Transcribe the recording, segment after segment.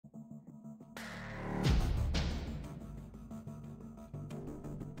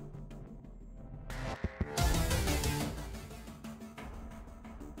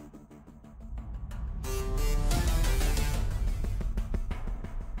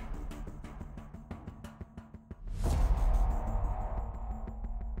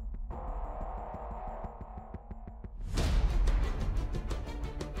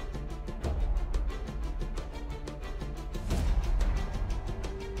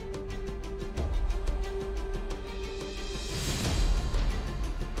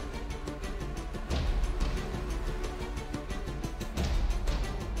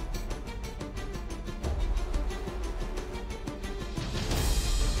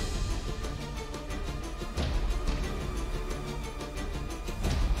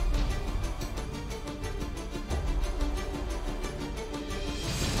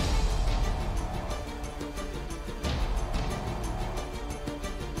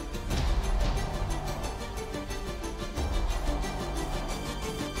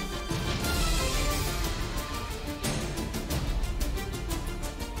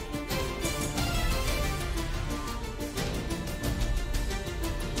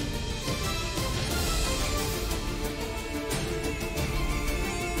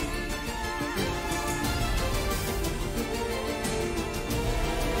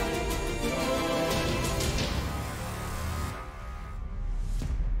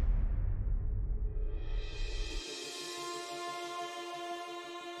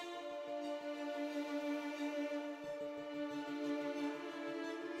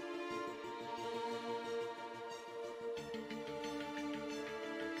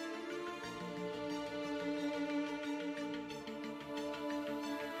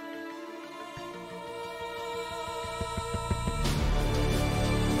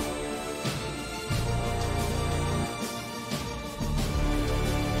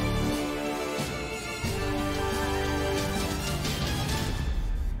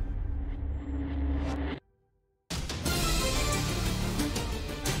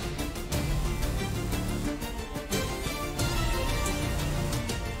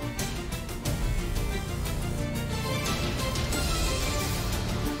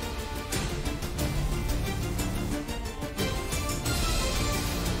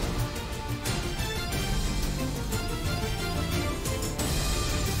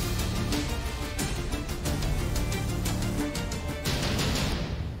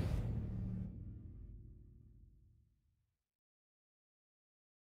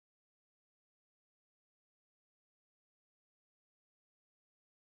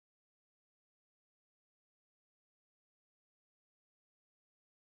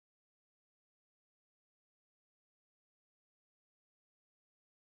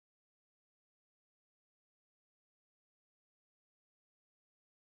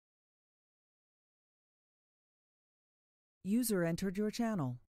User entered your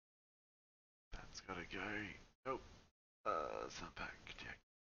channel. That's gotta go. Nope. Sound pack. Yeah.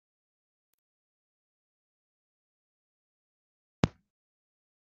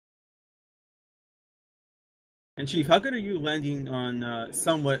 And Chief, how good are you landing on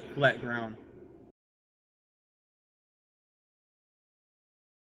somewhat flat ground?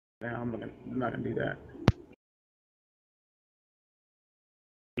 Yeah, I'm not gonna do that.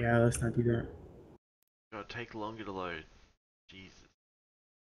 Yeah, let's not do that. Gotta take longer to load. Jesus.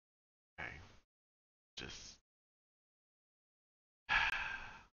 Okay. Just.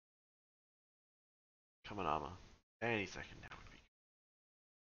 Come on, Arma. Any second now would be.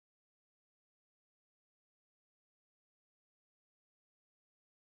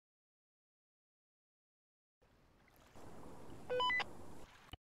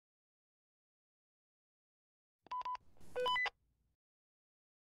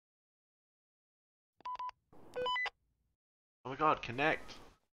 Oh my god, connect!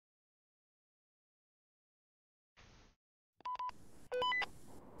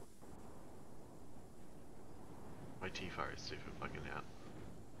 My T-Fire is super fucking out.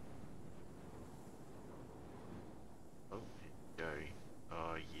 Oh, here we go.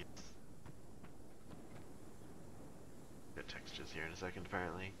 Oh, yes. Get textures here in a second,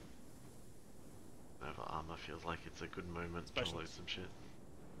 apparently. Whenever Arma feels like it's a good moment to load some shit.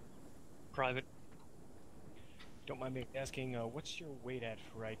 Private. Don't mind me asking, what's your weight at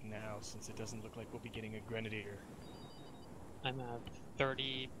right now, since it doesn't look like we'll be getting a Grenadier? I'm at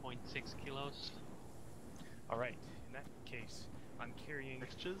 30.6 kilos. Alright, in that case, I'm carrying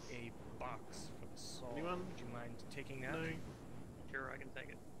Textures? a box for the Saw. Anyone? Would you mind taking that? No. Sure, I can take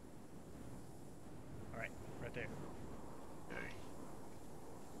it. Alright, right there. Okay.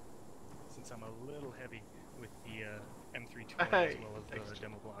 Since I'm a little heavy with the M320 Hey, as well as the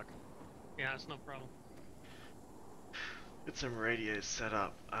demo block. Yeah, it's no problem. Get some radios set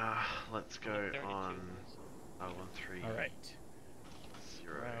up. Let's go 32 on was. 13. Alright,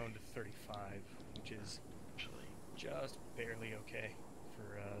 0. around 35, which is Actually. just barely okay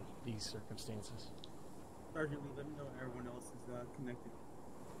for these circumstances. Sergeant Lee, let me know when everyone else is connected.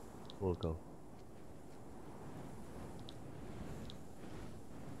 We'll go.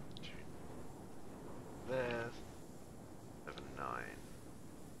 There's 7, 9.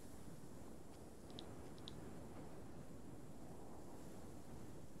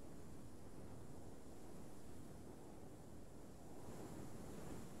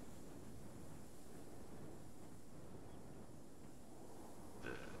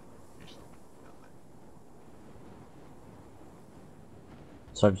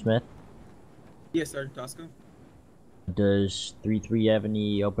 Sergeant Smith, Yes, Sergeant Tosco. does 3-3 have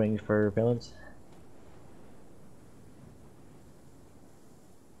any openings for villains?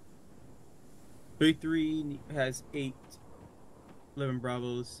 Three has 11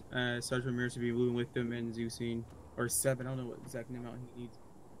 Bravos. Sergeant Ramirez will be moving with them, and Zeusine, or 7. I don't know what exact amount he needs.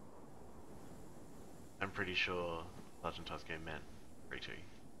 I'm pretty sure Sergeant Tosco meant 3-2.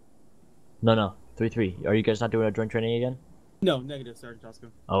 No, 3-3. Are you guys not doing a joint training again? No, negative, Sergeant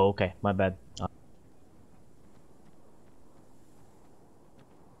Tosco. Oh, okay, my bad.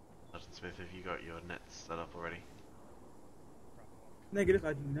 Sergeant Smith, have you got your nets set up already? Negative,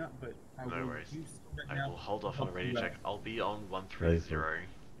 I do not, but I No will worries. use right I now. will hold off on a radio check. I'll be on 130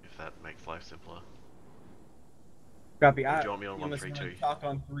 if that makes life simpler. Copy. Or do you want me on 132? Talk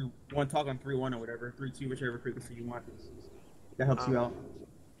on 3-1 or whatever, 3-2, whichever frequency you want. That helps you out.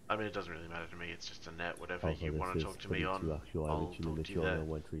 I mean, it doesn't really matter to me. It's just a net. Whatever Oh, you want to talk to me on, I'll talk to you there.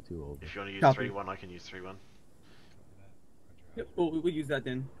 If you want to use Copy. 3-1, I can use 3-1. Yep, well, we'll use that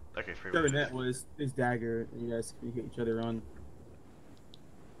then. Okay, 3-1. Whatever net is Dagger, and you guys can hit each other on.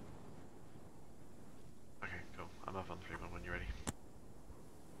 Okay, cool. I'm up on 3-1 when you're ready.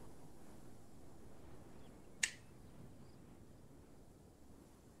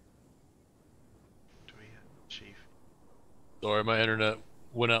 Do we have Chief? Sorry, my internet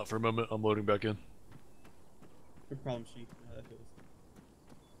went out for a moment. I'm loading back in. No problem, Chief. That feels.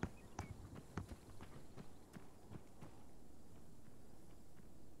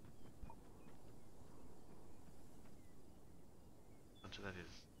 How much of that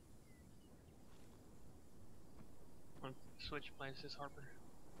is? Switch places, Harper.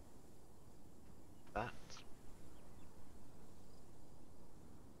 That.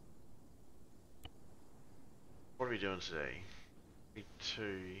 What are we doing today? 3-2.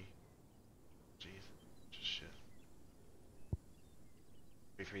 Jeez, just shit.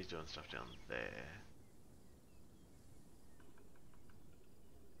 3-3's doing stuff down there.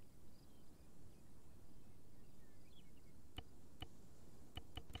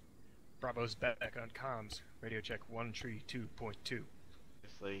 Bravo's back on comms. Radio check 132.2.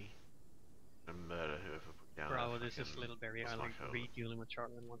 Obviously, a murder whoever put down. Bravo, a this is fucking- Little Berry what's my Island. code? Redealing with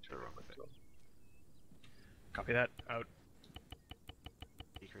Charlie and 1 The wrong thing. Copy that. Out.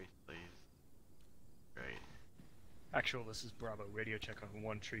 Decrease, please. Great. Actual, this is Bravo. Radio check on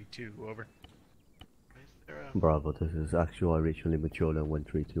 132. Over. Is there a... Bravo, this is actual originally mature and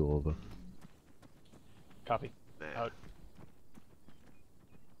 132 over. Copy. There. Out.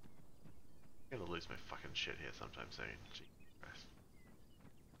 I'm gonna lose my fucking shit here sometime soon. Jesus Christ.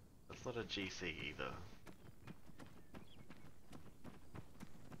 That's not a GC either.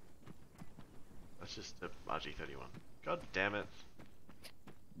 That's just a RG31. God damn it.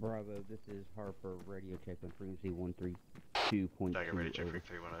 Bravo, this is Harper, radio check on frequency 132.2. Dagger ready check over.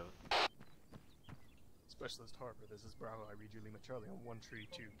 331 over. Specialist Harper, this is Bravo. I read you Lima Charlie on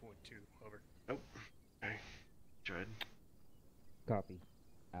 132.2. Over. Nope. Okay. Dread. Copy.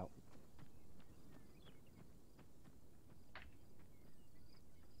 Out.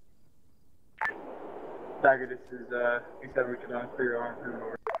 Dagger, this is B7 Richard on for your arm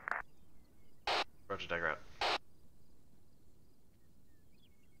over. Roger, Dagger out.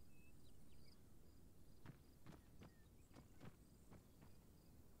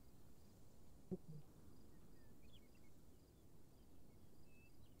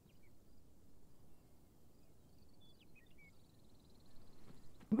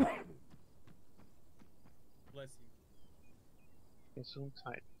 Bless you. It's all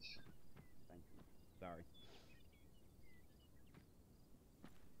tight. Thank you. Sorry.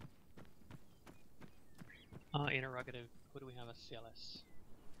 Interrogative. Who do we have as CLS?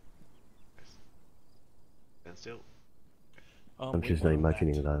 Nice. Stand still. I'm just not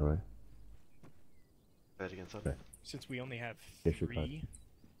imagining that, right? Say it again, son. Okay. Since we only have Yes, you 3,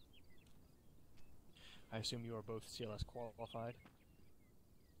 I assume you are both CLS qualified.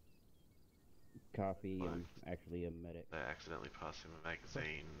 Copy. I'm Fine. actually a medic. I accidentally passed him a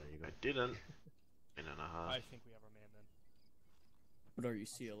magazine. There you go. I didn't. In and a half. I think we have our man then. But are you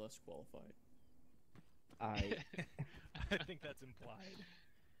CLS qualified? I I think that's implied.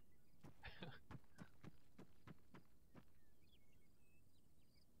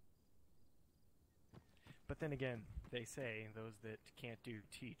 But then again, they say those that can't do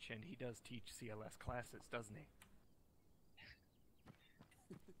teach, and he does teach CLS classes, doesn't he?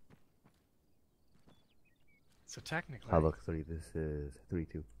 So technically, Havoc 3, this is 3-2.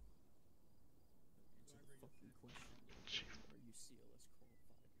 It's a fucking question. Jeez. Are you CLS qualified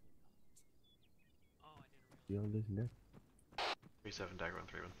or not? Oh, I didn't realize. You on this net? 3-7, Dagger on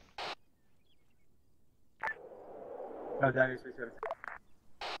 3-1. No, Dagger 3-7.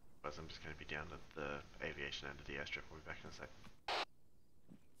 Otherwise, I'm just going to be down at the aviation end of the airstrip. We'll be back in a sec.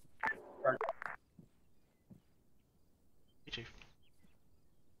 Hey, Chief.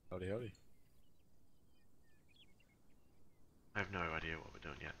 Howdy, howdy. I have no idea what we're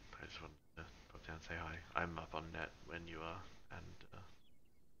doing yet. I just wanted to pop down and say hi. I'm up on net when you are, and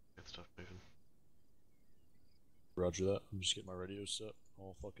get stuff moving. Roger that. I'm just getting my radio set.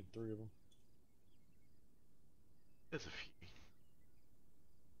 All fucking 3 of them. There's a few.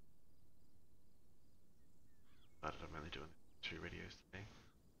 But I'm only doing 2 radios today.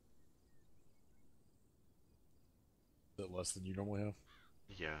 Is that less than you normally have?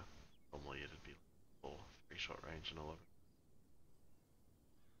 Yeah, normally it'd be 4, 3 short range and all of it.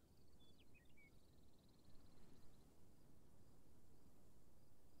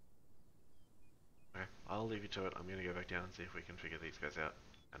 Okay, I'll leave you to it. I'm gonna go back down and see if we can figure these guys out,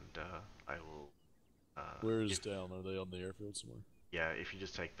 and I will. Where is down? Are they on the airfield somewhere? Yeah, if you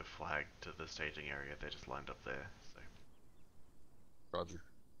just take the flag to the staging area, they're just lined up there. So, Roger.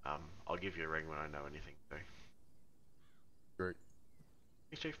 I'll give you a ring when I know anything. So, Great.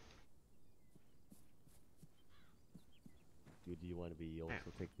 thanks, Chief. Do you want to be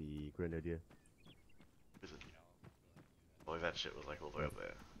also take the Grenadier? Is it? Boy, that shit was like all the way up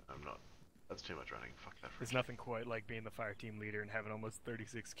there. I'm not. That's too much running. Fuck that. there's nothing quite like being the fire team leader and having almost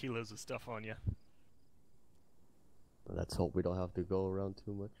 36 kilos of stuff on you. Let's hope we don't have to go around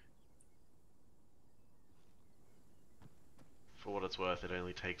too much. For what it's worth, it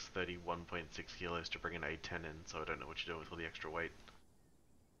only takes 31.6 kilos to bring an A10 in, so I don't know what you're doing with all the extra weight.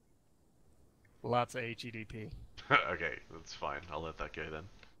 Lots of HEDP. Okay, that's fine. I'll let that go then.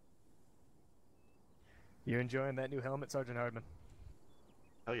 You enjoying that new helmet, Sergeant Hardman?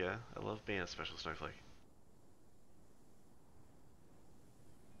 Oh yeah, I love being a special snowflake.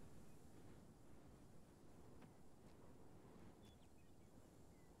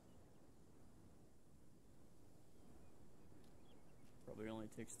 Probably only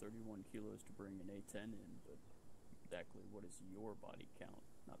takes 31 kilos to bring an A10 in, but exactly what is your body count?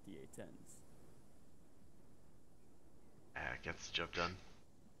 not the A10s. Gets the job done.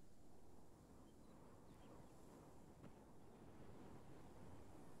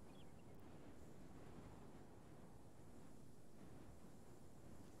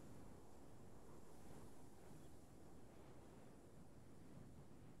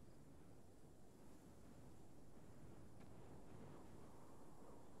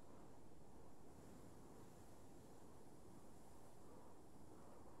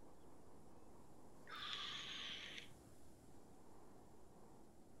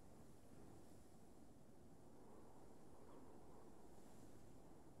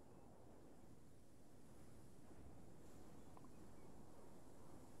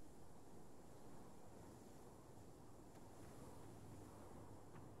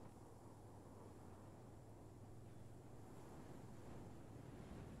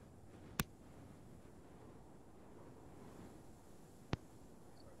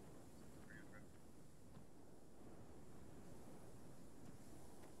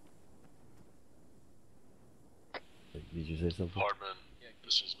 Did you say something? Hardman,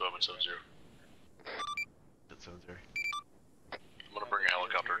 this is Bowman 70. That's 70. I'm gonna bring a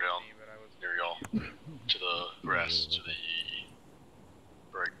helicopter down near y'all to the grass, to the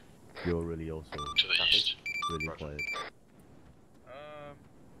right, You're really also to the east. really Roger. quiet.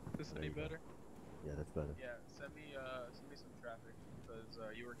 This There any you go. better? Yeah, that's better. Yeah, send me some traffic,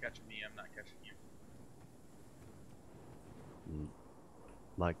 because you were catching me, I'm not catching you.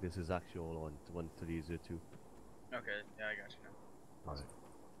 Mike, this is actual on 1302. Okay, yeah, I got you now. Alright.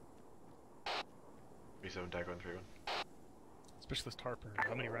 B7 Dagger 131. Specialist Harper,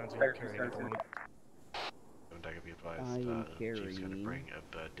 how many rounds are you carrying at the moment? 7 Dagger, be advised. I am Chief's gonna carrying- bring a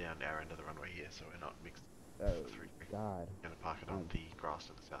bird down our end of the runway here, so we're not mixed. Oh, 3. God. Gonna park it on the grass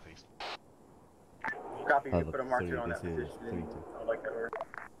to the southeast. Copy, you Havoc, put a marker sorry, on that this is position. 32. I like that word.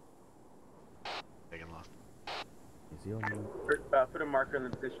 Taken last. Is he on me? Put a marker in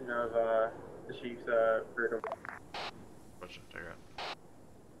the position of the Chief's freedom. Roger, Dagger out.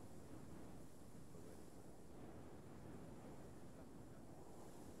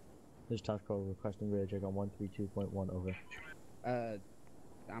 This is Task Call requesting radio check on 132.1 over.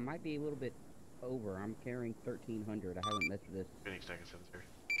 I might be a little bit over. I'm carrying 1300. I haven't messed with this. Phoenix Dagger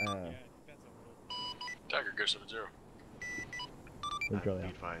 70. Dagger, go 70. Be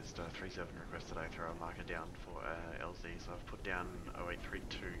advised, 37 requested I throw a marker down for LZ, so I've put down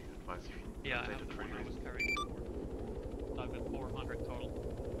 0832. Advise if you Yeah, I have updated the for one I you. was carrying before. So I've got 400 total.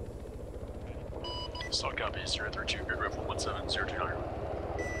 Stock copy, 032, grid rep 117, 029.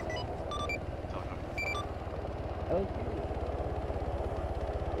 Okay.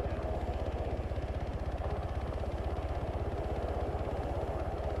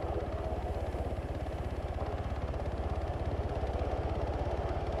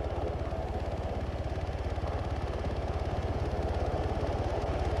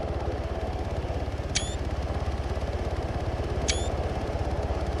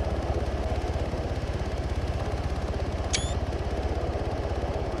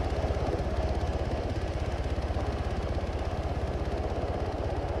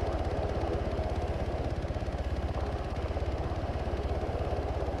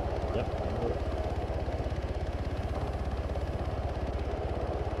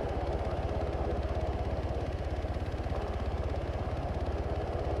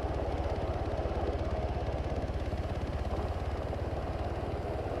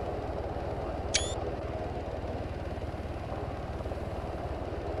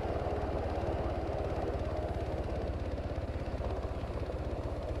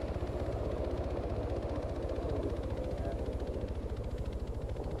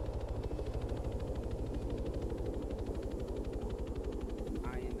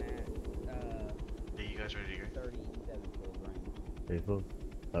 Ready to go? 37 kilograms. Faithful?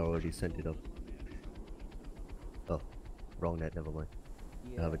 I already sent it up. Oh, wrong net, never mind.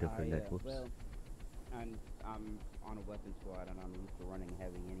 I have a different net, whoops. Well, I'm on a weapon squad and I'm used to running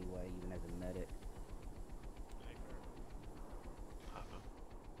heavy anyway, even as a medic.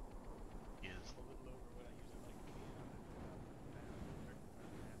 Yes.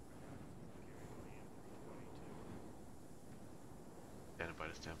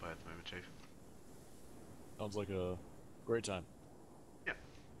 Stand by at the moment, Chief. Sounds like a great time. Yep.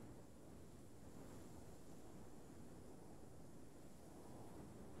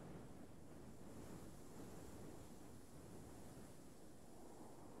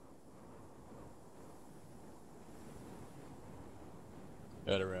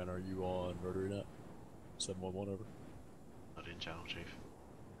 Adaran, are you on Rotary Net? 711 over. Not in channel, Chief.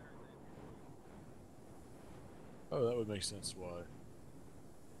 Oh, that would make sense why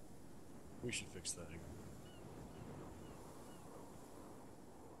We should fix that.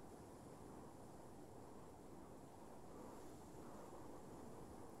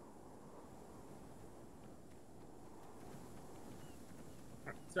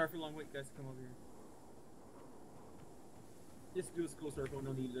 Sorry for a long wait, guys. Come over here. Just do a school circle.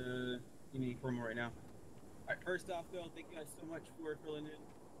 No need any formal right now. Alright, first off, though, thank you guys so much for filling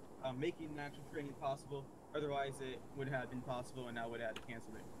in, making an actual training possible. Otherwise, it would have been possible, and I would have had to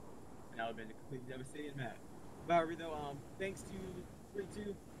cancel it. And I would have been completely devastated and mad. But however, though, thanks to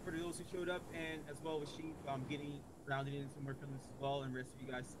 32 for those who showed up, and as well with Chief, getting rounded in some more feelings as well, and the rest of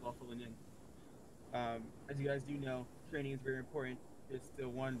you guys as well filling in. As you guys do know, training is very important. It's still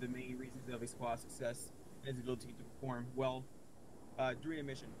one of the main reasons of a squad success, and its ability to perform well during a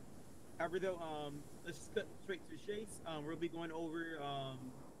mission. However, though, let's just cut straight to the chase. We'll be going over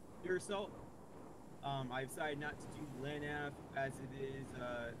air assault. I decided not to do land nav as it is,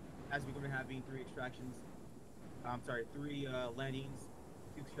 as we're going to be having 3 extractions. Three landings,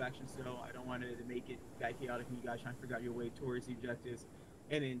 2 extractions. So I don't want to make it that chaotic and you guys trying to figure out your way towards the objectives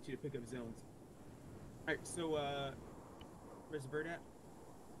and into the pickup zones. All right, so where's the bird at?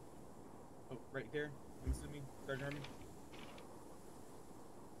 Oh, right there. I'm assuming, Sergeant Armin.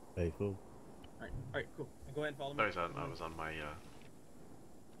 Faithful. Alright, cool. Now go ahead and follow me. Sorry, I was on my,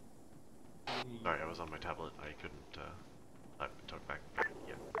 sorry, I was on my tablet. I couldn't, talk back.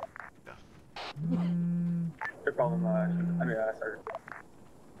 Yeah. No problem, Sergeant.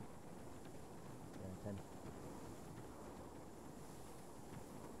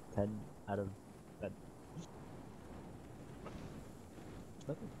 10 out of 10.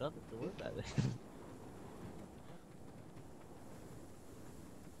 Nothing to worry about.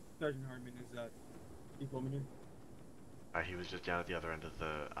 Sergeant Hartman is equal minute. He was just down at the other end of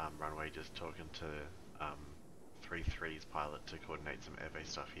the runway, just talking to 3-3's pilot to coordinate some airbase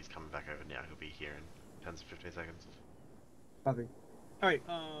stuff. He's coming back over now. He'll be here in 10 to 15 seconds. Copy. Alright,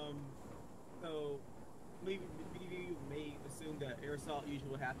 so maybe you may assume that air assault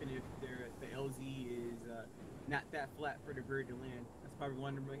usually will happen if the LZ is not that flat for the bird to land. That's probably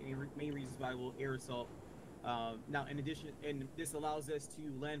one of the main reasons why we'll air assault. Now, in addition, and this allows us to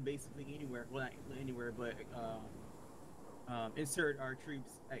land basically anywhere. Well, not anywhere, but insert our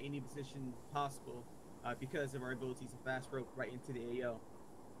troops at any position possible because of our ability to fast rope right into the AO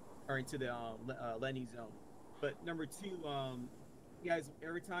or into the landing zone. But number 2, guys,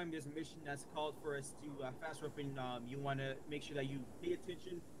 every time there's a mission that's called for us to fast rope in, you want to make sure that you pay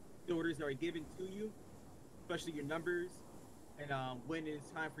attention to orders that are given to you, especially your numbers. And when it's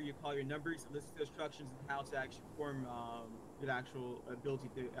time for you to call your numbers, listen to instructions on how to actually perform the actual ability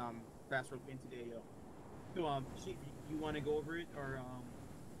to fast rope into the AO. So, Chief, you want to go over it, or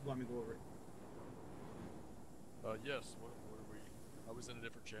you want me to go over it? Yes. What are we? I was in a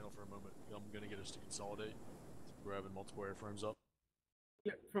different channel for a moment. I'm gonna get us to consolidate. Grabbing multiple airframes up.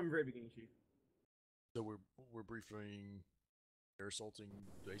 Yeah, from the very beginning, Chief. So we're briefing air assaulting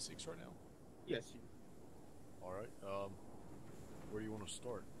basics right now. Yes, Chief. All right. Where do you want to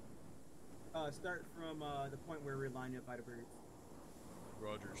start? Start from the point where we're lined up by the birds.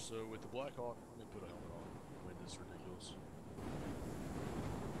 Roger. So with the Black Hawk, let me put a helmet on. Wind is ridiculous.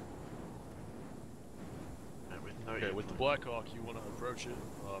 Okay, with the Black Hawk, you want to approach it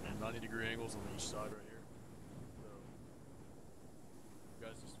 90-degree angles on each side right here. So you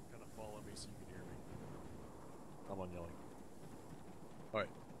guys just kind of follow me so you can hear me. I'm on yelling. All right.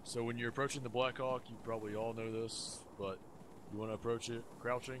 So when you're approaching the Black Hawk, you probably all know this, but you want to approach it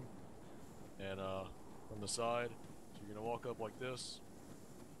crouching and from the side. So you're going to walk up like this.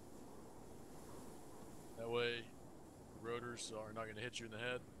 That way the rotors are not going to hit you in the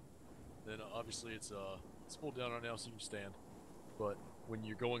head. Then obviously it's pulled down right now so you can stand. But when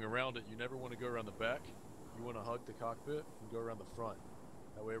you're going around it, you never want to go around the back. You want to hug the cockpit and go around the front.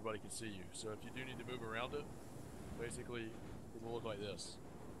 That way everybody can see you. So if you do need to move around it, basically it will look like this.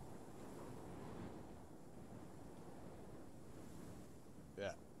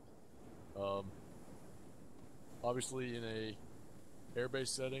 Yeah. Obviously in a airbase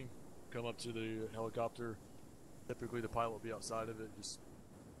setting, come up to the helicopter. Typically the pilot will be outside of it. Just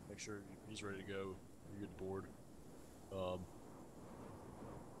make sure he's ready to go. You're good to board.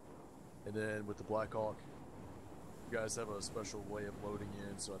 And then with the Black Hawk, you guys have a special way of loading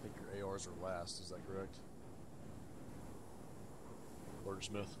in, so I think your ARs are last. Is that correct? Porter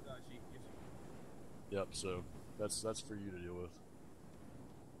Smith? Yep, so that's for you to deal with.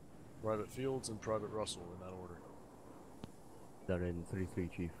 Private Fields and Private Russell in that order. Done in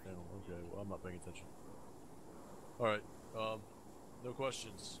 3-3, Chief. Oh, okay, well, I'm not paying attention. Alright, no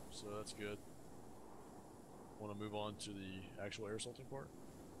questions, so that's good. Want to move on to the actual air assaulting part?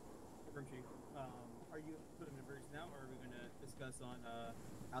 Confirm Chief. Are you putting the verse now, or are we gonna discuss on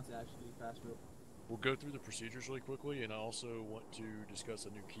how to actually fast rope? We'll go through the procedures really quickly, and I also want to discuss a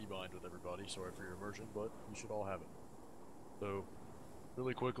new keybind with everybody. Sorry for your immersion, but you should all have it. So,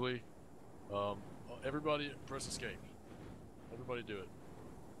 really quickly, everybody press escape. Everybody do it.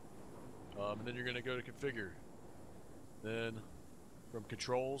 And then you're going to go to configure. Then, from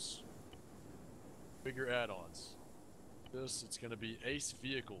controls, configure add-ons. It's going to be ACE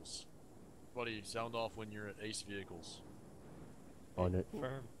vehicles. Everybody sound off when you're at ACE vehicles. On it.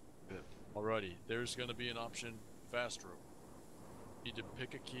 Firm. Alrighty, there's going to be an option, fast rope. You need to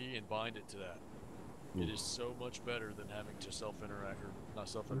pick a key and bind it to that. It is so much better than having to self-interact, or not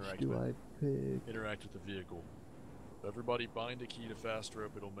self-interact, but interact with the vehicle. So everybody bind a key to fast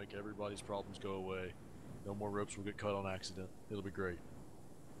rope, it'll make everybody's problems go away. No more ropes will get cut on accident. It'll be great.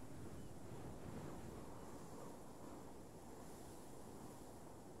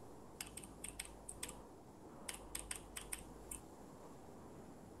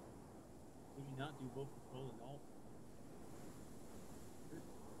 Would you not do both control and alt?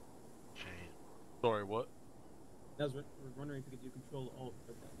 Sorry, what? I was wondering if you could do control alt,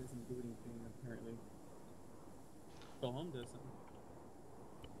 but that doesn't do anything apparently. So home does something.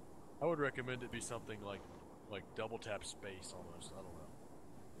 I would recommend it be something like double tap space almost. I don't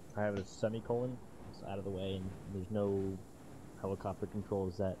know. I have a semicolon. It's out of the way, and there's no helicopter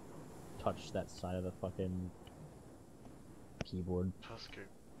controls that touch that side of the fucking keyboard. Tusker,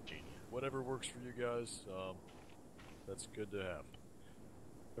 genius. Whatever works for you guys, that's good to have.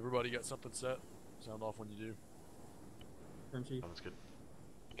 Everybody got something set? Sound off when you do. Confirm Chief. Sounds good.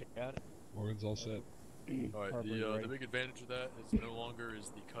 Got it. Morgan's all set. Alright, the big advantage of that is no longer is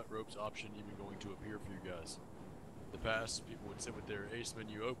the cut ropes option even going to appear for you guys. In the past, people would sit with their ACE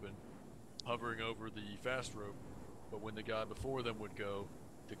menu open, hovering over the fast rope, but when the guy before them would go,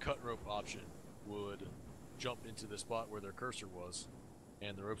 the cut rope option would jump into the spot where their cursor was,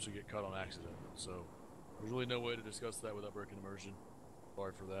 and the ropes would get cut on accident. So, there's really no way to discuss that without breaking immersion.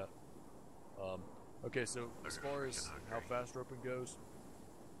 Sorry for that. Okay, so as far as how fast roping goes,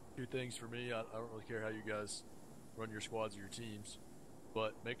 two things for me. I don't really care how you guys run your squads or your teams,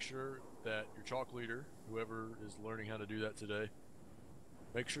 but make sure that your chalk leader, whoever is learning how to do that today,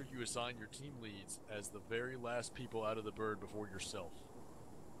 make sure you assign your team leads as the very last people out of the bird before yourself.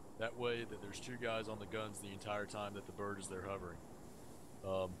 That way that there's two guys on the guns the entire time that the bird is there hovering.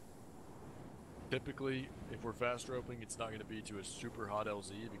 Typically, if we're fast roping, it's not going to be to a super hot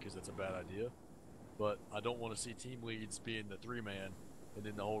LZ because that's a bad idea. But I don't want to see team leads being the 3-man and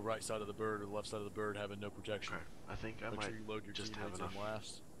then the whole right side of the bird or the left side of the bird having no protection. Okay. I think I Make might sure you load your just team have leads enough in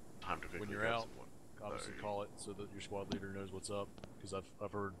last. time to When quickly you're grab out, someone. obviously call it so that your squad leader knows what's up. Because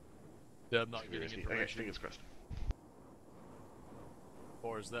I've heard them not getting Okay, information. fingers crossed. As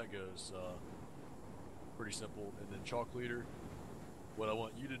far as that goes, pretty simple. And then chalk leader, what I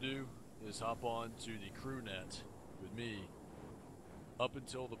want you to do is hop on to the crew net with me up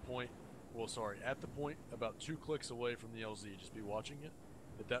until the point, at the point about 2 clicks away from the LZ. Just be watching it.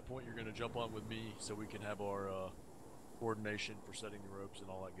 At that point, you're going to jump on with me so we can have our coordination for setting the ropes and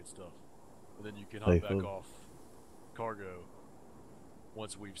all that good stuff. And then you can hop back off cargo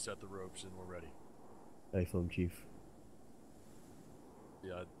once we've set the ropes and we're ready. iPhone Chief.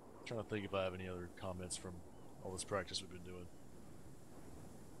 Yeah, I'm trying to think if I have any other comments from all this practice we've been doing.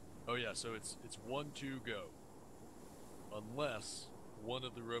 Oh yeah, so it's 1, 2, go. Unless one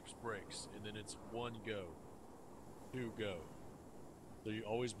of the ropes breaks, and then it's 1, go. 2, go. So you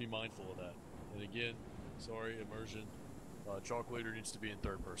always be mindful of that. And again, sorry, immersion. Chalk leader needs to be in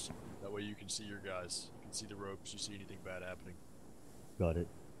third person. That way you can see your guys. You can see the ropes. You see anything bad happening. Got it.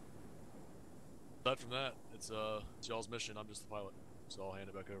 Aside from that, it's y'all's mission. I'm just the pilot. So I'll hand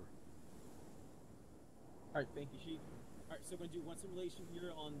it back over. Alright, thank you, Chief. Alright, so we're gonna do one simulation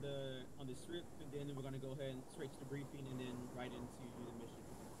here on the strip, and then we're gonna go ahead and straight to the briefing and then right into the mission.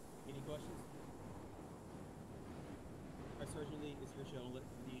 Any questions? Alright, Sergeant Lee, it's your show. Do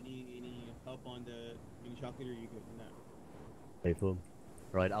you need any help on the chalk leader, or are you good from that? iPhone.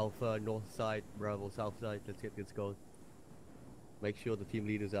 Right, Alpha, north side, Bravo, south side, let's get this going. Make sure the team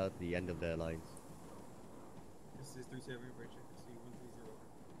leaders are at the end of their lines. This is 37, Richard. This is 130.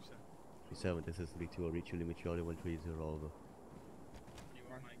 37, this is 32, I'll reach you, limit Charlie 130 over. You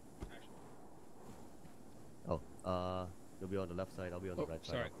are my actual. Oh, you'll be on the left side, I'll be on the right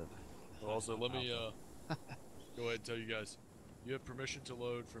sorry. side. Also, let me go ahead and tell you guys, you have permission to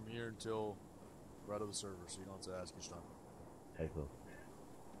load from here until right of the server, so you don't have to ask each time. iPhone.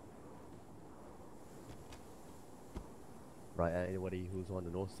 Right, anybody who's on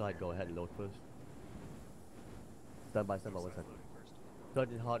the north side, go ahead and load first. Stand by, 1 second.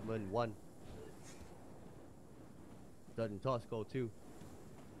 Sergeant Hartman 1. Sergeant Tosco 2.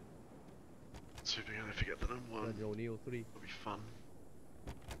 Super gonna forget that I'm 1. Sergeant O'Neill 3. It'll be fun.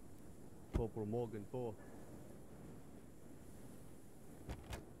 Corporal Morgan 4.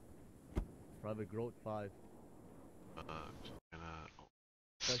 Private Grote 5. Just gonna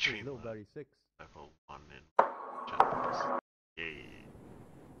Sergeant stream Littleberry 6. level 1 in channels. Yay.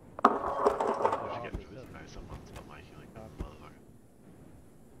 I forget to this guy, someone's on my healing motherfucker.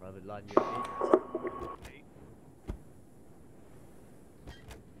 Private Lanyard 8.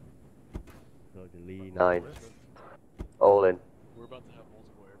 Sergeant Lee 9. All in. We're about to have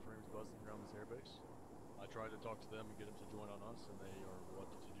multiple airframes buzzing around this airbase. I tried to talk to them and get them to join on us, and they are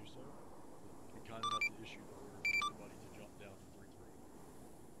reluctant to do so. Be kind enough to issue the order for everybody to jump down to 3-3.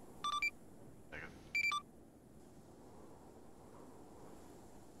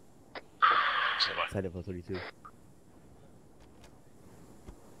 Sign up for 32.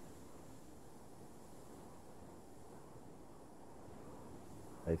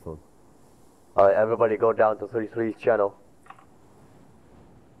 iPhone. Alright, everybody go down to 33's channel.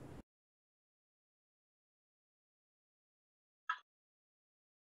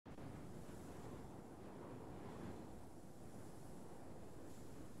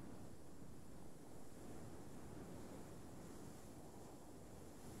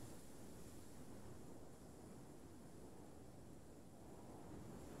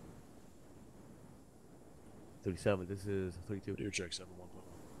 $37, this is 32. Air check 7-1.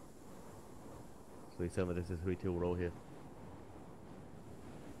 37, this is 32, roll here.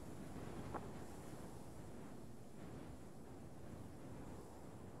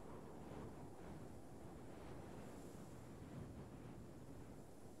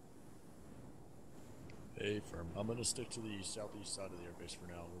 Hey, firm. I'm gonna stick to the southeast side of the airbase for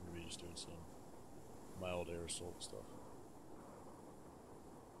now. We're gonna be just doing some mild air assault stuff.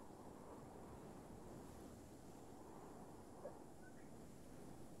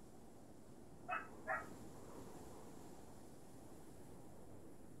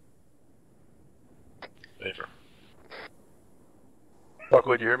 Hey, firm.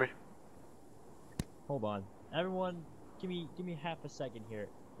 Buckley, do you hear me? Hold on. Everyone, give me half a second here.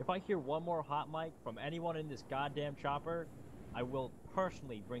 If I hear one more hot mic from anyone in this goddamn chopper, I will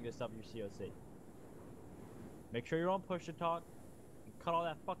personally bring this up your COC. Make sure you're on push to talk and cut all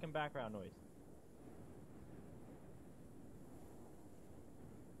that fucking background noise.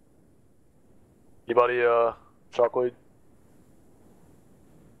 Anybody, shockblade?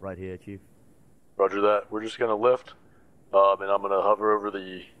 Right here, Chief. Roger that. We're just gonna lift, and I'm gonna hover over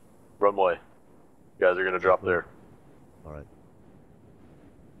the runway. You guys are gonna drop there. Alright.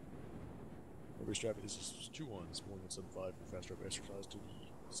 Every strap, this is 2-1s, more than 7-5 for fast strap exercise to the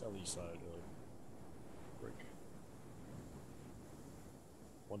southeast side of break.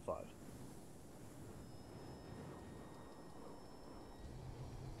 1-5.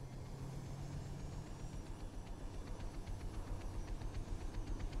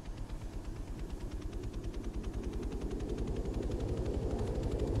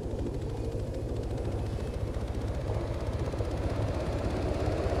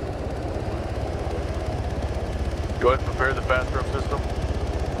 Go ahead and prepare the fast rope system.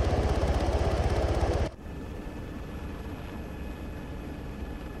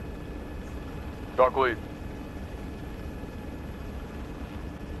 Dock lead.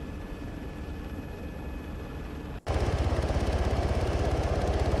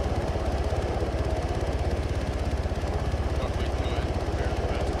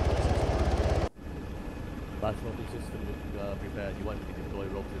 Fast roping system prepared. You want me to deploy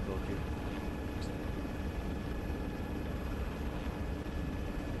ropes as well, Chief?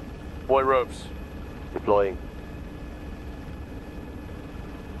 Deploy ropes. Deploying.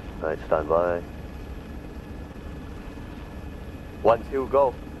 Alright, stand by. 1, 2,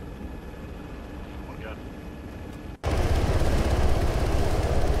 go. One gun.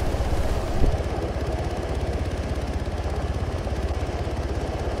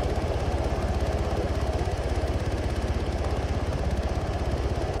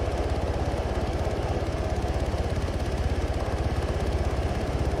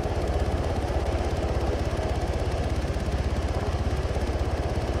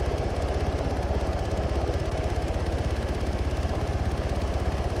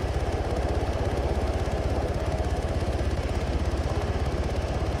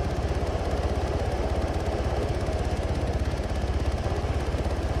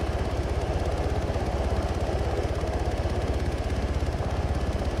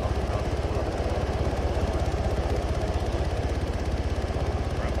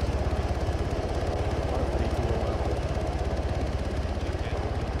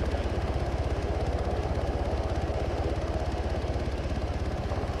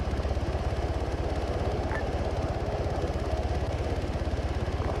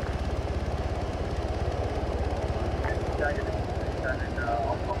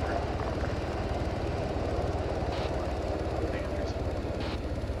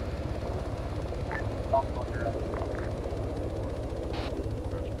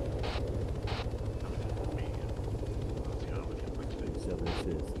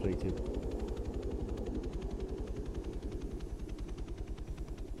 This is 3-2.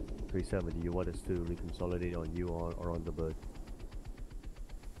 3-7, do you want us to reconsolidate on you or on the bird?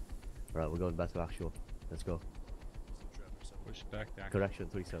 Alright, we're going back to actual. Let's go. Push back to Correction,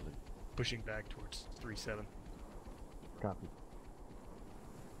 3-7. Pushing back towards 3-7. Copy.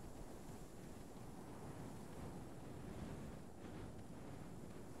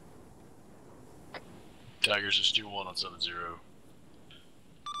 Daggers is 2-1 on 7-0.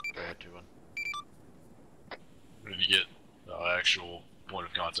 Go ahead, 2-1. When you get actual point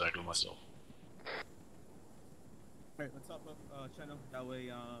of contact with myself. Alright, let's hop up channel. That way,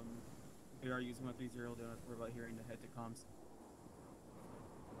 if they are using 130, they don't have to worry about hearing the head to comms.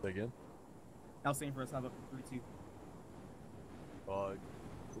 Say again? I was saying for us, hop up to 3-2. We're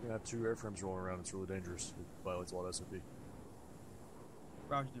gonna have 2 airframes rolling around. It's really dangerous. It violates a lot of SOP.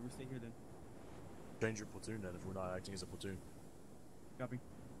 Roger, then we stay here then. Change your platoon then if we're not acting as a platoon. Copy.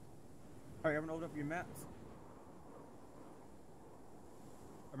 Alright, everyone hold up your maps.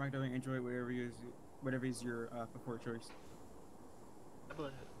 I'm not going to enjoy whatever is your preferred choice.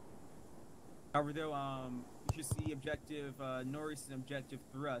 However, though, you should see objective Norris and objective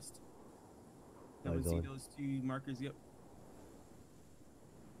thrust. Then we see those 2 markers. Yep.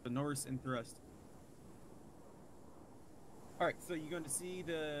 The Norris and thrust. All right, so you're going to see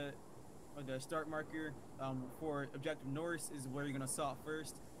the start marker for objective Norris is where you're going to assault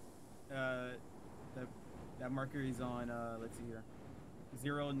first. That marker is on. Let's see here.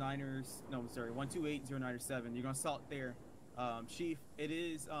 128 097. You're gonna assault there, Chief. It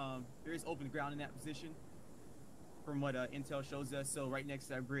is there is open ground in that position, from what intel shows us. So right next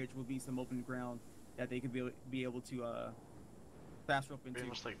to that bridge will be some open ground that they could be able to fast rope into.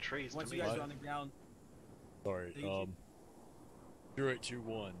 Almost like trees. Once you guys are on the ground. Sorry.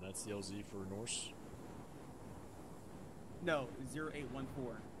 0821. That's the LZ for Norse. No,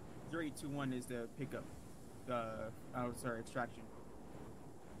 0814. 0821 is the pickup. Extraction.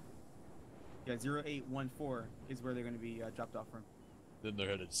 Yeah, 0814 is where they're going to be dropped off from. Then they're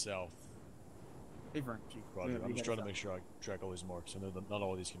headed south. Affirm, Chief. Roger. I'm just trying to make sure I track all these marks. I know that not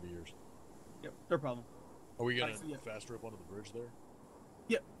all of these can be yours. Yep, no problem. Are we going to fast rope onto the bridge there?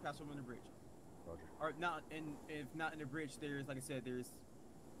 Yep, fast rope on the bridge. Roger. Or not, and if not in the bridge, there's, like I said, there's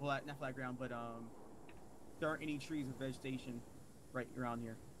not flat ground, but there aren't any trees or vegetation right around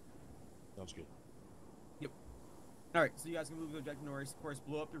here. Sounds good. Yep. All right, so you guys can move to objective Norris. Of course,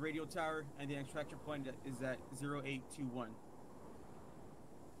 blow up the radio tower, and the extraction point is at 0821.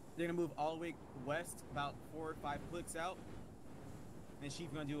 They're gonna move all the way west, about 4 or 5 clicks out. And she's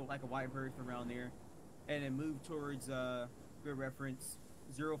gonna do like a wide berth around there, and then move towards grid reference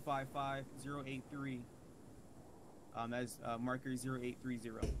 055083. As marker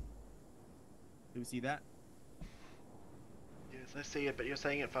 0830. Do we see that? Yes, I see it, but you're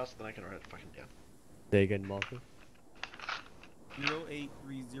saying it faster than I can write it fucking down. Say again, marker.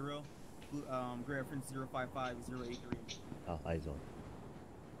 0830. Grid reference 055083. Oh, eyes on.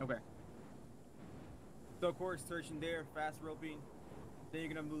 Okay. So of course, searching there, fast roping. Then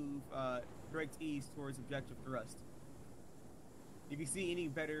you're gonna move direct east towards objective thrust. If you see any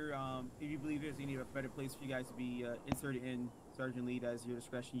better, if you believe there's any better place for you guys to be inserted in, Sergeant Lead, as your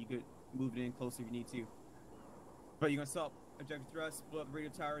discretion, you could move it in closer if you need to. But you're gonna assault objective thrust, blow up the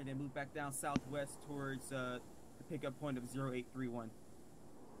radio tower, and then move back down southwest towards the pickup point of 0831.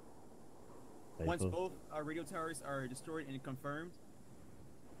 Once both radio towers are destroyed and confirmed,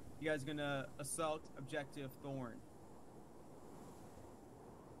 you guys are gonna assault objective Thorn.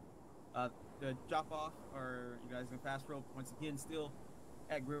 The drop off, or you guys gonna fast rope once again, still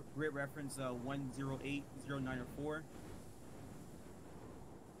at grid reference 108094,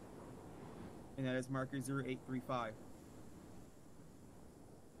 and that is marker 0835.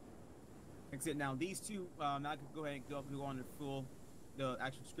 That's it. Now these two, now I can go ahead and go on the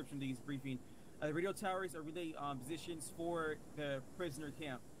actual description of these briefing. The radio towers are really positions for the prisoner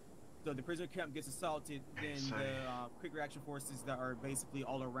camp. So the prisoner camp gets assaulted, then the quick reaction forces that are basically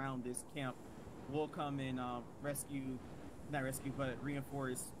all around this camp will come and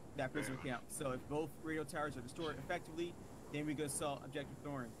reinforce that prisoner camp. So if both radio towers are destroyed effectively, then we go assault objective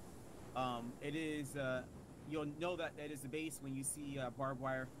Thorn. It is, you'll know that that is the base when you see barbed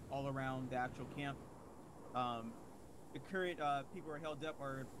wire all around the actual camp. The current people are held up,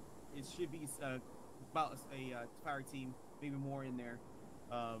 or it should be about a fire team, maybe more in there.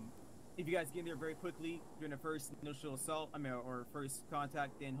 If you guys get in there very quickly during the first initial assault, or first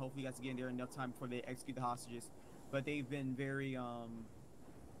contact, then hopefully you guys get in there enough time before they execute the hostages. But they've been very,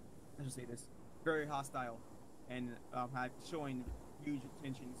 let's just say this, very hostile, and showing huge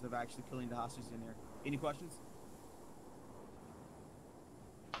intentions of actually killing the hostages in there. Any questions?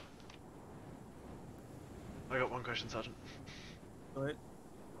 one question, Sergeant. Go ahead.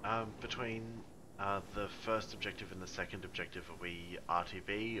 Between the first objective and the second objective, are we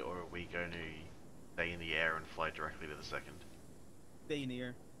RTB or are we going to stay in the air and fly directly to the second? Stay in the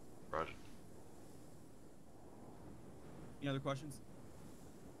air. Roger. Any other questions?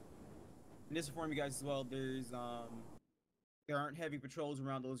 And just to inform you guys as well, there aren't heavy patrols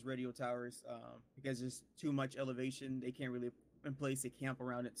around those radio towers because there's too much elevation. They can't really in place a camp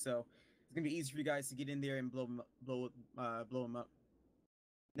around it, so it's gonna be easy for you guys to get in there and blow them up.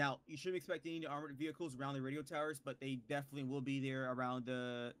 Now, you shouldn't expect any armored vehicles around the radio towers, but they definitely will be there around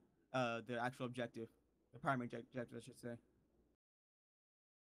the actual objective, the primary objective, I should say.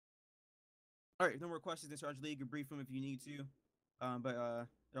 All right, if no more questions, then Sergeant Lee, you can brief them if you need to, but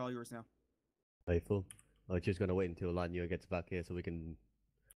they're all yours now. Faithful. I'm just gonna wait until Lanyo gets back here so we can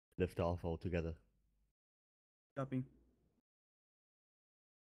lift off all together. Copy.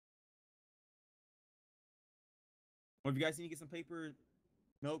 Well, if you guys need to get some paper,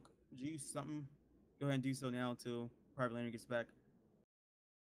 milk, juice, something, go ahead and do so now until Private Landry gets back.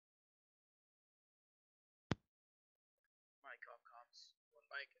 Mike off comms. One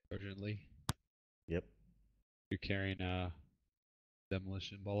mic. Sergeant Lee, Yep. you're carrying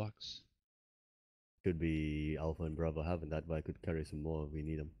demolition bullocks. Could be Alpha and Bravo having that, but I could carry some more if we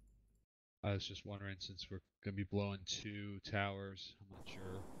need them. I was just wondering, since we're gonna be blowing 2 towers, I'm not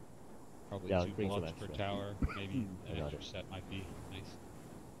sure. Probably Yeah, 2 bring some bullocks per extra. tower. Maybe I an got extra set might be nice.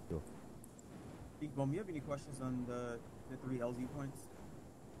 Sure. Bom, you have any questions on the 3 LZ points?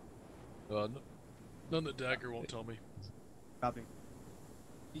 None that Dagger won't tell me. Copy.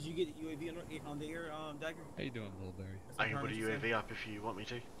 Did you get UAV on the air, Dagger? How you doing, Little Berry? I can put a UAV up if you want me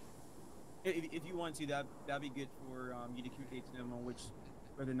to. If you want to, that'd be good for you to communicate to them on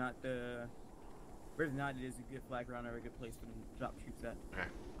whether or not it is a good flag ground or a good place for them to drop troops at. Okay,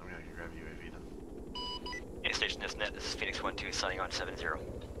 I'm gonna go grab a UAV then. Yeah, station is net. This is Phoenix 1-2 signing on 7-0.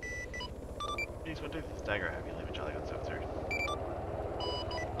 Phoenix 1-2, this is Dagger. I have you leaving Charlie on 7-0.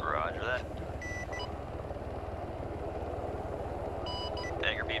 Roger that.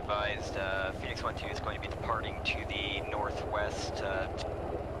 Dagger, be advised, Phoenix 1-2 is going to be departing to the northwest,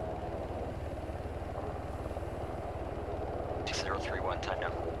 031, time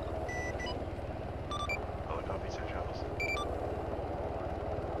now. Oh, copy, safe travels.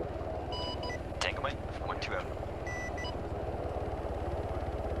 Tango Mike, 1-2 out.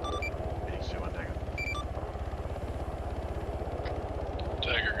 Phoenix 2-1, Dagger.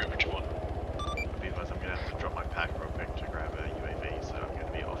 Dagger, go for 2-1. Be advised, I'm gonna have to drop my pack real quick to grab a UAV, so I'm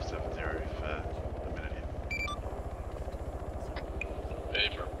gonna be off 7-0 for a minute here.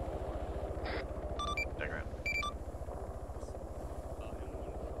 Paper. Dagger out.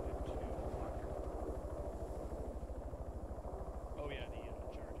 Oh yeah, the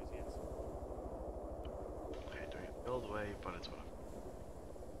charges, yes. Okay, doing it the old way, but it's whatever.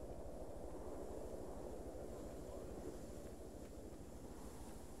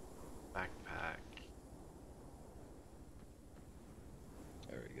 Backpack.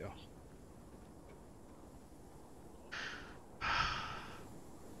 There we go.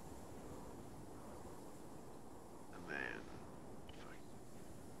 And then, fuck,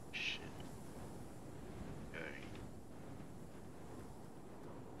 shit. Okay.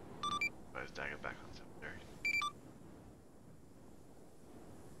 Where's Dagger back on 7-0?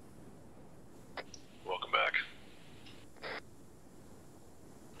 Welcome back.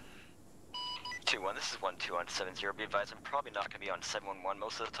 2-1, this is 1-2 on 7-0. Be advised, I'm probably not going to be on 711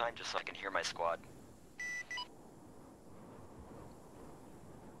 most of the time, just so I can hear my squad.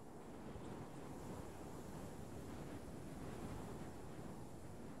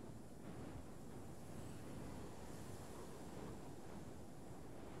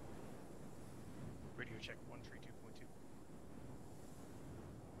 Radio check 132.2.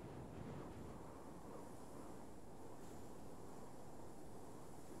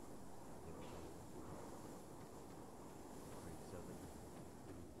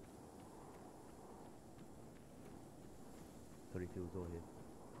 Thirty-two is all here.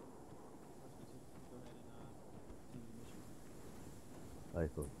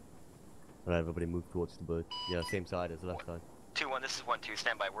 Alright, cool. Alright, everybody move towards the bird. Yeah, same side as the left side. 2-1, this is 1-2,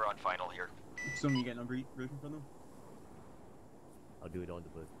 stand by, we're on final here. Assuming you get no briefing from them? I'll do it on the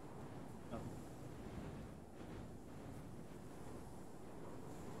bird. Oh.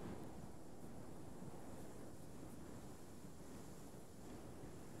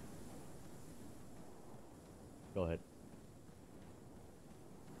 Go ahead.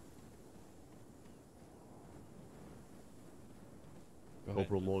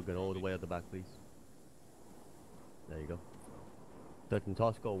 Corporal Morgan, all the way at the back, please. There you go. Certain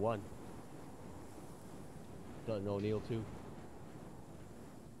task goal 1. Dutton O'Neill 2.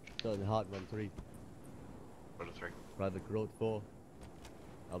 Dutton Hartman 3. Rotor 3. Private Growth 4.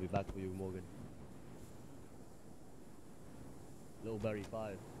 I'll be back for you, Morgan. Little Berry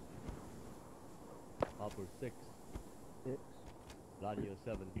 5. Harper 6. 6. Lanio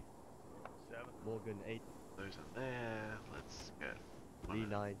 7. 7. Morgan 8. Those in there. Let's get Lee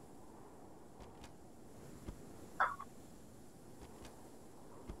 9.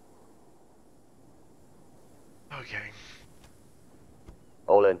 Okay.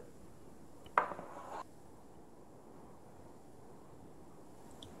 All in.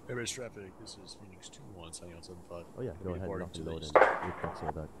 Airbase traffic, this is Phoenix 2-1, signing out 7-5. Oh yeah, go ahead, Reporting knock to and the load east. and you can say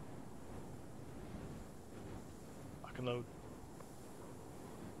that. I can load.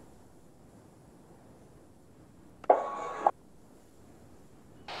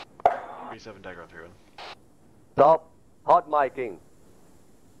 Seven Dagger on 3-1. Stop hot miking.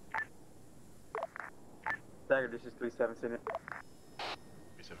 Dagger, this is 3-7, send it.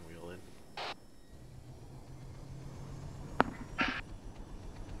 3-7 wheel in.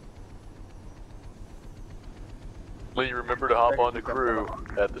 Lee, remember to hop on the crew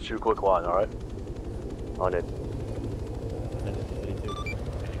at the 2 quick line, alright? On it.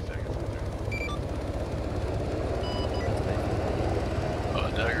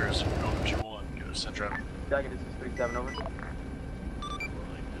 Dagger is going to 2-1, get us send traffic. Dagger, this is 3-7, over.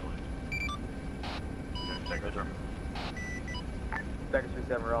 Dagger drum. Dagger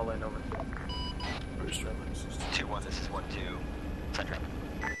 3-7, we're all in, over. 2-1, this is 1-2. Send traffic.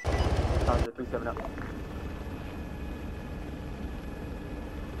 3-7 up.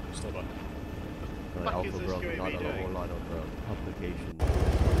 Still by. Alpha Bravo, not a whole lot of publication.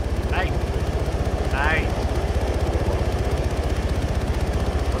 Hey! Hey!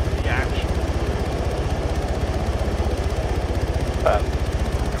 What's the action?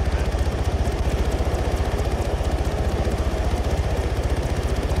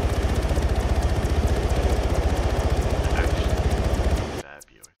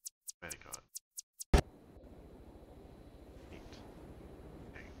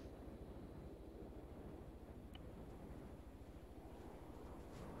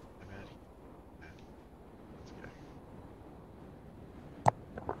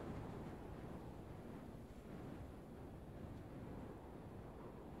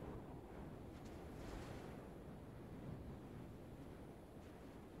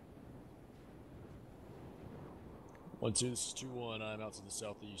 One, two, this is 2-1, I'm out to the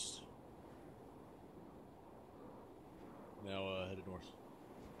southeast. Now headed north.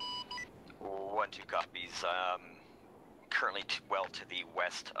 1-2 copies. Currently well to the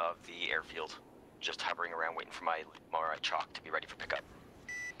west of the airfield. Just hovering around waiting for my chalk to be ready for pickup.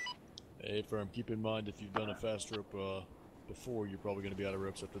 Hey, firm, keep in mind if you've done a fast rope before, you're probably going to be out of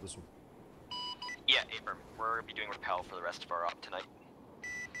ropes after this one. Yeah, Abram, we're going to be doing rappel for the rest of our op tonight.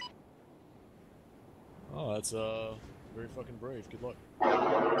 Oh, that's very fucking brave. Good luck.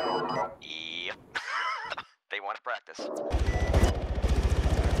 Yep. They want to practice.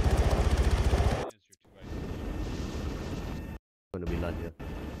 Going to be Landia.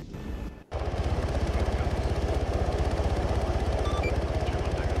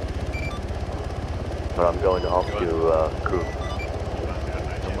 But I'm going off to crew.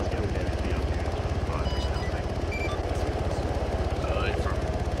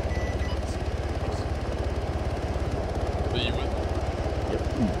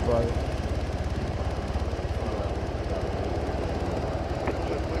 Right.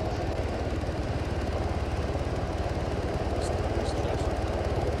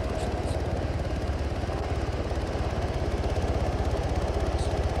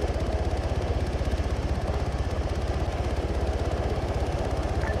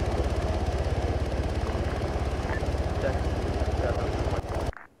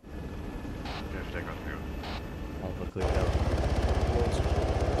 Alpha cleared out.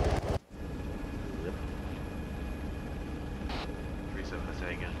 Yep. 3-7 is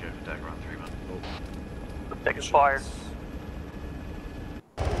again, go for Dagger on 3-1. Taking fire.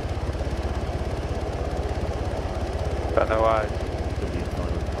 Got no eyes. Could be a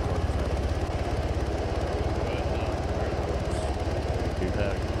final be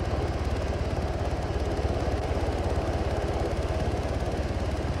back.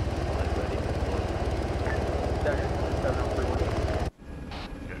 Dagger 3-7 on 3-1.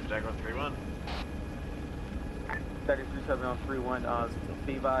 Go for Dagger on 3-1. Dagger 3-7 on 3-1.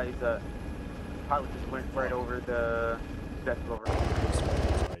 Be advised, pilot just went right over the objective over.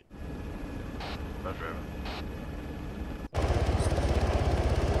 Roger, over.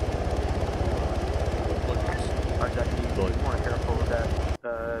 Alright, Jack, you be more careful with that.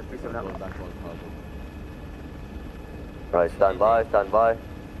 3-7 Going up. back on cargo. Right, stand by, stand by.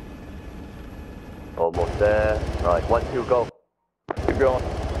 Almost there. Right, 1, 2, go. Keep going.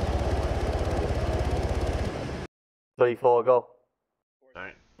 3, 4, go.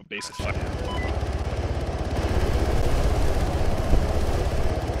 Don't. Basic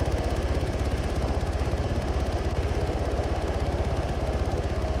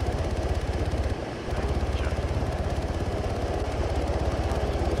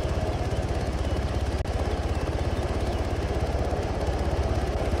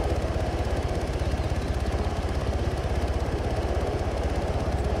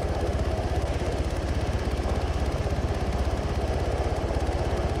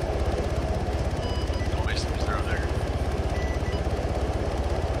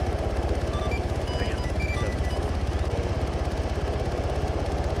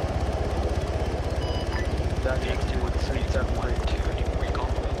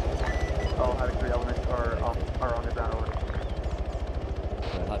All Havoc 3 elements are on the ground over.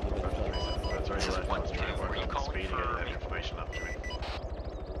 That's already let us try and work on speeding and that information up to me.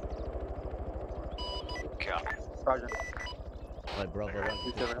 Roger. Right, Bravo 1,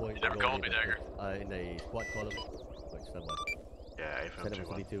 at this point, You never called me, Dagger. in a squad column. Wait, stand by. Yeah, Send him AFM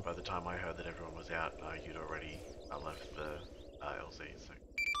 22. By the time I heard that everyone was out, you'd already left the LZ, so...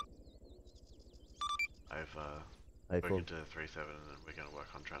 I've spoken to 37 and we're going to work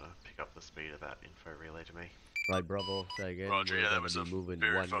on trying to pick up the speed of that info relay to me. Right, Bravo, say again, Roger, we're yeah, that going was to be a moving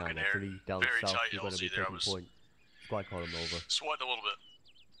very 193 down very south, tight we're going to LZ be there. I taking was point. Squad column over. Sweating a little bit.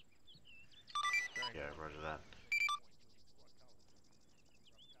 Yeah, roger that.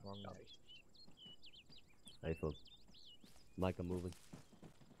 Wrong number. Hey, folks. Micah moving.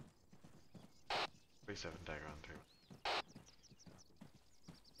 37 Dagger on 3.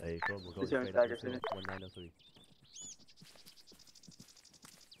 Hey, folks, we're going 37 straight up Dagger, the hill, finish. 1903.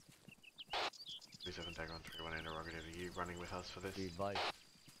 37 Dagger on 3, 1 interrogative. Are you running with us for this? Be advised.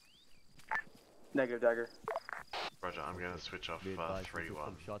 Negative Dagger. Roger, I'm going to switch off Be advised, 3-1 we took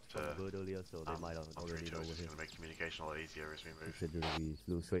some shots to... from the bird earlier, so they might have already know we're It's here. going to make communication a lot easier as we move. Considering we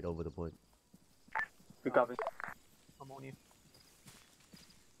flew straight over the point. Good copy. I'm on you.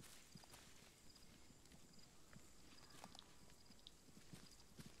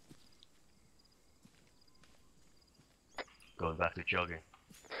 Going back to jogging.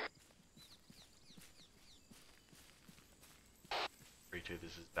 3-2,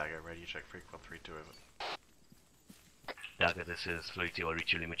 this is Dagger. Radio check freak 132 over. Dagger, this is Fleet or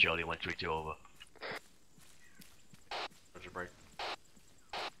Richie Lima Charlie 132 over. Roger, break.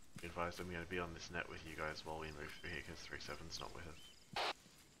 Be advised I'm going to be on this net with you guys while we move through here because 37's not with us.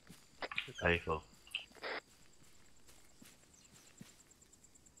 Hey, Phil.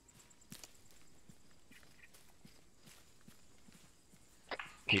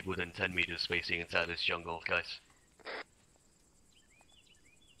 Keep within 10 meters spacing inside this jungle, guys.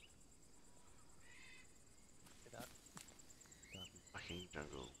 Fucking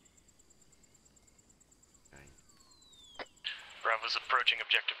jungle. Okay. Bravo's approaching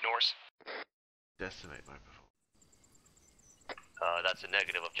objective north. Decimate my performance. That's a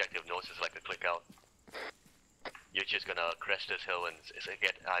negative. Objective north is like a click out. You're just gonna crest this hill and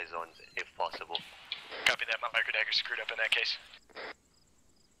get eyes on if possible. Copy that, my micro dagger screwed up in that case.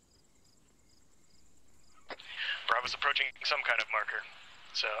 Bravo's approaching some kind of marker,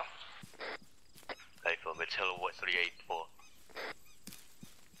 so... Hey, Phil, it's hill 384.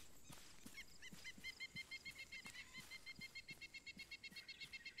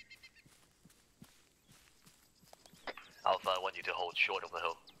 Alpha, I want you to hold short of the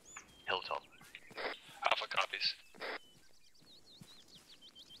hilltop. Alpha copies.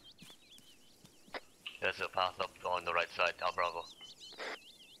 There's a path up on the right side, Bravo.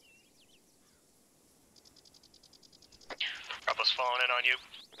 Bravo's falling in on you.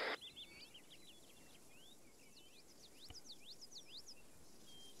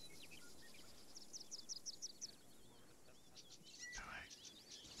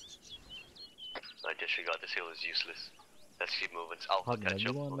 I disregard this hill is useless. Let's keep moving. Alpha, Hudson, catch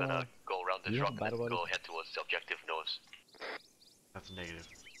up. We're gonna go around this you rock have and a battle then go buddy? head towards the objective north. That's a negative.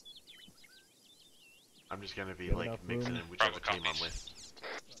 I'm just going to be Good like enough mixing room? in whichever Bravo team I'm copies.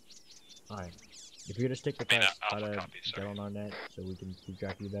 with. Alright. If you're gonna stick with I mean, us, try Alpha to copies, get sorry. on our net so we can keep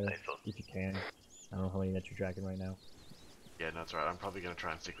track of you better. Hey, Phil. If you can. I don't know how many nets you're tracking right now. Yeah, no, that's right. I'm probably going to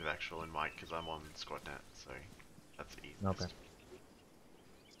try and stick with Actual and Mike because I'm on squad net, so that's easy. Okay.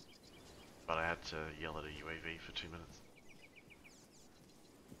 But I had to yell at a UAV for 2 minutes.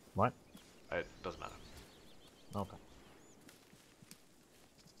 What? It doesn't matter. Okay.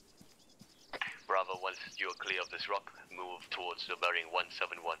 Bravo, once you're clear of this rock, move towards the bearing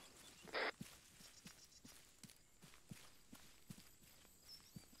 171.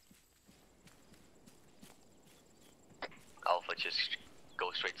 Alpha, just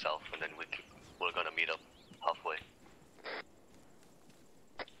go straight south, and then we're gonna meet up halfway.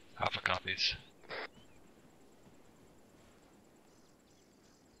 Alpha copies.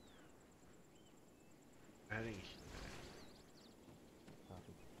 Heading.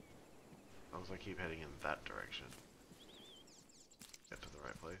 As long as I keep heading in that direction. Get to the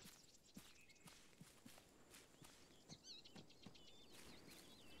right place.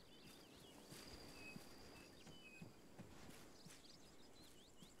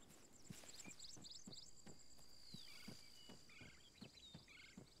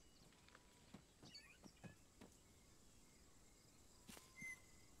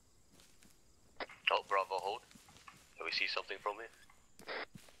 Oh, Bravo, hold. Can we see something from here?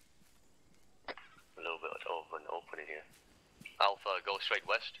 A little bit of an opening here. Alpha, go straight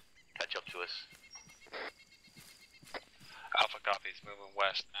west. Catch up to us. Alpha copies, moving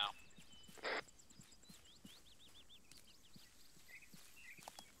west now.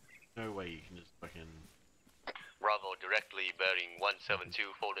 No way you can just fucking... Bravo, directly bearing 172,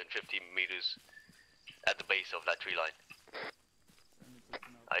 450 meters at the base of that tree line.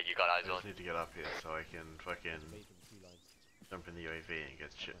 You got eyes I on? just need to get up here so I can fucking jump in the UAV and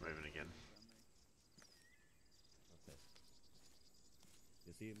get shit moving again. Okay.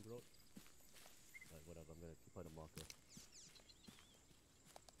 You see him, bro? Right, whatever, I'm gonna keep out a marker.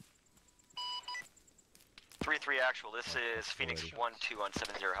 3-3 actual, this is Phoenix 1-2 on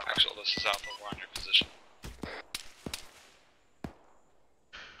 70. Actual, this is Alpha, we're on your position.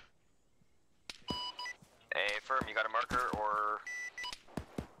 Hey, firm, you got a marker or...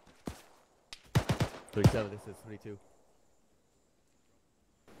 37, this is 32.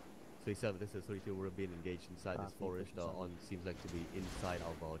 37, this is 32. We're being engaged inside this forest. Seems like to be inside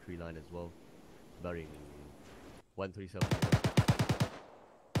of our tree line as well. Bearing 137.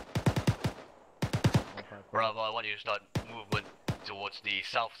 Bravo, I want you to start movement towards the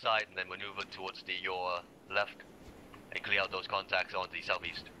south side and then maneuver towards your left and clear out those contacts on the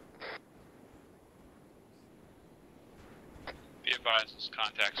southeast. Be advised, those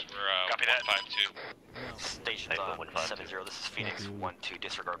contacts were Copy that. 152. Station 70, this is Phoenix 1-2,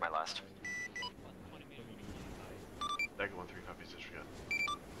 disregard my last. Dagger 1-3 copies, disregard.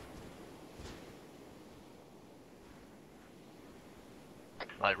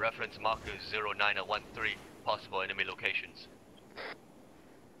 Right, reference markers 09 at 13, possible enemy locations.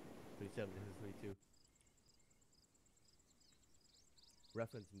 37, this is 32.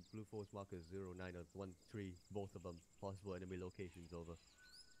 Reference Blue Force markers 09 at 13, both of them, possible enemy locations, over.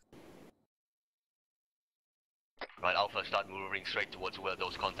 Right, Alpha, start moving straight towards where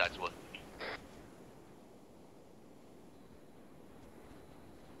those contacts were.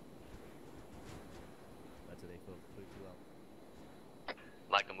 That's an A-firm, 32 out.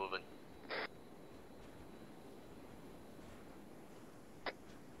 Micah moving.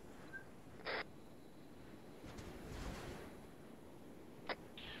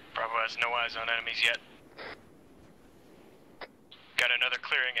 Bravo has no eyes on enemies yet. Got another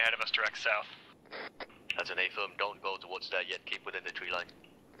clearing ahead of us direct south. That's an A-firm, don't go towards that yet, keep within the tree line.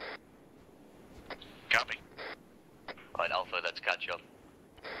 Copy. Right, Alpha, let's catch up.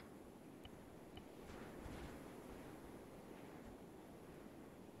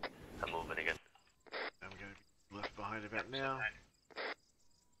 I'm moving again. I'm gonna be left behind about now.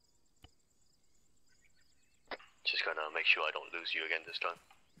 Just gonna make sure I don't lose you again this time.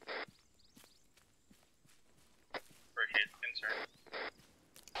 We're hit, insert.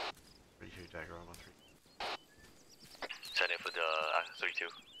 32 Dagger on 1-3. Send it for the 32.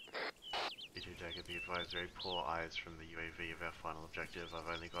 32 Dagger, be advised, very poor eyes from the UAV of our final objective.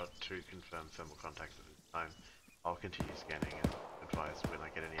 I've only got 2 confirmed thermal contacts at this time. I'll continue scanning and advise when I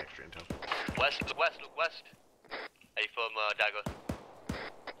get any extra intel. West, look west, look west. A-firm, Dagger.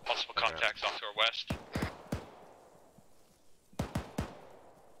 Possible contacts off to our west.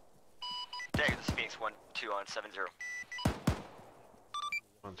 Dagger, this is Phoenix 1-2 on 70.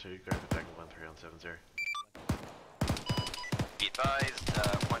 1-2, go for Dagger 1-3 on 70. Be advised,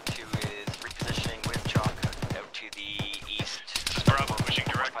 1-2 is repositioning with chalk out to the east. This is Bravo, pushing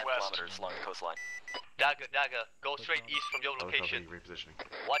direct 5 west. kilometers along the coastline. Dagger, go straight east from your location. Repositioning.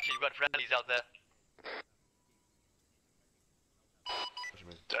 Watch it, you've got friendlies out there.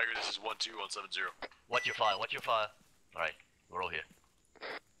 Dagger, this is 1-2 on 70. Watch your fire, watch your fire. Alright, we're all here.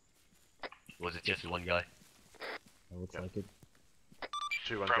 Was it just one guy? Looks like it.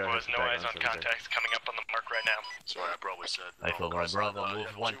 2-1 Bravo go has no eyes on contacts coming up on the mark right now. Sorry, I probably said. I feel right. Bravo, move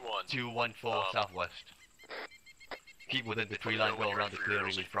 2-1. 2-1-4 southwest. Keep within the tree line, go around the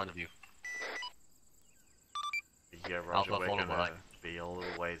clearing in front of you. Yeah, Roger, Alpha, we're follow gonna behind. be a little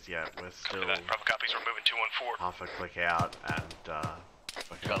ways yet. We're still Bravo copies, we're moving 214. half a click out and Got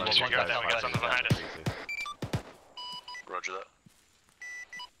fucking one got that, we got something behind us. Roger that.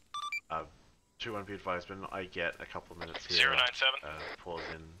 2-1 be advised when I get a couple of minutes here. 097. Pause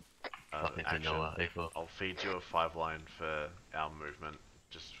in Nothing to action. know, A4. I'll feed you a 5 line for our movement,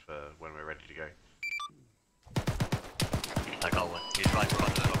 just for when we're ready to go. I got one. He's right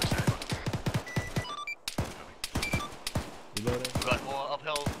front of the officer. Reloading. We got more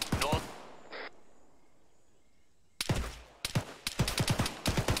uphill, north.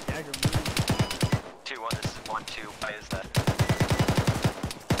 Dagger, move. 2-1, this is 1-2. Why is that?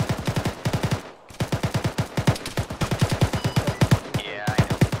 Yeah, I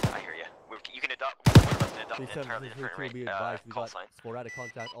know. I hear you. You can adopt. We're about to adopt an entirely different We call got sign. sporadic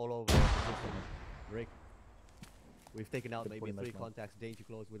contact all over our position. Rick. We've taken out maybe 3 contacts, danger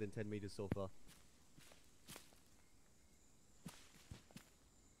close within 10 meters so far.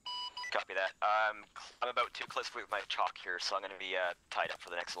 Copy that. I'm about too close with my chalk here, so I'm going to be tied up for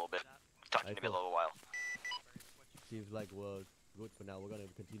the next little bit. Talk to me in a little while. Seems like we're good for now. We're gonna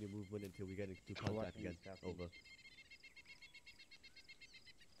continue movement until we get into contact again. Over.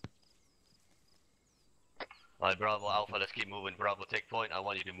 Alright, Bravo Alpha, let's keep moving. Bravo, take point. I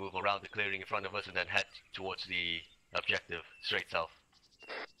want you to move around the clearing in front of us and then head towards the objective, straight south.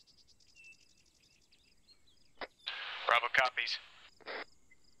 Bravo copies.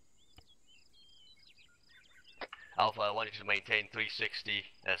 Alpha, I want you to maintain 360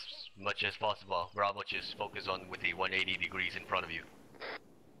 as much as possible. Bravo, just focus on with the 180 degrees in front of you.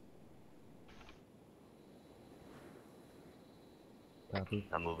 Copy.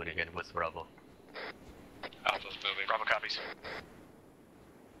 I'm moving again with Bravo. Alpha's moving. Bravo copies.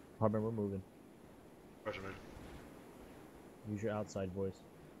 Harbor, we're moving. Roger, move. Use your outside voice.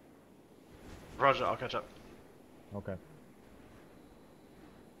 Roger, I'll catch up. Okay.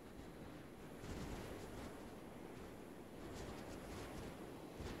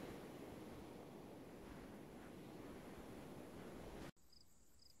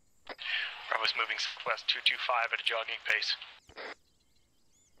 Bravo's moving southwest 225 at a jogging pace.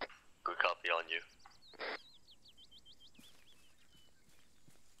 Good copy on you.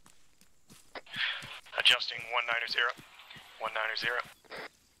 Adjusting 190. 190.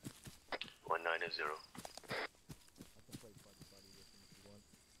 190.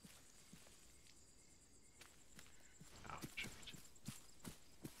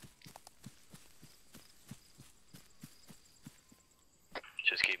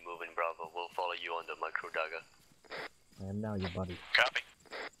 Just keep moving, Bravo. We'll follow you on the micro dagger. I am now your buddy. Copy.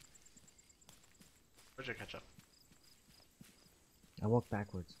 Roger, catch up. I walk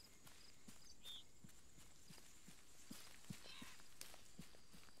backwards.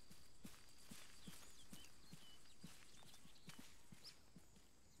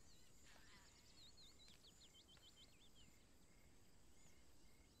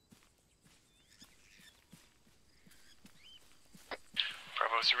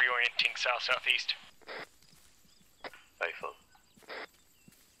 Bravo's reorienting south-southeast. iPhone.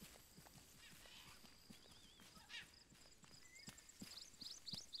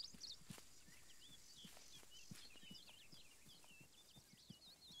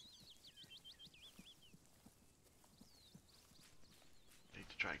 Need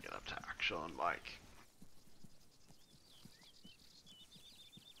to try and get up to action on Mike.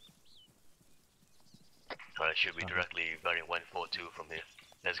 Alright, should be directly bearing 142 from here.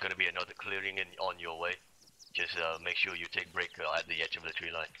 There's gonna be another clearing on your way. Just make sure you take break at the edge of the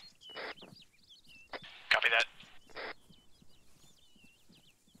tree line. Copy that.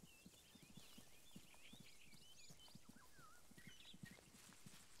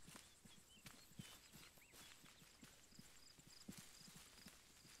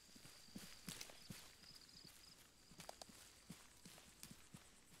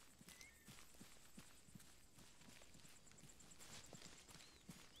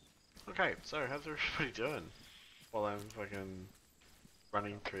 Okay, so how's everybody doing? While I'm fucking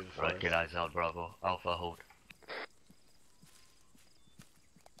running through the forest. Right, get eyes out, Bravo. Alpha, hold.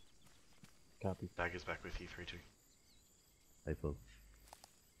 Copy. Dagger's back with you, 3-2. iPhone.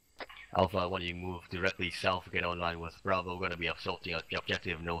 Alpha, I want you to move directly south, get online with Bravo. We're gonna be assaulting the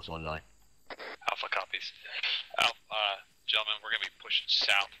objective nose online. Alpha copies. Gentlemen, we're gonna be pushing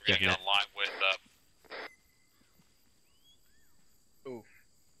south. We're gonna get online with, Oof.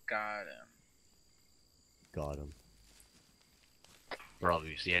 Got him. Got him. Bravo,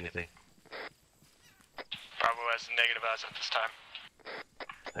 you see anything? Bravo has negative eyes at this time.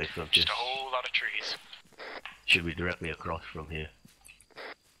 iPhone, Just a whole lot of trees. should be directly across from here.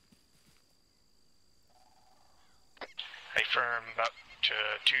 Confirm about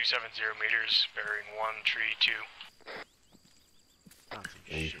 270 meters, bearing 132.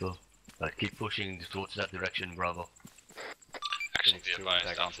 There you go. Keep pushing towards that direction, Bravo. Actually, be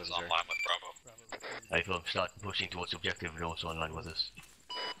advised, Alpha's online with Bravo. Alpha, start pushing towards objective and also online with us.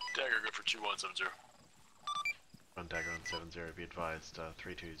 Dagger, good for 2170. On Dagger on 70, be advised,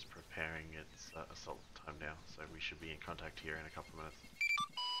 3-2 is preparing its assault time now, so we should be in contact here in a couple of minutes.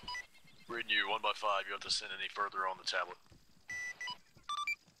 Reading you 1x5, you have to send any further on the tablet.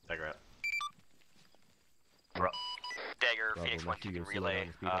 Dagger out. Dagger, Bravo, Phoenix 1, Matthew, you you're can still relay. on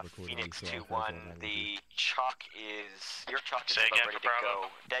the speed of the Phoenix coordinates, 2-1, so the chalk is... Your chalk is Say about again ready for to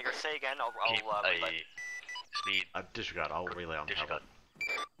Bravo. go. Dagger, say again, I'll relay. Speed. Disregard, I'll relay on Disregard. tablet.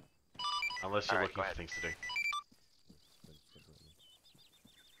 Unless you're looking for things to do.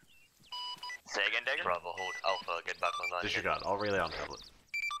 Say again, Dagger? Bravo, hold Alpha, get back online. Disregard, I'll relay on tablet.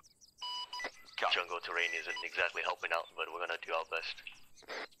 Jungle terrain isn't exactly helping out, but we're gonna do our best.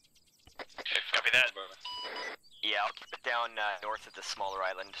 Copy that. Yeah, I'll keep it down north of the smaller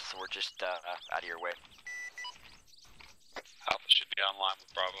island, so we're just out of your way. Alpha should be online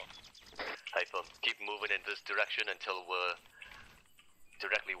with Bravo. Alpha, keep moving in this direction until we're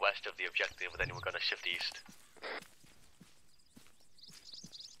directly west of the objective, and then we're gonna shift east.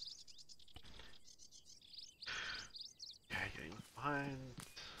 Okay, getting behind.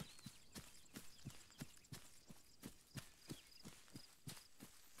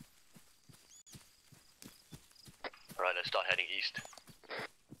 Alright, let's start heading east.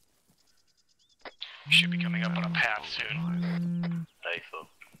 Should be coming up on a path soon. Alpha.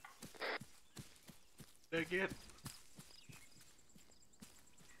 Take it.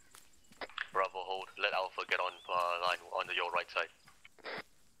 Bravo, hold. Let Alpha get on line on your right side.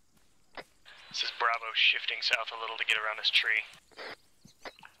 This is Bravo shifting south a little to get around this tree.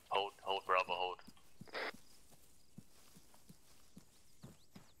 Hold, Bravo, hold.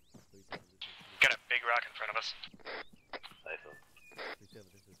 Got a big rock in front of us. Alpha.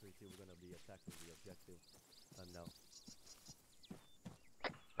 37, this is 3-2, we're gonna be attacking the objective. Now.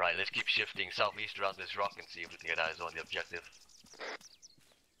 Right, let's keep shifting southeast around this rock and see if we can get eyes on the objective.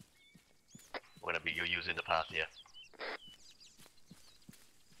 We're gonna be using the path here.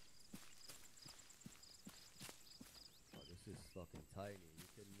 Oh, this is fucking tiny, are you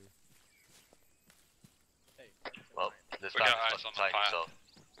kidding me? Well, this We path got is eyes on fucking the tiny, path.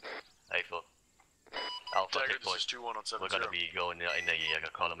 so... Alpha, Dagger, take point. this is 2-1 on 70. We're gonna be going in the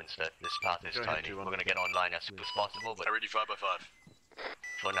column instead. This path is Go ahead, tiny. 2-1. We're gonna get online as soon as possible, but I read you 5x5.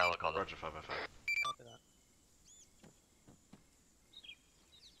 for now, a column. Roger, 5x5. Copy that.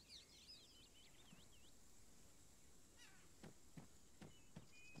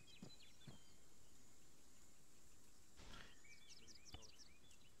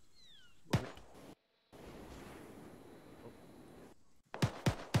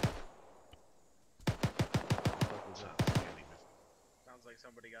 Sounds like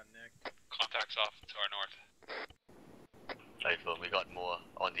somebody got nicked. Contacts off to our north. Alpha, we got more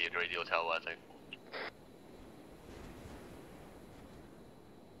on the radio tower, I think.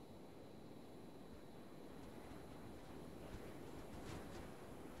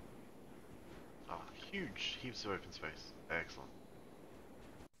 Oh, huge heaps of open space. Excellent.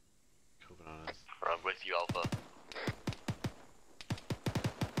 Cool bananas. I'm with you, Alpha.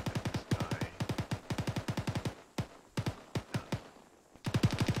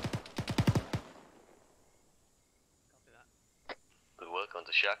 Good work on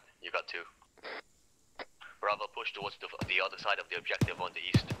the shack. You got 2. Bravo, push towards the other side of the objective on the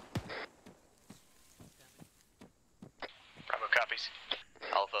east. Bravo copies.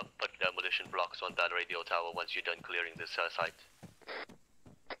 Alpha, put demolition blocks on that radio tower once you're done clearing this site.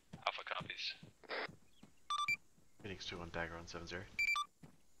 Alpha copies. Phoenix 2 on Dagger on 70.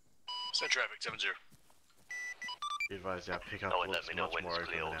 Send traffic, 70. Be advised, our pickup No, and let looks me know much when more it's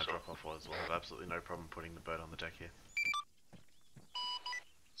open clear than our also. drop-off was. We'll have absolutely no problem putting the bird on the deck here.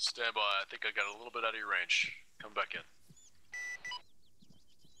 Stand by, I think I got a little bit out of your range. Come back in.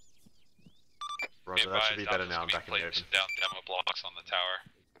 Roger, that should be better now. I'm back in the open. Down demo blocks on the tower.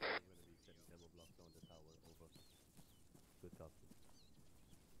 We're gonna be setting demo blocks on the tower, over. Good copy.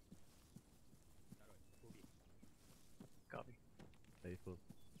 Copy. Faithful.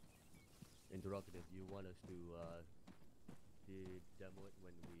 Interrogative, you want us to demo it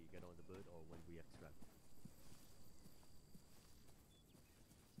when we get on the bird or when we extract?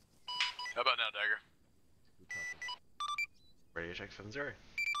 How about now, Dagger? Good copy. Radio check 70.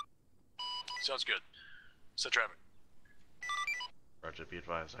 Sounds good. Set traffic. Roger, be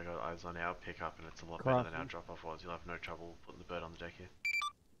advised, I got eyes on our pickup and it's a lot better than our drop-off was. You'll have no trouble putting the bird on the deck here.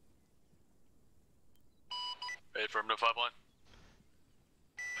 Hey, firm, no 5 line.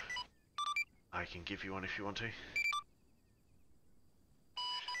 I can give you one if you want to.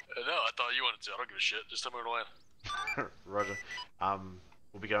 No, I thought you wanted to. I don't give a shit. Just tell me where to land. Roger.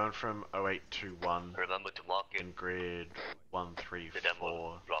 We'll be going from 0821. Remember to mark it. In grid 134. The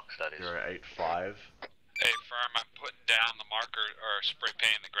demo blocks, that is. 085. Hey, firm, I'm putting down the marker or spray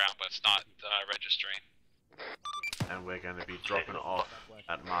paint in the ground, but it's not registering. And we're going to be dropping off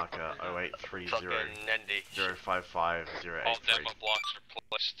at marker 0830 055 083. All demo blocks are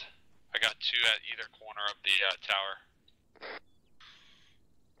placed. I got 2 at either corner of the tower.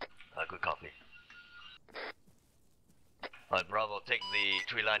 Good copy. Alright, Bravo, take the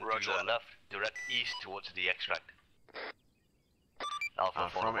tree line to your left, direct east towards the extract. Alpha,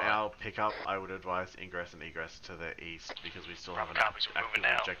 from our pickup, I would advise ingress and egress to the east because we still have an active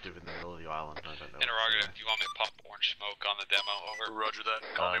objective in the middle of the island. I don't know. Interrogative, do you want me to pop orange smoke on the demo? Over. Roger that.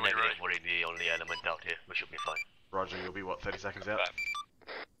 Call me when you're ready. We're the only element out here. We should be fine. Roger, you'll be what, 30 seconds out?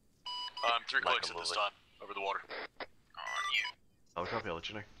 I'm 3 clicks at this time. Over the water. On you. I'll copy, I'll let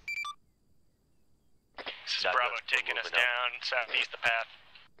you know. This is Bravo taking us down southeast the path.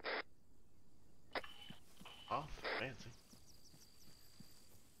 Oh, fancy.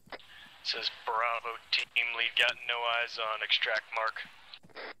 Says Bravo team lead got no eyes on extract mark.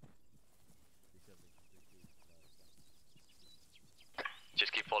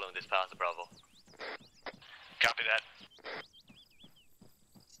 Just keep following this path, Bravo. Copy that.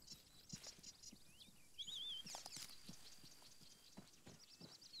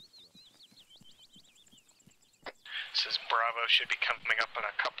 Says Bravo should be coming up on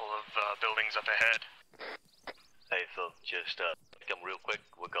a couple of buildings up ahead. Hey Phil, just come real quick,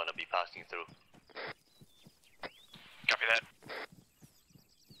 we're gonna be passing through. Copy that.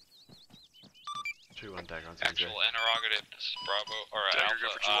 2-1 Dagger on Actual interrogative, this is Bravo, or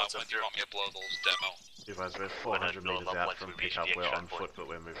Alpha, when do you want me to blow those demo? Advise, we're 400 meters out from pickup, we're on foot but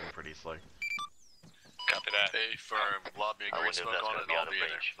we're moving pretty slow. Copy that. Hey firm, lob me a green smoke on it and I'll be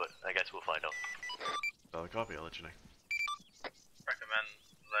in there. But I guess we'll find out. I'll copy, I'll let you know. Recommend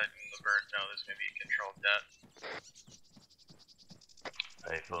letting the birds know this may be a controlled death.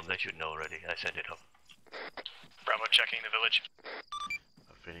 Hey Phil, they should know already. I sent it up. Bravo checking the village.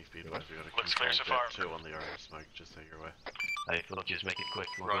 Phoenix, be advised, we got a Looks clear so far. 2 on the orange smoke, just so you're aware. Hey Phil, just make it quick.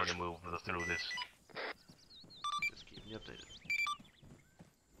 We're going to move through this. Just keep me updated.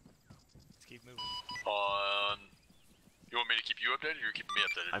 Let's keep moving. You want me to keep you updated or you're keeping me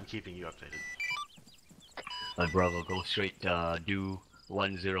updated? I'm keeping you updated. Bravo, go straight, due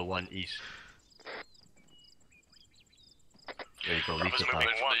 101 east. There you go, reach the moving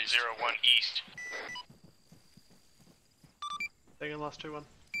 101 east. Taking the last 2-1.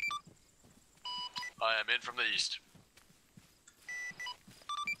 I am in from the east.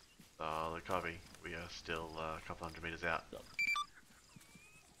 The copy. We are still a couple hundred meters out.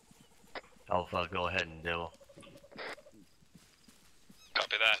 Alpha, go ahead and demo.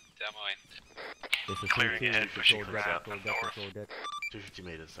 Copy that, demoing. This is Clearing ahead, pushing control around deck, north. 250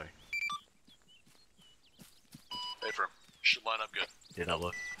 meters, sorry. Hey firm, should line up good. Did that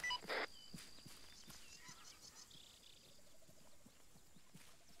look?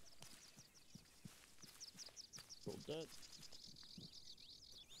 Dead.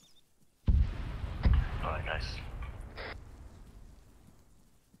 Alright, nice.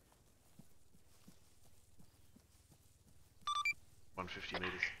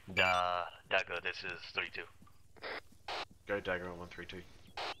 meters. Dagger, this is 32. Go Dagger on 132.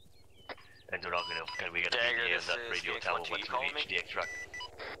 Interrogative, can we get a Dagger, BTA this on that is radio Phoenix tower 1-2, once you calling we reach me? the extract?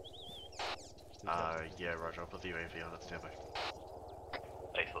 Yeah, Roger, I'll put the UAV on at standby.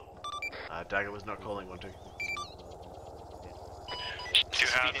 Faithful. Dagger was not calling 1-2. Two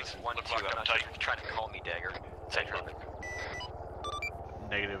Phoenix 1-2, I'm not sure if you're trying to call me, Dagger. Central.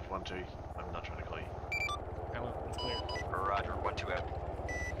 Negative 1-2, I'm not trying to call you. It's clear. Roger, 1-2 out.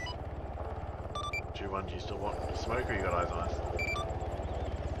 2-1, do you still want smoke or you got eyes on us?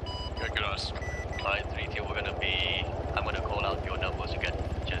 Got good eyes. Alright, 3-2, I'm gonna call out your numbers again.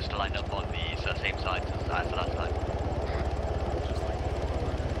 Just line up on these same sides as last time.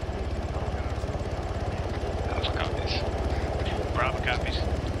 Alpha copies. Bravo copies.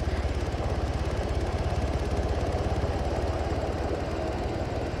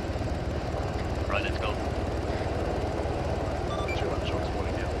 Right, let's go. 2-1, shots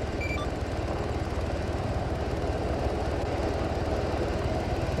pointing down.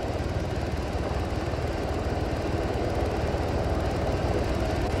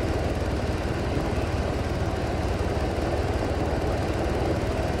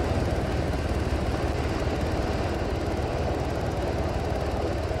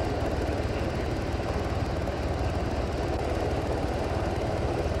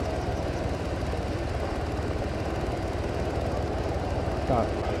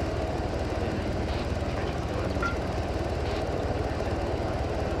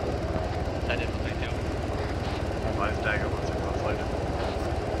 That is 3-2. Advise Dagger once it goes loaded.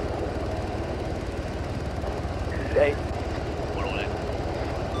 Hey. We're all in.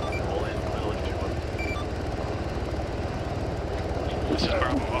 All in, middle of 2-1. This is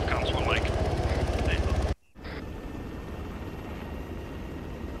Bravo, off comms 1 Mike.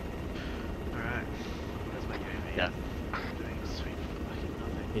 Alright. Where's my UAV? Yeah. Doing sweet fucking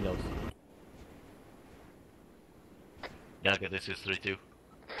nothing. He knows. Yeah, okay, this is 3-2.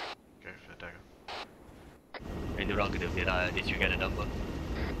 Go for Dagger. Interrogative, did you get a number? I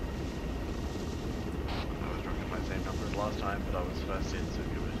was running my same number as last time, but I was first in, so if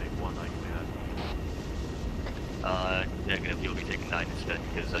you were to take 1, I can do that. Negative, you'll be taking 9 instead,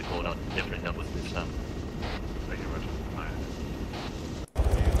 because I called out different numbers this time. Thank you, Roger. Alright.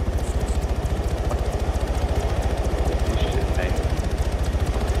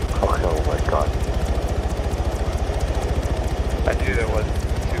 Oh my god. I knew that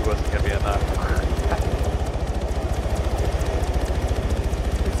 2 wasn't gonna be enough.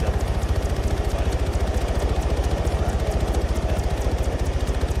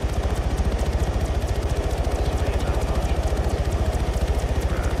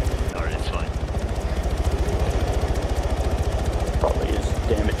 Alright, it's fine. Probably is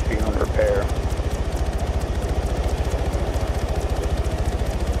damage beyond repair.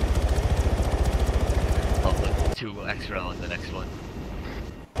 I'll put 2 extra on the next one.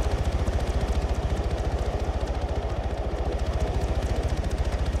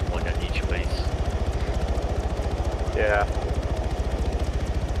 One at each base. Yeah.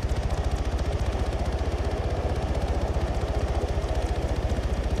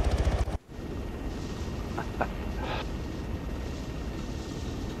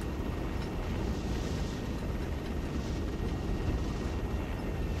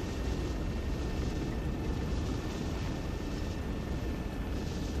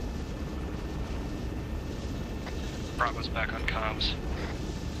 Bravo's back on comms.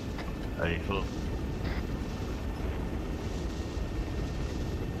 Hey, full.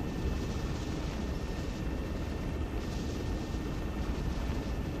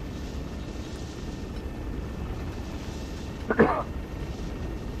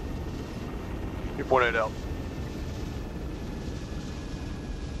 You pointed out.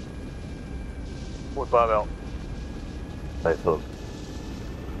 4-5 out. Hey, so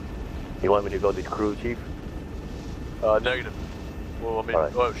you want me to go to the crew, Chief? Negative. Well, I mean, All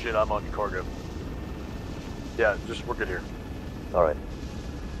right. oh shit, I'm on cargo. Yeah, just, we're good here. Alright.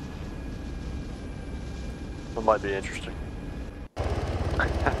 That might be interesting. So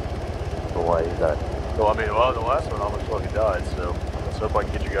why is that? Well, I mean, well, the last one almost fucking died, so let's hope I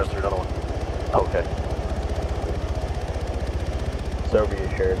can get you guys through another one. Okay. So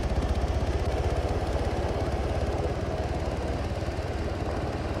reassured.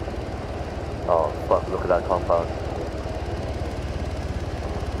 Oh, fuck, look at that compound.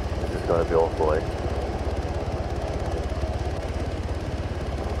 This is gonna be awful, eh?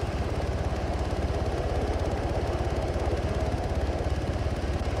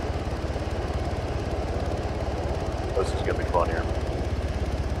 This is gonna be fun here.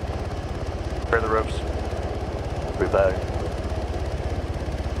 Prepare the ropes. Prepare.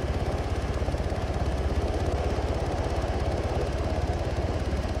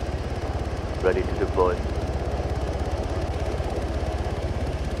 Ready to deploy.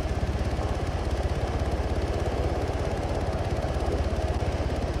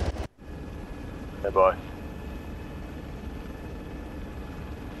 Stand by.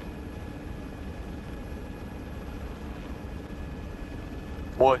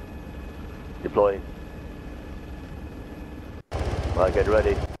 Boy. Deploying. Alright, get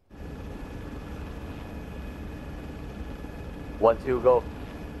ready. 1, 2, go.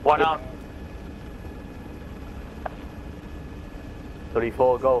 1 out. 3,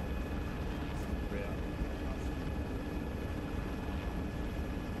 4, go.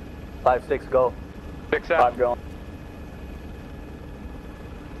 5, 6, go. 6 out. 5 going.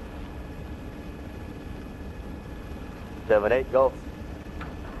 7, 8, go.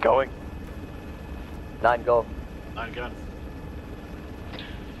 Going. 9, go. 9 gun.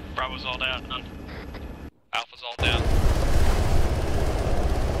 Bravo's all down. Alpha's all down.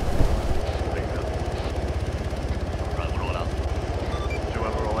 Right, we're all out.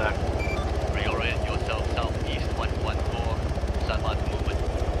 2-1, we're all out. Reorient yourself southeast 114. Stand by for movement.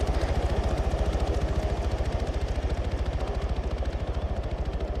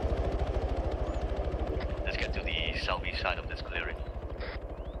 Let's get to the southeast side of this clearing.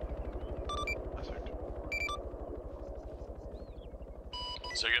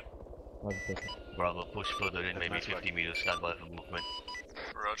 Say again. Bravo, push further in, maybe 50 meters, stand by for movement.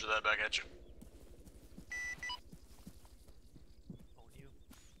 Roger that, back at you.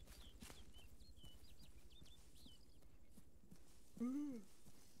 Right,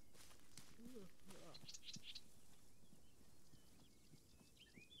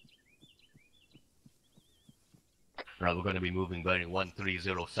 we're going to be moving bearing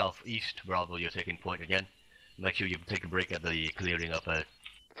 130 southeast. Bravo, you're taking point again. Make sure you take a break at the clearing up ahead.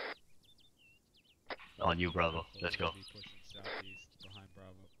 On you, Bravo. Let's go. Be pushing southeast behind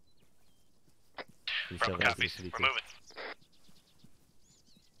Bravo. Bravo copies. We're moving.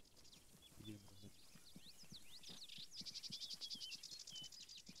 Begin movement.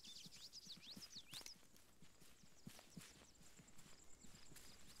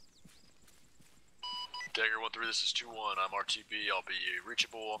 Dagger 1-3, this is 2-1. I'm RTB. I'll be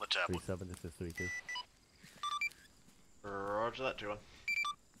reachable on the tablet. 3-7, this is 3-2. Roger that, 2-1.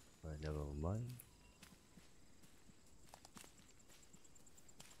 Alright, never mind.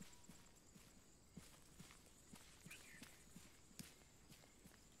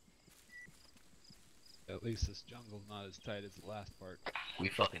 At least this jungle's not as tight as the last part. We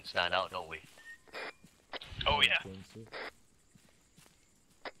fucking stand out, don't we? Oh yeah.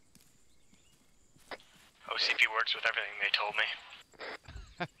 OCP works with everything they told me.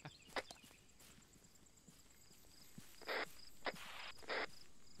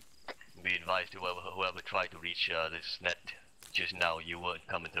 Be advised, whoever tried to reach this net just now, you weren't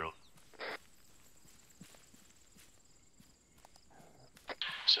coming through.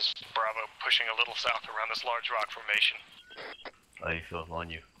 This is Bravo pushing a little south around this large rock formation. I feel on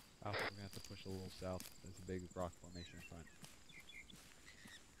you. Alpha, we're gonna have to push a little south. There's a big rock formation in front.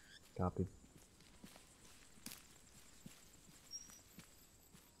 Copy.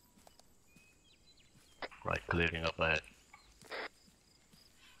 Right, clearing up ahead.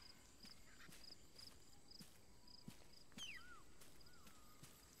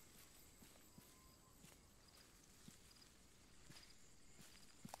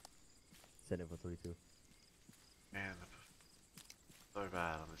 Set it for 3-2. Man, so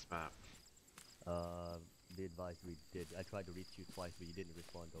bad on this map. Be advised we did. I tried to reach you twice, but you didn't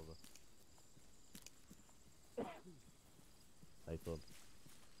respond over. I thought.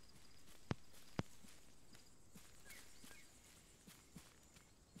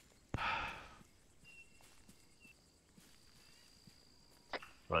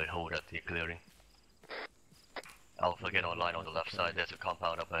 Right, hold at the clearing. Alpha, get online on the left side. There's a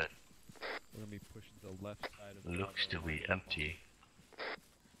compound up ahead. We're gonna be pushing to the left side of the Looks to be empty.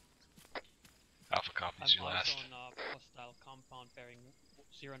 Alpha copies you last. I'm also on hostile compound bearing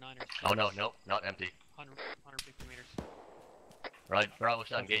 09 or Oh no, no, not empty. 150 meters. Right, Bravo,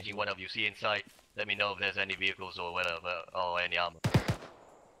 start engaging whatever you see inside. Let me know if there's any vehicles or whatever, or any armor.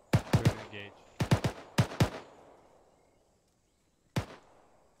 We're gonna engage.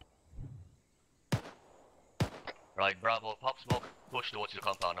 Right, Bravo, pop smoke, push towards the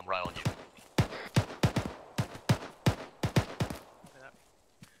compound. I'm right on you.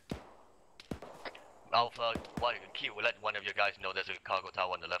 Alpha, let one of your guys know there's a cargo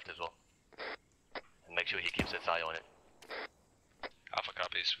tower on the left as well. And make sure he keeps his eye on it. Alpha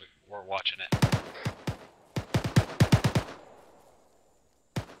copies. We're watching it.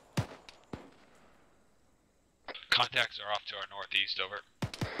 Contacts are off to our northeast, over.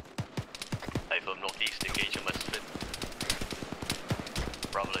 Hey, from northeast, engage him as fit.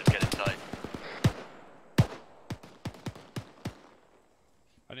 Bravo, let's get inside.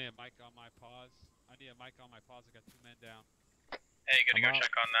 I need a mic on my pause. I got 2 men down. Hey, gonna go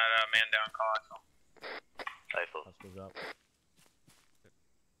check on that man down call. Rifle. Goes up.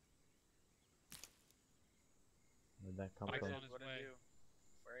 Where'd that come Mike's from? on his way.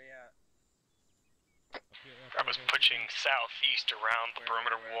 Where are you at? I was pushing southeast around the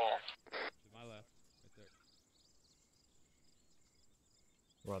perimeter wall. To my left, right there.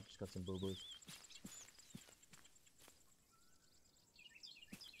 Rob just got some boo-boos.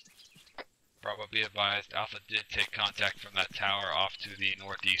 Bravo, be advised, Alpha did take contact from that tower off to the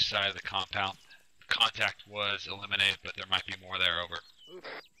northeast side of the compound. Contact was eliminated, but there might be more there, over.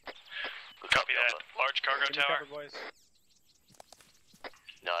 Copy that. Large cargo tower? Boys.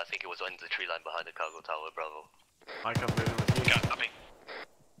 No, I think it was on the tree line behind the cargo tower, Bravo. I come moving with you. Got copy.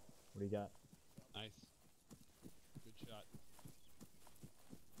 What do you got? Nice. Good shot.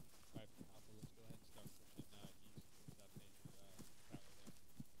 Alright, Alpha, let's go ahead and start pushing east towards that major tower there.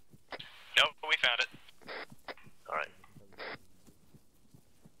 Nope, we found it. Alright.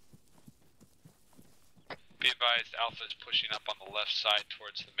 Be advised, Alpha is pushing up on the left side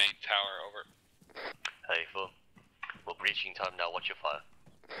towards the main tower, over. Hey, Phil. We're breaching time now, watch your fire.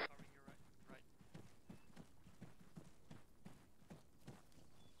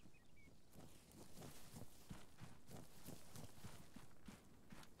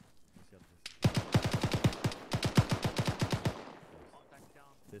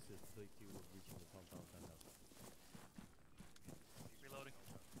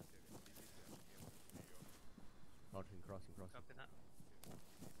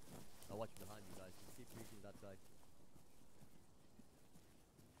 watch behind you guys. Just keep reaching that side.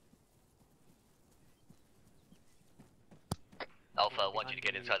 Alpha, I want you to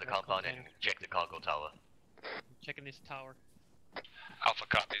get inside the compound and check the cargo tower. Checking this tower. Alpha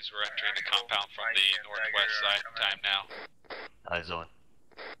copies. We're entering the compound from the northwest side. Time now. Eyes on.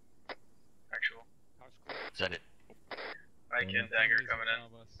 Actual. Send it. Ike and Dagger coming in.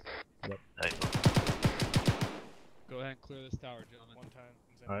 Yep. Hey. Go ahead and clear this tower, gentlemen. One time.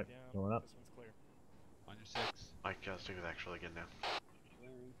 Alright, going up. This one's clear. On your 6. Mike, stick with actual again now.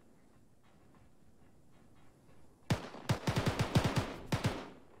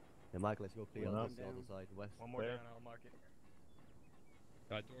 Yeah, Mike, let's go clear on the other side, west. One more down, I'll mark it.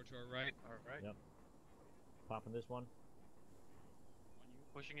 Door to our right. Alright. Yep. Popping this one.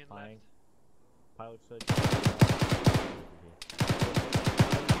 Pushing in Flying. left. Pilot hood.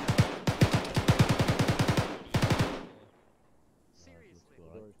 Seriously.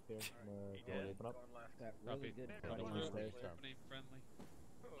 Door is clear. Open up. That Copy. really good Opening stairs. Opening friendly.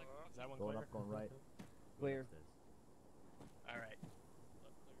 Is that one Going clear? up, going right. Clear. Alright.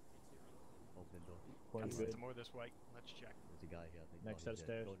 Open door. Going Got good. some more this way. Let's check. There's a guy here, I think. Next Oh, set of he's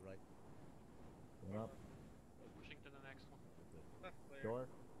stairs. Going right. Going up. Pushing to the next one. Door.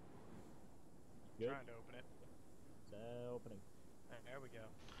 Good. Trying to open it. It's opening. There we go.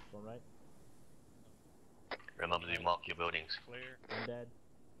 Going right. Remember to mark your buildings. Clear. I'm dead.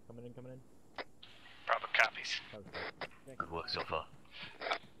 Coming in, coming in. Bravo copies. Good work so far.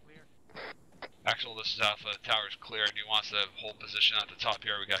 Clear. Actual, this is Alpha. The tower's clear. Do you want us to hold position at the top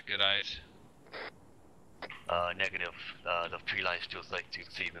here? We got good eyes. Negative. The tree line still like to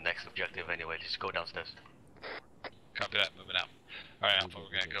see the next objective anyway. Just go downstairs. Copy that. Moving out. Alright, Alpha,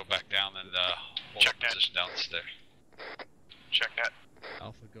 we're gonna go back down and hold Check our position down the stair. Check that.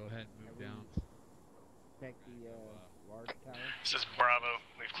 Alpha, go ahead and move down. Check the large tower. This is Bravo.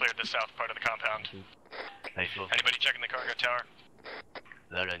 We've cleared the south part of the compound. Hey, Phil. Anybody checking the cargo tower?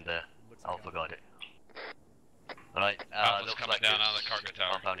 They're in there. Alpha got it. Alright, Alpha's looks coming like down this out of the cargo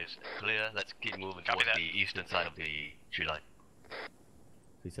tower. compound is clear. Let's keep moving Copy towards that. the eastern side of the tree line.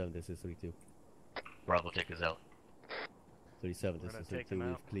 37, this is 32. Bravo, take us out. 37, We're this gonna is take 32. them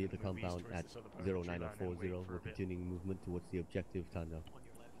We've out cleared the and move east compound towards at this other part of the tree line and 0940. wait for a We're bit. continuing movement towards the objective time now. On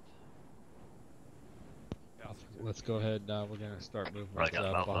your left. Alpha, let's go ahead. We're gonna start moving Right,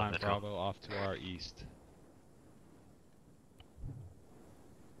 Alpha, behind let's go. Bravo off to our east.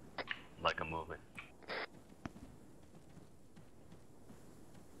 Like a movement.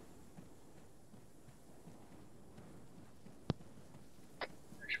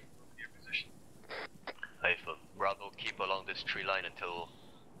 Hey, for Bravo, keep along this tree line until,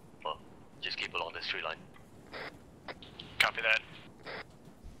 well, just keep along this tree line. Copy that.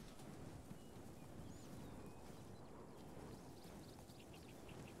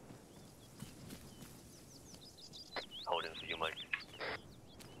 Holding for you, Mike.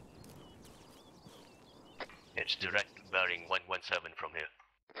 It's direct bearing 117 from here.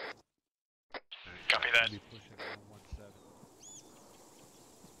 Copy that. Be pushing 117.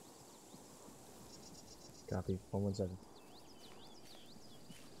 Copy. 117.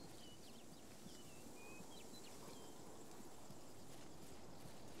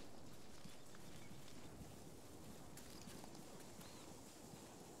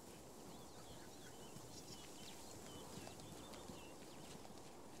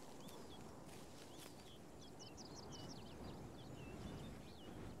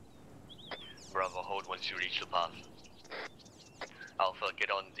 Bravo, hold once you reach the path. Alpha,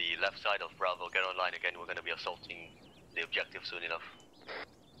 get on the left side of Bravo, get online again. We're gonna be assaulting the objective soon enough.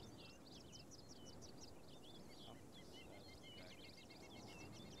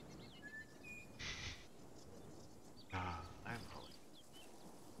 I'm calling.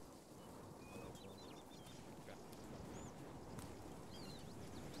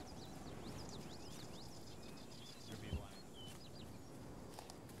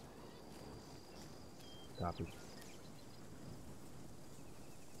 Copy.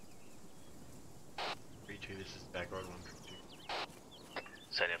 3-2, this is Dagger 132.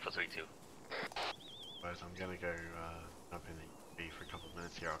 Set in for 3-2. Guys, I'm gonna go jump in the B for a couple of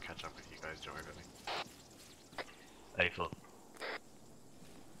minutes here. I'll catch up with you guys directly. Alpha.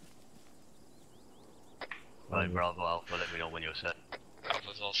 Right, Bravo, Alpha, let me know when you're set.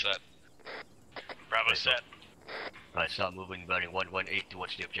 Alpha's all set. Bravo set. Right, start moving, bearing 118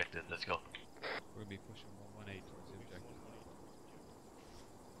 towards the objective. Let's go. We're gonna be pushing 118 towards the objective.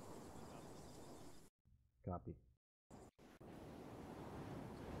 Copy.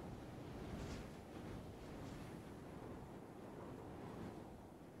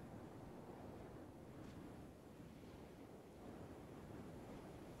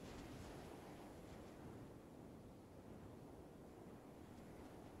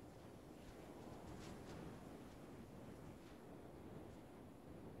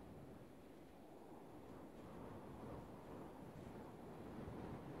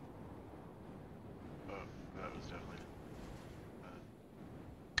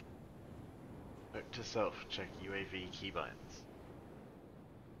 to self, check UAV keybinds.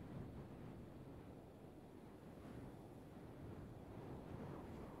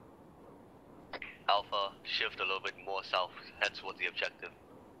 Alpha, shift a little bit more south, head towards the objective.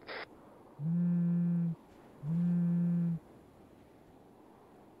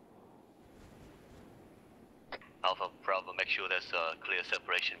 Alpha, Bravo, make sure there's a clear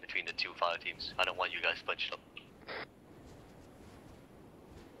separation between the two fire teams. I don't want you guys bunched up.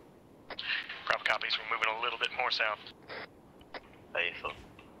 Bravo copies, we're moving a little bit more south. Alpha.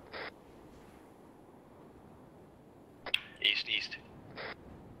 East, east.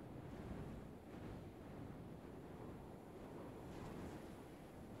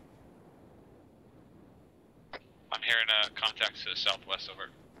 I'm hearing contacts to the southwest, over.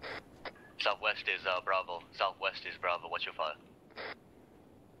 Southwest is Bravo. Southwest is Bravo. What's your fire?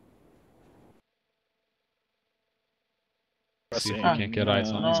 See if you can't get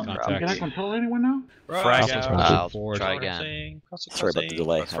eyes on these contacts. Can I control anyone now? Frag Alpha's out. pushing I'll forward. try again. Sorry about the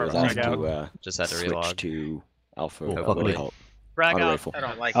delay. I was asked to just had to switch relog. to Alpha Hopefully. Halt. Frag Auto out. rifle. I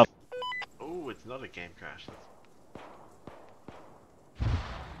don't like Up. Oh, it's not a game crash.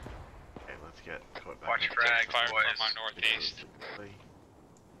 Okay, let's get caught back. Watch frag, fire from our northeast.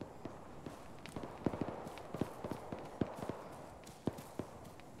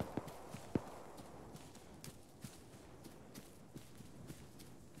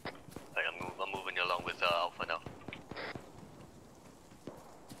 I'm moving you along with Alpha now.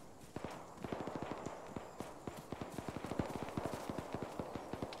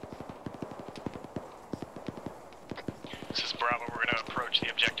 This is Bravo, we're gonna approach the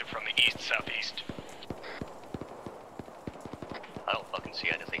objective from the east-southeast. I don't fucking see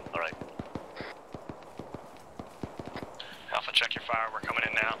anything. Alright. Alpha, check your fire, we're coming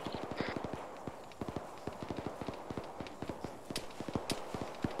in now.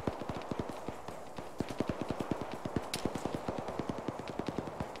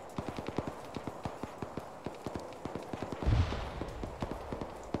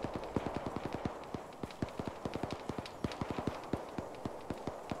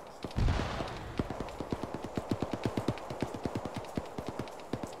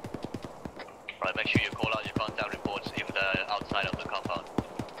 Alright, make sure you call out your contact reports if they're outside of the compound.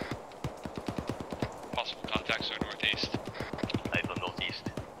 Possible contacts are northeast. Hey, from northeast.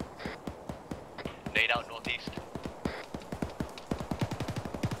 Nade out northeast.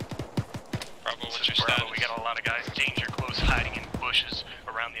 Bravo, what's your Bravo, status? we got a lot of guys danger close hiding in bushes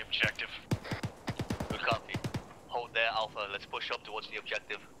around the objective. Good copy. Hold there, Alpha. Let's push up towards the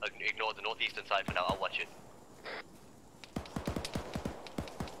objective. Ignore the northeastern side for now. I'll watch it.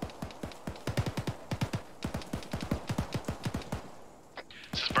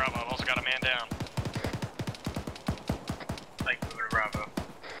 This is Bravo, I've also got a man down. Like, moving to Bravo.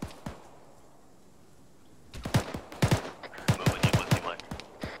 Moving you, pussy Mike.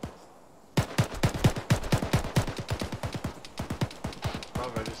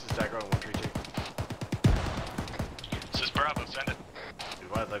 Bravo, this is Dagger on 132. This is Bravo, send it.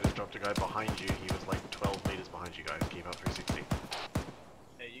 Advise, I just dropped a guy behind you. He was like 12 meters behind you guys. Keep up 360.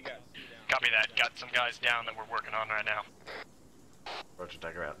 Hey, you guys. Copy that, got some guys down that we're working on right now. Roger,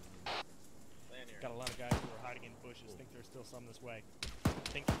 Dagger out. Got a lot of guys who are hiding in bushes. Think there's still some this way.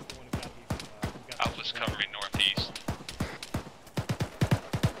 Think he's the one who got these. Alpha's covering northeast.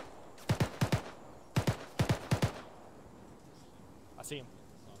 I see him.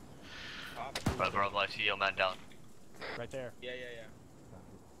 Right, Bravo, I see your man down. Right there. Yeah.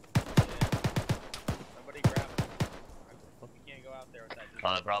 Somebody grab him. We can't go out there with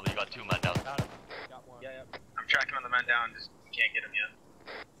that. Bravo, you got two men down. Got him. Got one. Yeah. I'm tracking on the man down, just can't get him yet.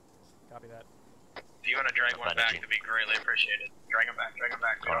 Copy that. If you want to drag one back, that'd be greatly appreciated. Drag him back. We don't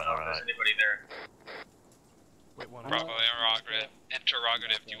know if there's anybody there. Wait, one. Bravo,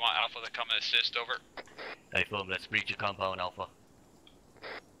 interrogative. Do you want Alpha to come and assist, over? Hey, Phil, let's breach your compound, Alpha.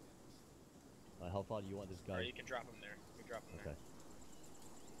 How far do you want this guy? Or you can drop him there. You can drop him there.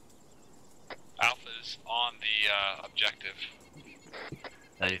 Alpha's on the objective.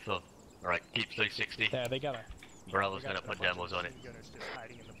 Hey, Phil. Alright, keep 360. Yeah, they got a. Bravo's gonna put demos on it. Gunners just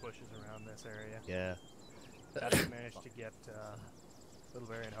hiding in the bushes around this area. Yeah. That's managed to get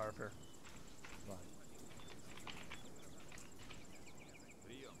Littleberry and Harper.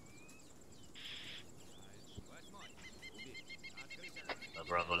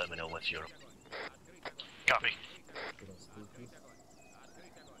 Bravo, let me know what's your... Copy.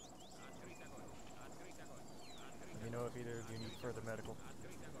 Let me know if either of you need further medical.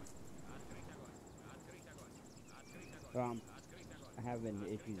 I have been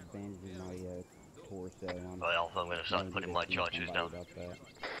issues bandaging my torso. Alright, Alpha, I'm gonna start putting my charges down. About that.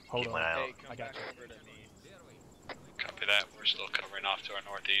 Hold Keep on. an eye Hey, out. come I got back you. over to me. Copy that. We're still covering off to our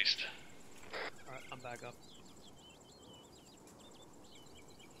northeast. Alright, I'm back up.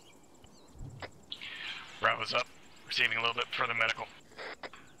 Bravo's up. Receiving a little bit further medical.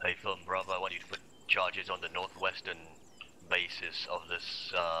 Hey, Film Bravo, I want you to put charges on the northwestern basis of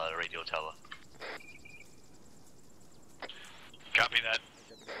this radio tower. Copy that.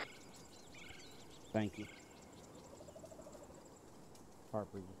 Thank you.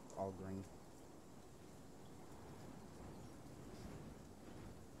 Harper, all green.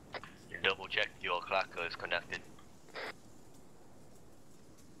 Double check your clocker is connected. I'm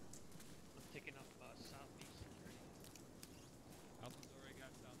taking up southeast.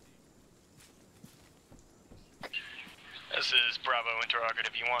 This is Bravo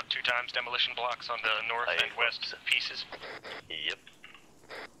interrogative. You want 2 times demolition blocks on the north and west pieces? Yep.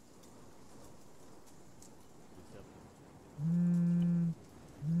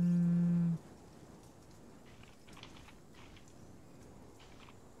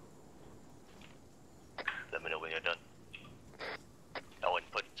 Let me know when you're done. I would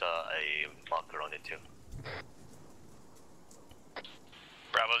put a marker on it too.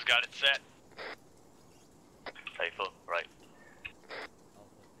 Bravo's got it set. Hey, Phil, right.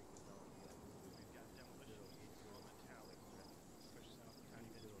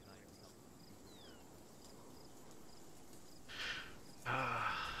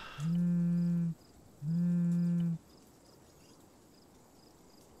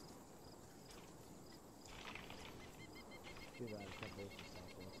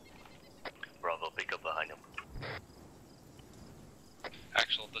 Bravo, pick up behind him.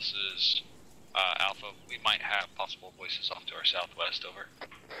 Actual, this is Alpha. We might have possible voices off to our southwest. Over.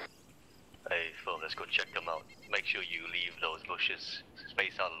 Hey, Phil, let's go check them out. Make sure you leave those bushes.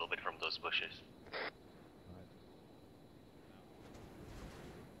 Space out a little bit from those bushes.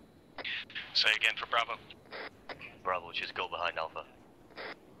 Say again for Bravo. Bravo, just go behind Alpha.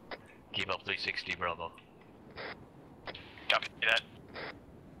 Keep up 360, Bravo. Copy that.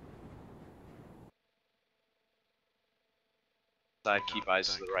 Side, keep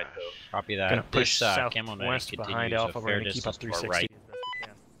eyes to the right though. Copy that. Gonna push This, southwest camo medic behind continues Alpha. a We're fair gonna keep up distance to our 360 right. as best we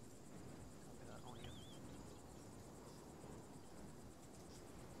can.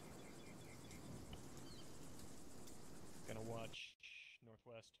 Gonna watch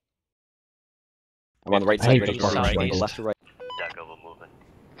northwest. I'm on the right I side, hate ready the for right. right, left or right. Dagger, we're moving.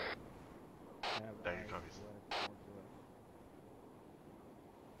 Dagger copies.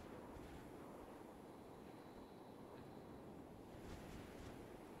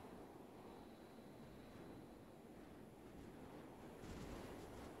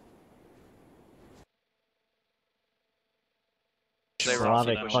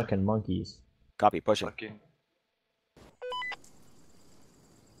 Slavic fucking monkeys. Copy, pushing. Fucking.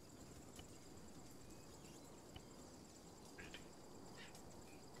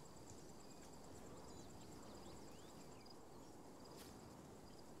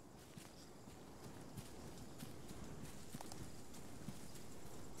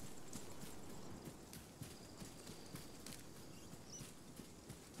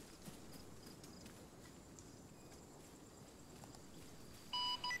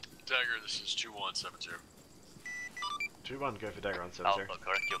 Dagger, this is 2172. 2-1, go for Dagger on 7-0. Alpha,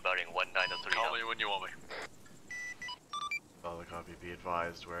 correct your bearing 1903 Call now. me when you want me. Solid copy, be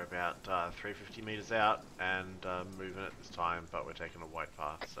advised, we're about 350 meters out and moving at this time, but we're taking a white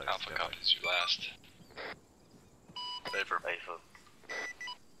path, so Alpha stay away. copies you last. Paper. Paper.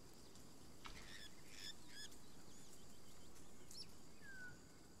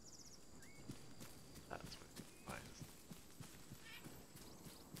 That's what it is.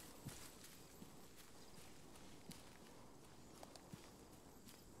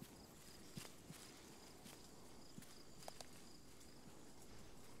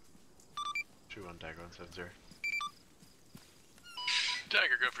 2-1 Dagger on 7-0.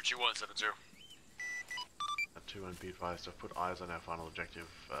 Dagger, go for 2170. At 2-1, be advised, I've put eyes on our final objective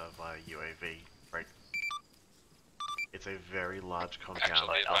via UAV. Right. It's a very large compound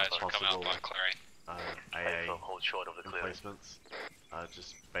Actually, of advised, we're coming possible up on clearing. Hey, AA Phil, hold short of the clearing. emplacements,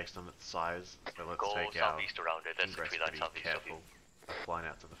 just based on its size. So let's Go take our southeast around it. That's the ingress tree line pretty southeast of you. careful. Flying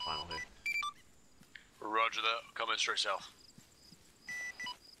out to the final here. Roger that. Coming straight south.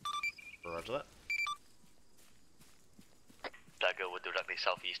 Roger that. Dagger, we're directly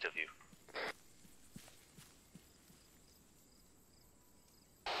southeast of you.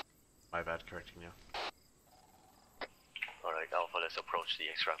 My bad, correcting you. Alright, Alpha, let's approach the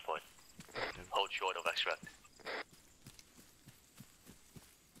extract point. Okay. Hold short of extract.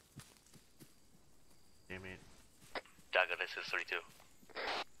 Damn it. Dagger, this is 32.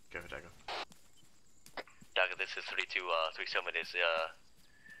 Go for Dagger. Dagger, this is 37 is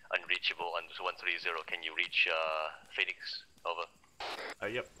unreachable on 130. Can you reach Phoenix? Over.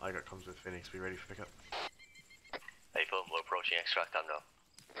 Yep, I got comms with Phoenix. Be ready for pickup. Hey, firm, we're approaching extract time now.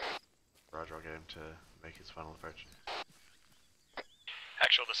 Roger, I'll get him to make his final approach.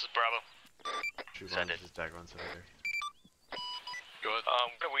 Actual, this is Bravo. True Blind, this is Dagger on secondary. Go ahead.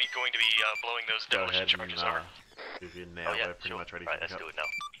 When are we going to be blowing those demolition charges over? Move in now, we're pretty much ready for let's pickup. do it now.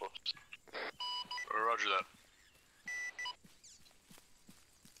 Whoops. Roger that.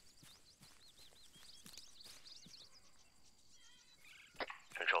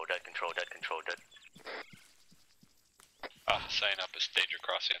 Control dead, control dead, control dead. Sign up as danger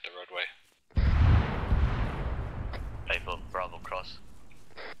crossing at the roadway. Hey, firm, Bravo, cross.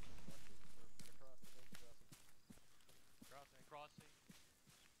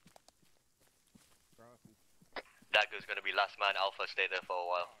 Dagger's gonna be last man, Alpha, stay there for a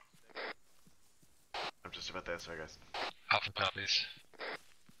while. I'm just about there, sorry guys. Alpha copies.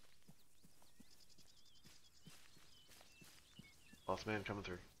 Last man coming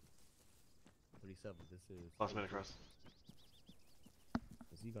through. 47, this is... Last man across.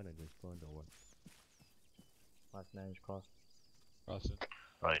 Is he gonna respond or what? Last man is cross. Crossing.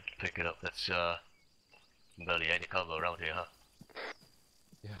 Right, pick it up. That's barely any cover around here, huh?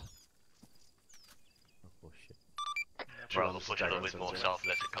 Yeah. Oh shit. Bravo, push a little bit more south.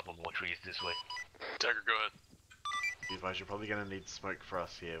 There's a couple more trees this way. Dagger, go ahead. Be advised, you're probably gonna need smoke for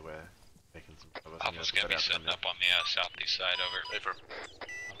us here. We're making some cover. Alpha's gonna be setting up on the southeast side, over. Hey, firm.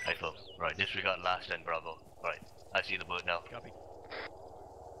 Hey, firm. Right, disregard last and Bravo. Right, I see the bird now. Copy.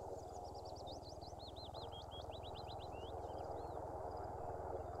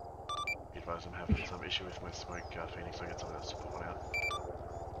 Be advised, I'm having some issue with my smoke, Phoenix. I'll get someone else to put one out.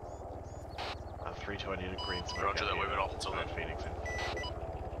 3-2, I need a green smoke. Roger that, wave it off until then. Phoenix in.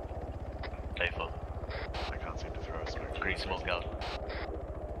 Hey, firm. I can't seem to throw a smoke. Green smoke out.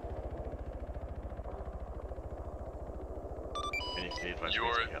 Phoenix, be advised. You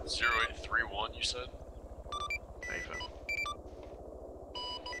are at 0831, you said? Hey, firm.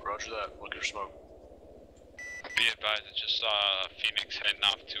 Roger that, look at your smoke. Be advised, I just saw Phoenix heading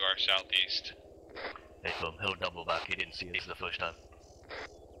off to our southeast. Hey, firm. He'll double back. He didn't see us the first time.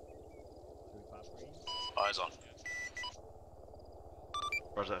 Eyes on.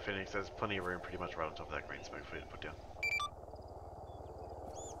 Roger that, Phoenix. There's plenty of room pretty much right on top of that green smoke for you to put down.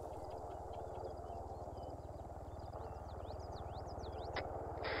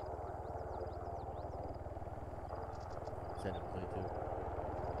 Send it, 32.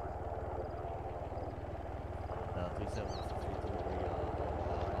 37, 32,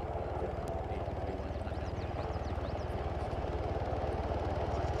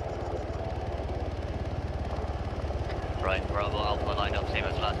 Right, Bravo, Alpha, line up, same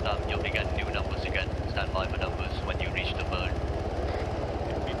as last time. You'll be getting new numbers again. Stand by for numbers when you reach the bird.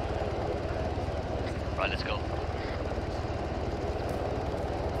 Right, let's go.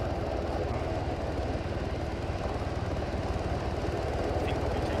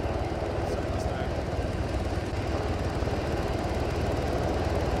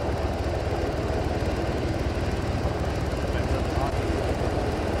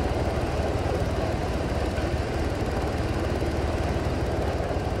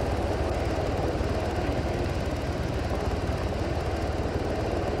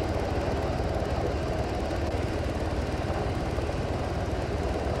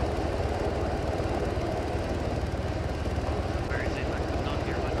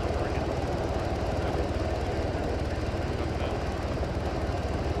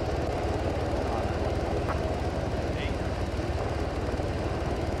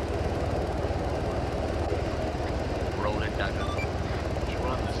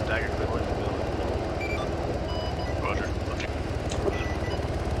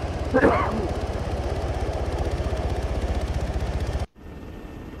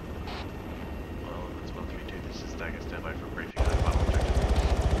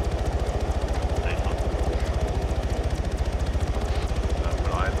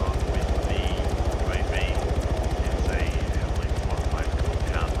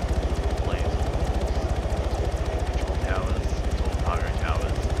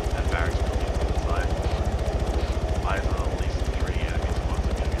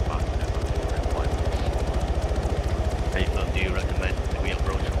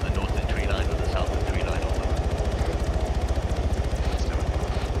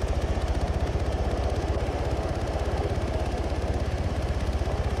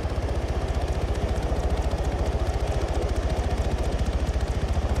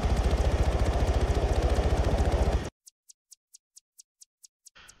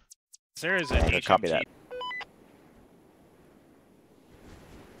 There is a Yeah, copy that.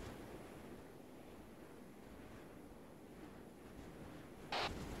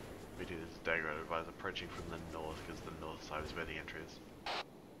 We do this Dagger advise approaching from the north because the north side is where the entry is.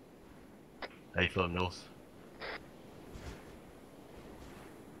 Hey, from north.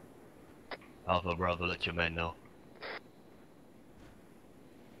 Alpha Bravo, let your men know.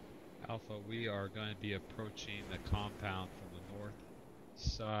 Alpha, we are going to be approaching the compound from the north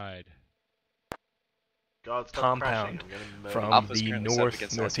side. God, stop Compound crashing. I'm gonna murder from you. Alpha's the currently set up north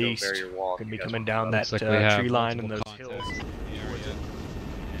against northeast. barrier wall. Gonna You be guys coming wanna down follow? that Looks like we have tree line and multiple those hills. contacts in the area,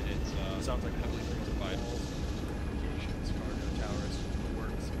 and it's Sounds like heavily fortified. communications, cargo towers,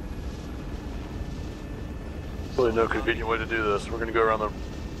 works. Really no convenient way to do this. We're gonna go around the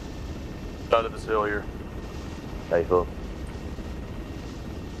side of this hill here. Hey, Phil.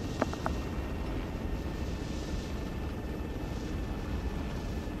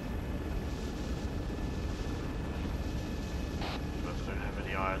 But I don't have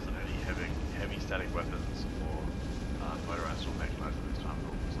any eyes on any heavy static weapons or motorized or mechanized at this time. It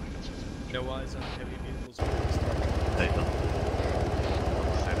looks like it's just No eyes on heavy vehicles. Hey, Phil.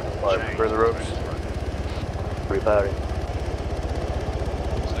 Alright, prepare the ropes. Preparing.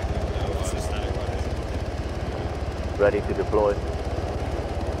 Looks like we have no static weapons. Ready to deploy.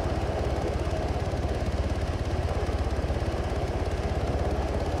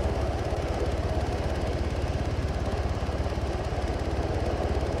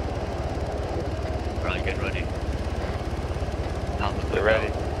 Right, get ready. Alpha, We're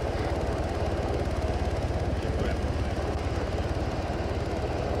ready.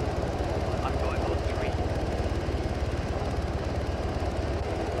 I'm going on 3.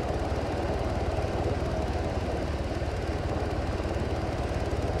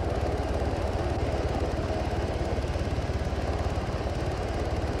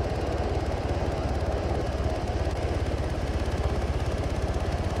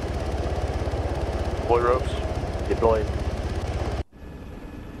 Deploy ropes. Deployed.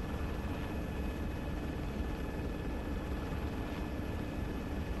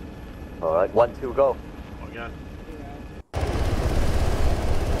 Alright, 1, 2, go. again.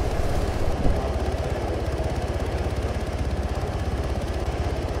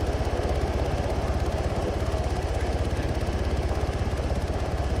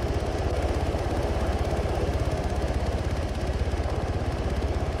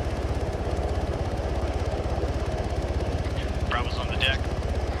 Bravo's on the deck.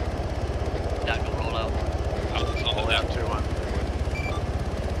 Dagger, roll out. Alpha's on the deck. 2-1.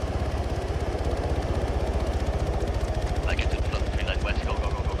 I get to the tree line west. Go, go,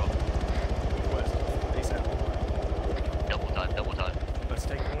 go, go, go. West. ASAP. Double time, double time. Let's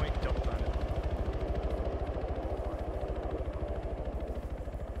take point. Double time.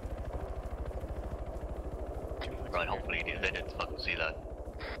 Right, hopefully they didn't fucking see that.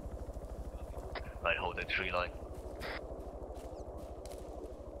 Right, hold the tree line.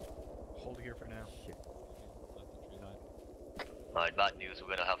 Hold here for now. Shit. Not the tree line. Right, bad news, we're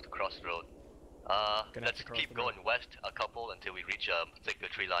gonna have to cross the road. Gonna have Let's to cross keep the going west a couple until we reach a particular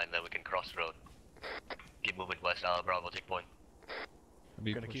tree line, then we can cross the road. Keep moving west, Bravo, take point. I'll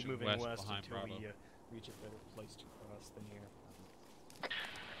be Gonna keep pushing moving west behind until Bravo. we reach a better place to cross than here.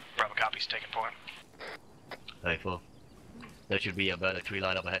 Bravo copies, taking point. Hey, full. There should be a better tree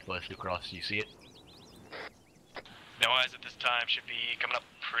line up ahead for us to cross, you see it? No eyes at this time, should be coming up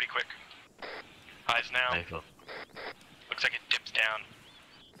pretty quick. Eyes now. Hey, full. Looks like it dips down.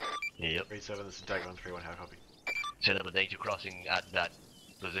 Yep. 3-7, this is Dagger on 3-1, how copy? Set up a danger crossing at that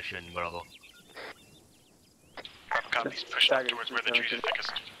position, Bravo. Bravo copies, push up towards where the trees are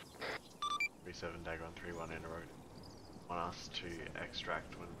thickest. 3-7, Dagger on 3-1 in a road. Want us to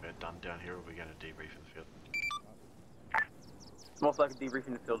extract when we're done down here, or are we going to debrief in the field? Most likely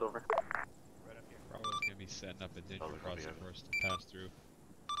debriefing the field over. Bravo's going to be setting up a danger Probably copy crossing over. for us to pass through.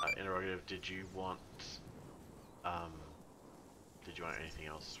 Interrogative, did you want anything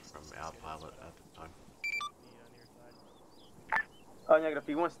else from our pilot at the time? Oh, negative.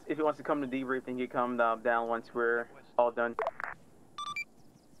 If he wants to come to debrief, then he can come down once we're all done.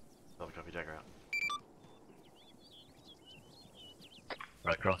 Another copy, Dagger out.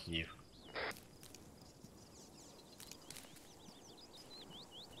 Right, crossing you.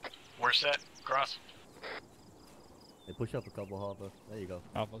 We're set. Cross. They push up a couple, Harper. There you go.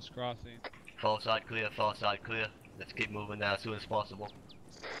 Alpha's crossing. Far side clear, far side clear. Let's keep moving now as soon as possible.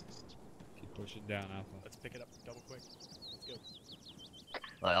 Keep pushing down, Alpha. Let's pick it up double quick. Let's go.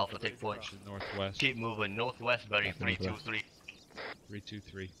 Right, Alpha, take point. Pushing northwest. Keep moving northwest, bearing 323.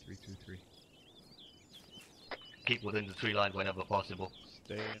 323, 323. Keep within the tree line whenever possible.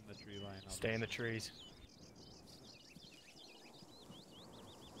 Stay in the tree line. Stay in the trees.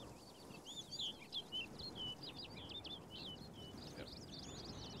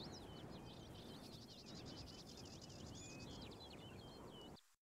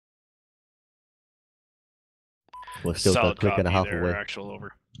 We're still a click and a half away. Actual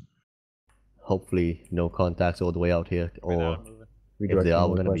over. Hopefully, no contacts all the way out here, or if Redirect they are,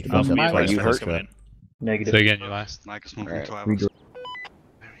 we're northwest. gonna be fucked up. Are you hurt? Negative. Say again, your last. Mike is moving Alright. to Havoc. Redirect.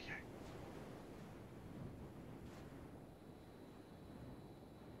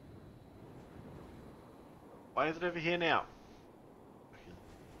 Why is it over here now?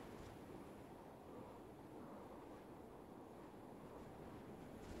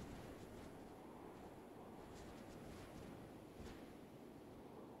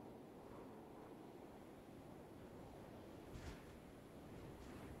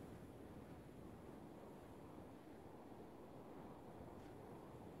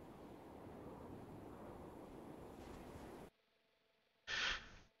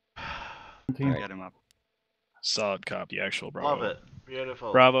 Get him up. Solid copy, actual Bravo. Love it.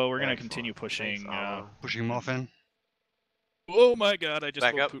 Beautiful. Bravo, we're gonna Excellent. continue pushing. Thanks, Arma. Pushing him off in. Oh my god, I just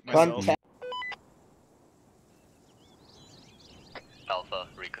Back will up. poop myself. Alpha,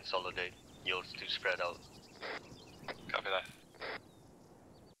 reconsolidate. Yields to spread out. Copy that.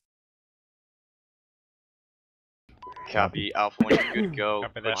 Copy. Alpha, when you're good to go.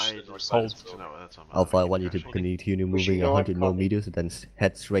 Copy that. Push to the north side Hold. of the building. No, that's on my Alpha, I fucking want you to crashing. continue moving 100 more meters, and then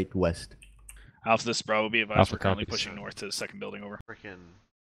head straight west. Alpha, this is Bravo. Be advised, Alpha we're currently copies. pushing north to the second building over. Frickin'.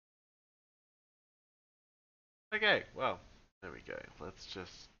 Okay, well, there we go. Let's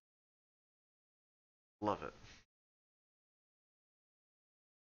just love it.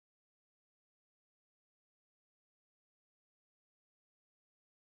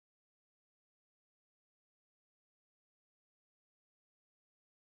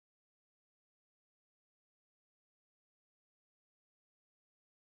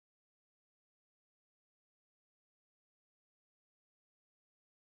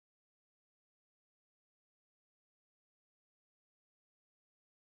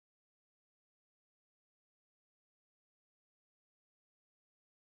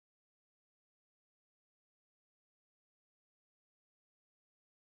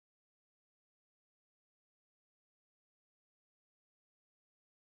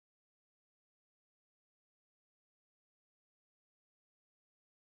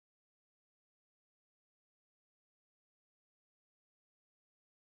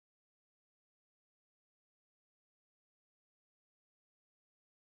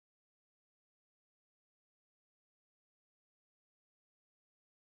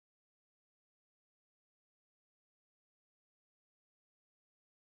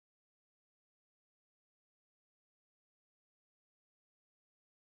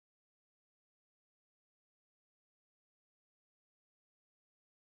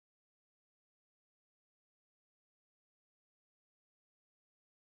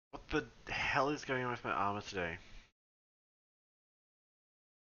 What the hell is going on with my armor today?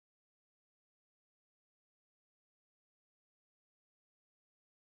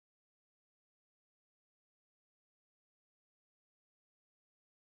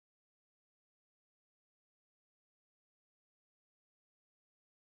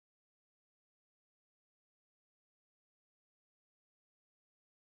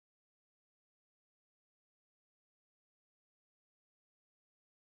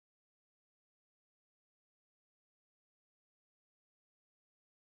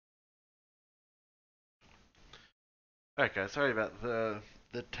 Okay, sorry about the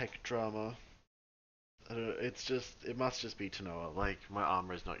tech drama. It must just be Tanoa. Like, my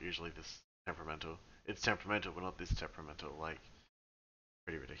armor is not usually this temperamental. It's temperamental, but not this temperamental. Like,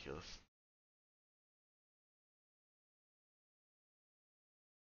 pretty ridiculous.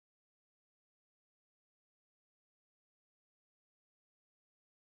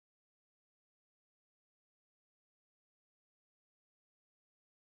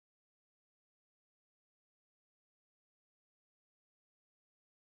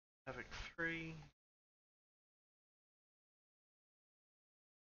 Havoc 3.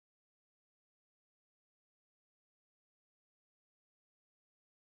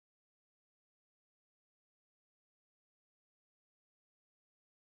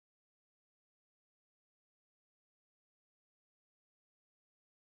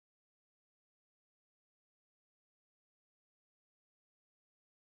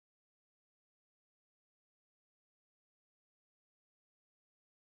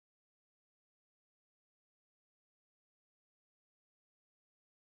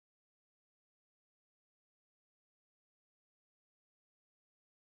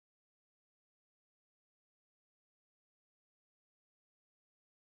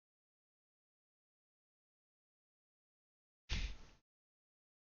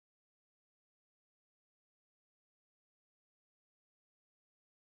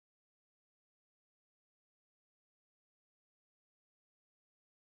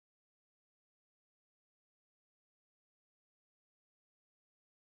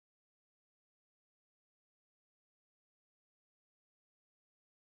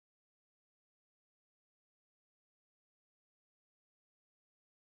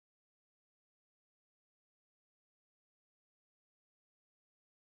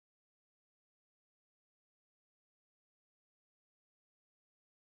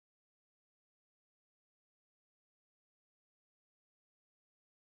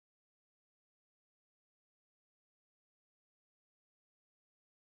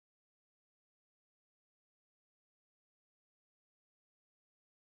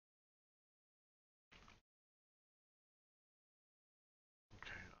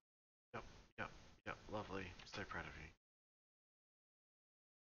 So proud of you.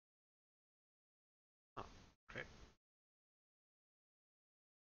 Oh, great.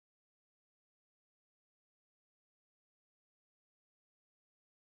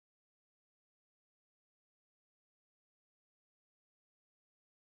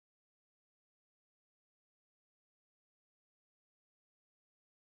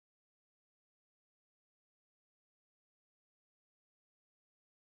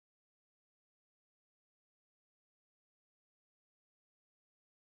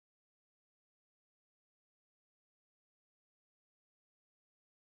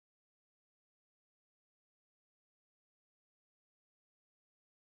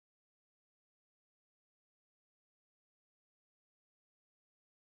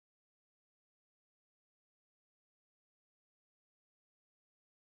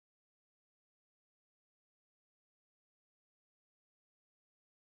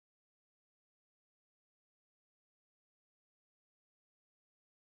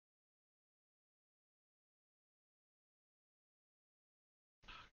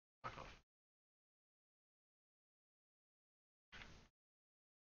 Fuck off.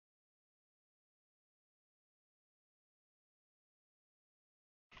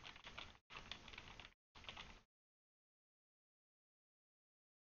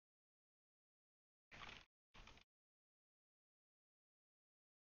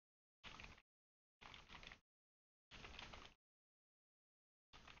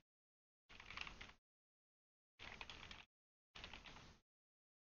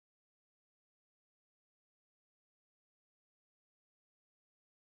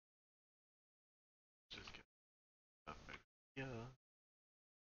 Just get up over here.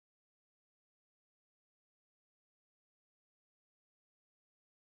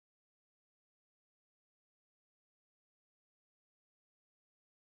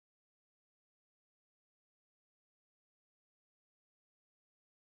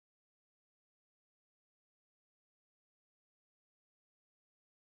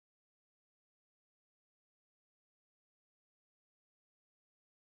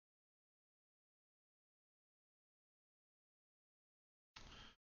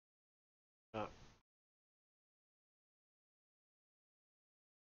 Up.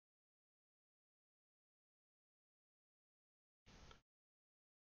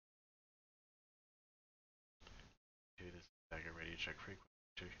 Do this dagger radio check frequency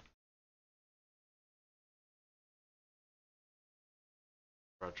too.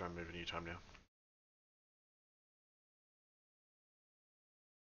 Roger, I'm moving you time now.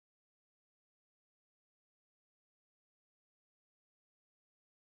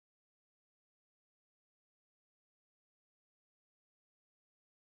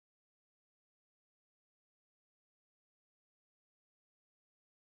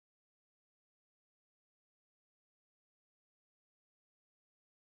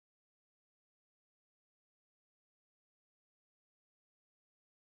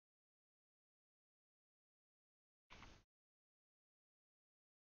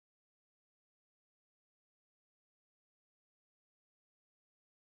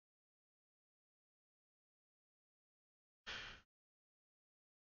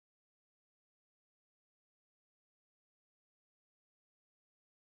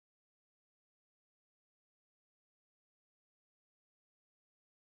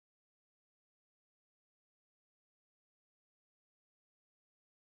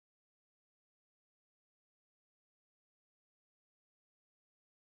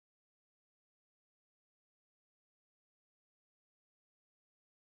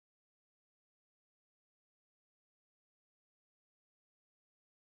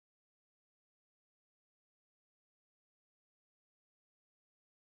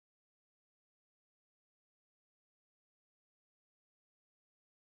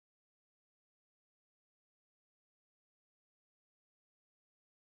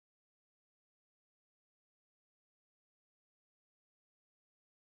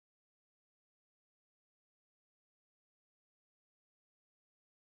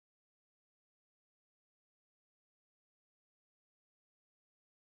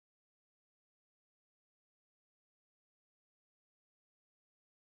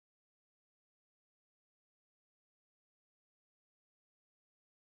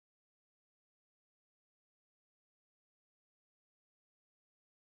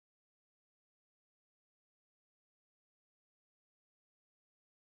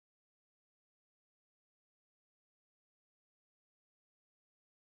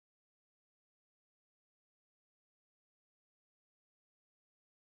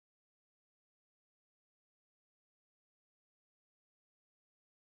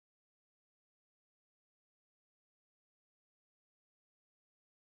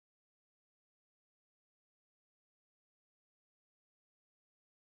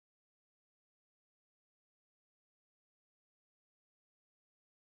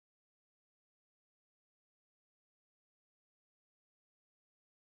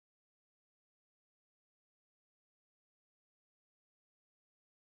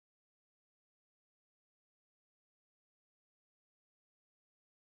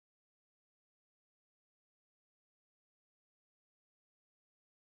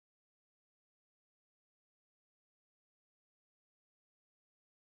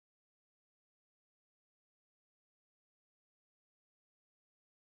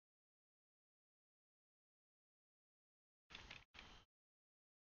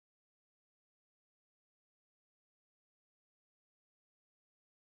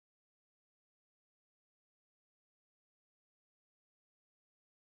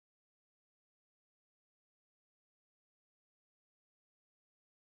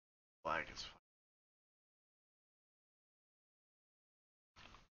 lag as fuck.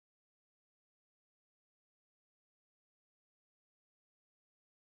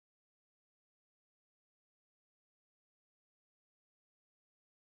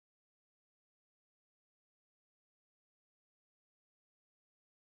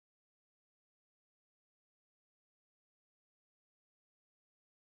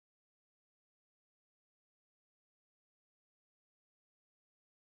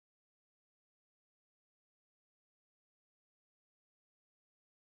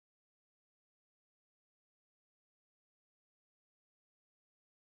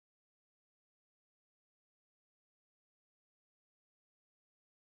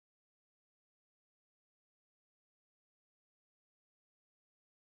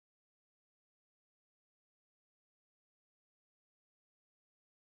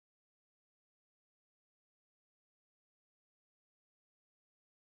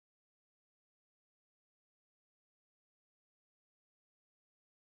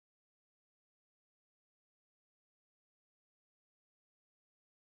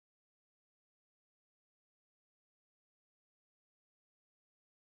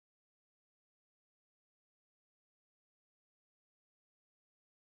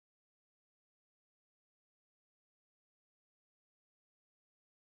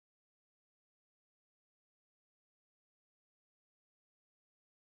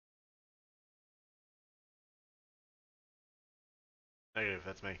 Negative,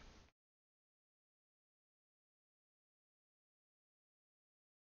 that's me. Can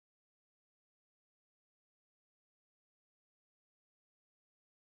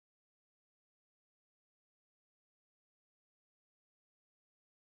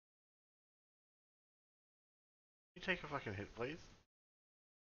you take a fucking hit, please?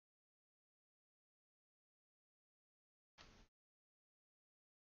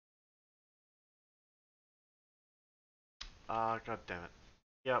 Ah, god damn it.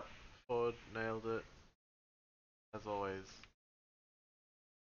 Yep, Ford nailed it. As always.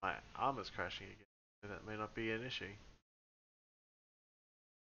 My armor's crashing again. That may not be an issue.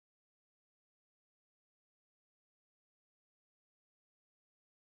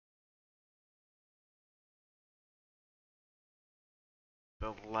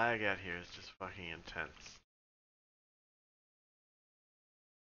 The lag out here is just fucking intense.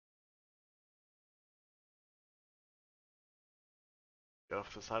 Get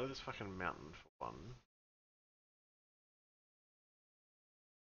off the side of this fucking mountain for one.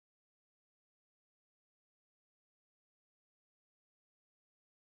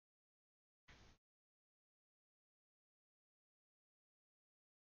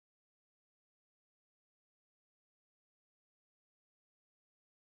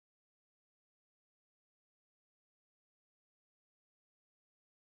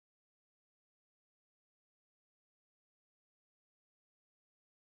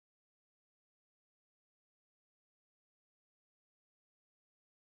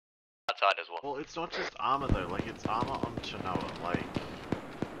 Outside as well. Well, it's not just armor though, like it's armor on Chinoa, like...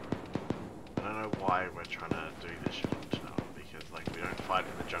 I don't know why we're trying to do this shit on Chinoa, because like we don't fight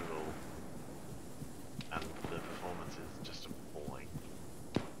in the jungle, and the performance is just appalling.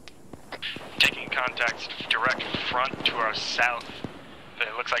 Taking contact direct front to our south.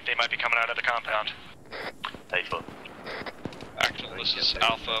 It looks like they might be coming out of the compound. Alpha. Actual, this is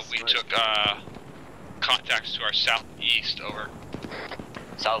Alpha. We took contacts to our southeast, over.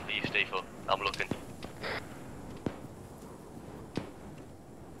 Southeast, Alpha. I'm looking.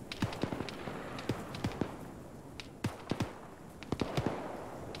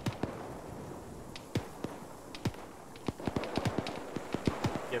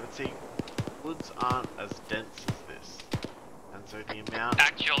 Yeah, but see, woods aren't as dense as this, and so the amount...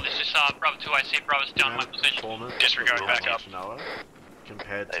 Actual, this is Bravo 2, I see Bravo's down my position. Disregard, back up. Chinoa,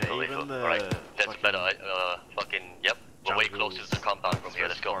 compared to Alpha, even the... Right, that's better. Fucking, yep. We're way closer to the compound from here,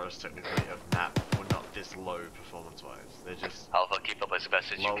 let's go. Forests technically of map were not this low performance-wise. They're just... Alpha, keep up as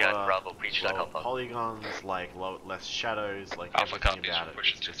best as you can. Bravo, breach that compound. Polygons, like less shadows, like Alpha everything copies, about we're it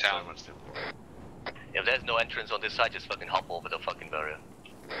pushing is to just town. so much simpler. If there's no entrance on this side, just fucking hop over the fucking barrier.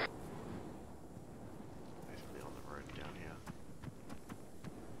 Basically on the road down here.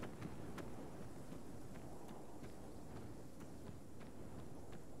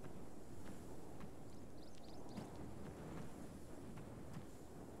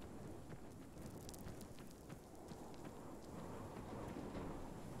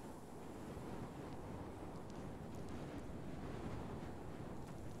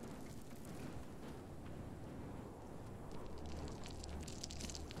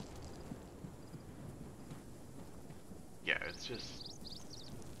 Yeah, it's just...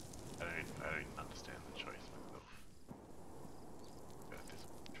 I don't know, don't even understand the choice myself.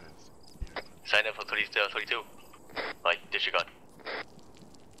 Sign up for 32. Right, disregard.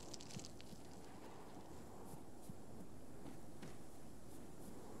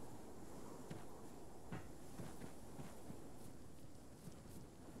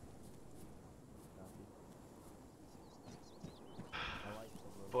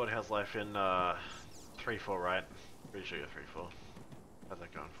 Board how's life in 3-4, right? Pretty sure you're 3-4. How's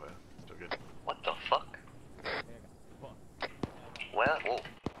that going for you? Still good? What the fuck? Where? Whoa.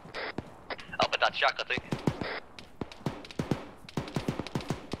 Up at that shack, I think.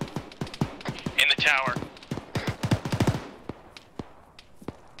 In the tower.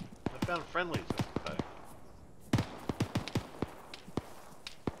 I found friendlies.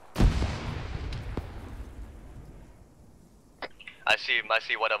 I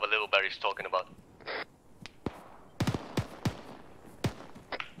see whatever little Barry's talking about.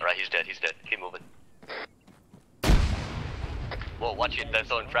 Alright, he's dead. Keep moving. Whoa, watch it, they're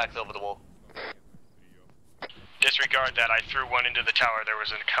throwing frags over the wall. Disregard that, I threw one into the tower, there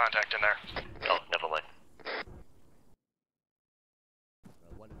was a contact in there. Oh, never mind.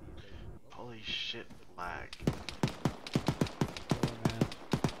 Holy shit, lag.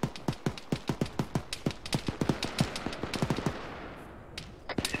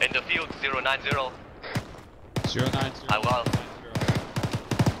 In the field, 090. 090. I will.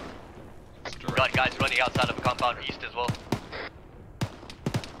 Got guys running outside of the compound east as well.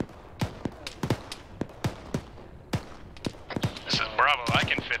 This is Bravo, I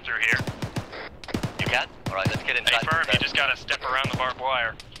can fit through here. You can? Alright, let's get inside. Hey firm, you just gotta step around the barbed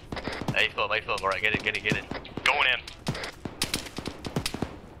wire. A firm, alright, get in. Going in.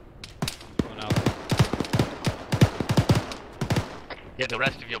 Going out. Get the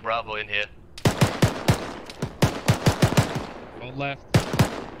rest of your Bravo in here. One left.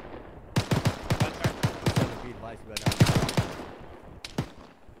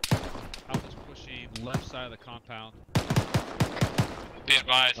 Alpha's pushing left side of the compound. Be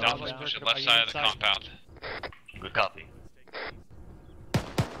advised, Alpha's pushing left side of the compound. Good copy.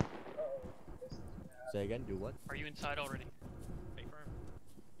 Say again, do what? Are you inside already? Hey, firm.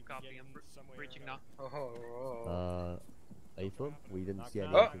 You copy? I'm breaching now. A firm? We didn't see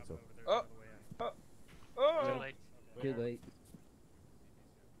any Oh. entrance, so. Too late. Too late.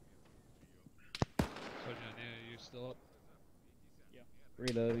 Sergeant, you still up?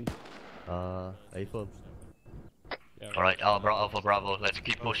 Reloading. A firm. Yeah, Alright, Alpha Bravo, let's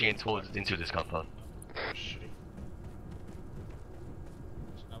keep pushing into this compound.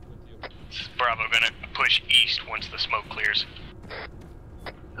 Bravo gonna push east once the smoke clears.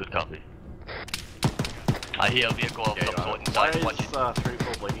 Good copy. I hear a vehicle of some sort Why inside. is Watch it.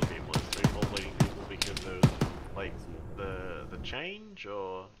 3-4 bleeding people? Is 3-4 bleeding people because of like the change,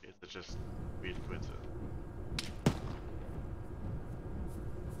 or is it just weird coincidence?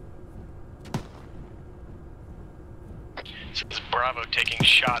 This is Bravo taking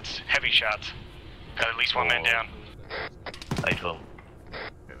shots, heavy shots. Got at least one man down. I feel.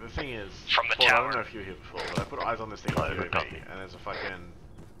 The thing is, From the Paul, I tower. don't know if you were here before, but I put eyes on this thing on Good POV, copy. and there's a fucking,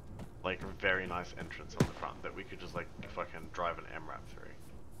 like, very nice entrance on the front that we could just, like, fucking drive an MRAP through.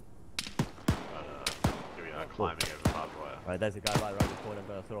 But, here we are, climbing over barbed wire. Alright, there's a guy right around the corner. I'm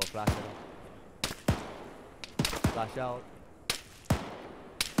gonna throw a flash at him. Flash out.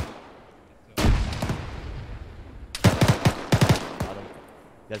 Got him.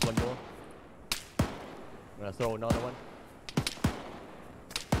 There's one more. I'm gonna throw another one.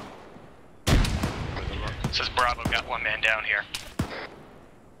 Says Bravo got one man down here.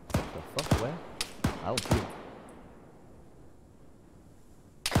 The fuck? Where? I don't see him.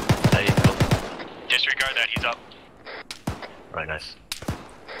 There you go. Disregard that, he's up. Right, nice.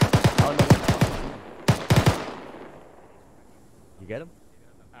 Oh no. You get him?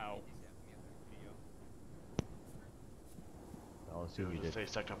 Ow. I'll assume you We'll did. just stay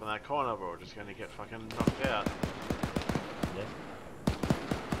stuck up in that corner, but we're just gonna get fucking knocked out. Yeah.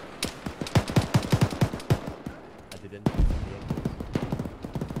 I didn't.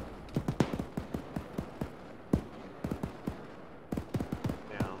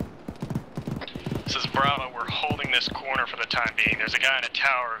 This is Bravo, we're holding this corner for the time being. There's a guy in a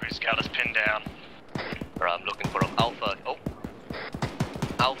tower who's got us pinned down. Alright, I'm looking for Alpha. Oh!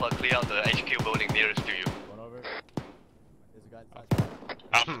 Alpha, clear out the HQ building nearest to you. One over. There's a guy inside.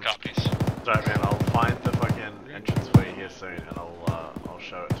 Alpha copies. Sorry man, I'll find the fucking entrance for you here soon, and I'll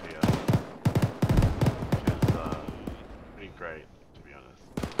show it to you. It's pretty great, to be honest.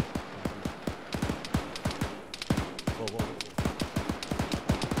 Whoa, whoa, whoa.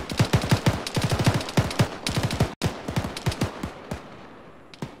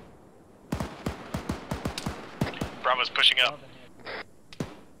 pushing up. Hey,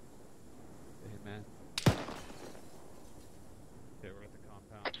 man. Okay, we're at the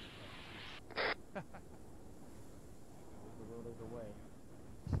compound. The road is away.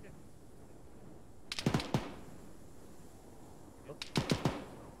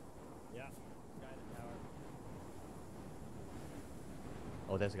 Yeah, guy in the tower.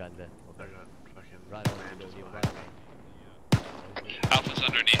 Oh, there's a guy in there. They got fucking Right on, randos you're behind right. Alpha's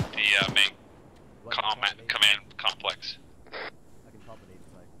underneath the main command complex. I can pop an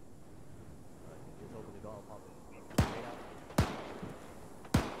 85. Alright, just open the door, I'll pop it. Straight out.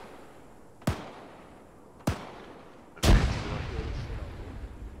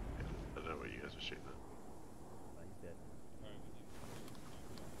 I don't know what you guys were shooting at. He's dead.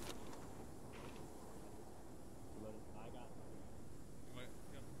 I got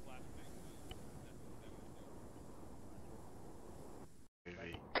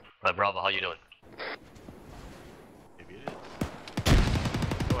Maybe. Right, Bravo, how you doing? Maybe it is.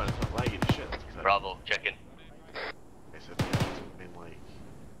 Oh, it's not laggy to shit. Bravo, check in. They said the engines have been like...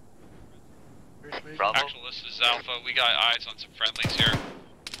 Bravo? Actual, this is Alpha. We got eyes on some friendlies here.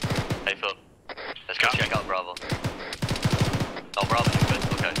 Hey, Phil. Let's go check out Bravo. Oh, Bravo, you're good.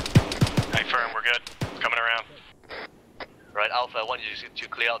 Okay. Hey, firm, we're good. Coming around. Right, Alpha, I want you to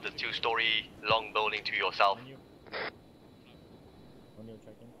clear out the 2-story long building to your south. When you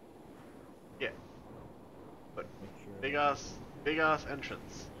check in? Yeah. Look, sure. big ass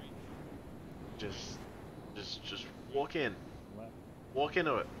entrance. Just walk in. Walk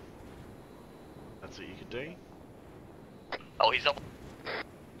into it. That's what you could do. Oh, he's up.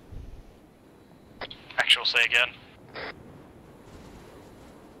 Actual, say again.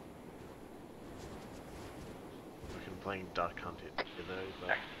 Fucking playing Duck Hunt it, you know,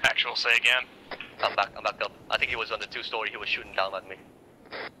 but... Actual, say again. I'm back up. I think he was on the 2-story, he was shooting down at me.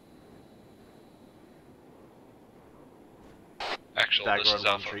 Actual, Dagger this on is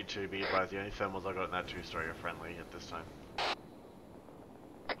Alpha. 132, be advised, the only thermals I got in that 2-story are friendly at this time.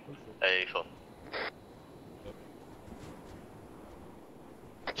 Hey, Phil.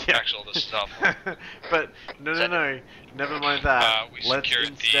 Yeah. Actual, this is Alpha. But, no, never mind that. We Let's secured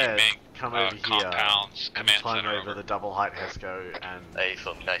instead the main come over here compounds, and command climb center over the double height HESCO and Hey,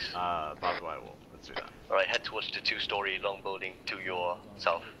 Phil, nice. barbed wire wall. Let's do that. Alright, head towards the 2-story long building to your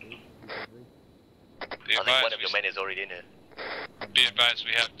south. Be I think one advised, of your men is already in here. be advised,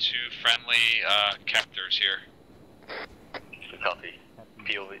 we have 2 friendly captors here. Good copy.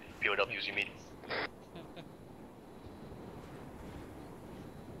 POWs you mean?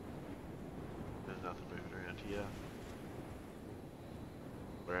 There's nothing moving around here.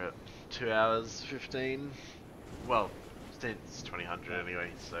 We're at 2 hours 15. Well, since 2000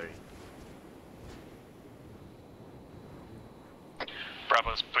 anyway, so.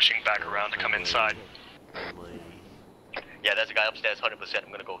 Bravo's pushing back around to come inside. Yeah, there's a guy upstairs, 100%.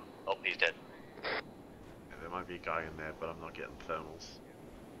 I'm gonna go. Oh, he's dead. Yeah, there might be a guy in there, but I'm not getting thermals.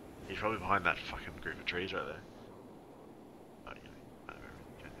 He's probably behind that fucking group of trees right there. Oh, yeah, I know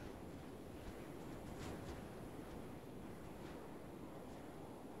everything. Okay.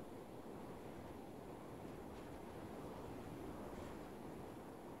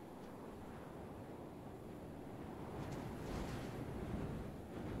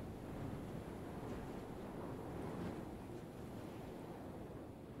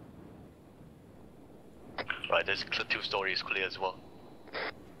 Right, there's 2 stories clear as well.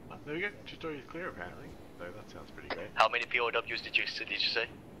 There we go. 2 stories clear apparently. So that sounds pretty great. How many POWs did you say?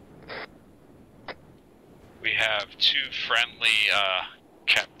 We have 2 friendly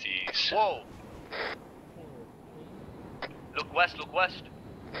capties. Whoa! Look west, look west.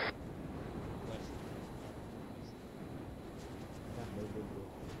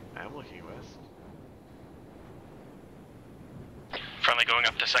 I'm looking west. Friendly going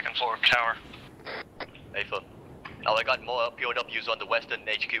up to 2nd floor tower. Hey, Phil. Oh, I got more POWs on the western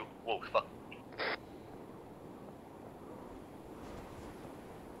HQ. Whoa, fuck.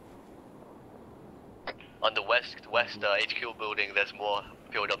 On the west HQ building, there's more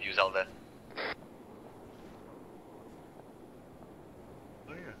POWs out there. Oh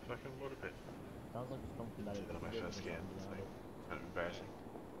yeah, fucking water pit. Sounds like something that is on my first scan, it's like kind of embarrassing.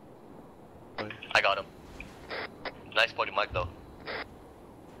 I got him. Nice body mic though.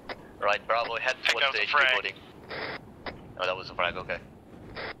 Right, Bravo, head towards the HQ building. Oh, that was a frag, okay.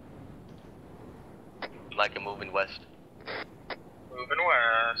 Mike, you're moving west. Moving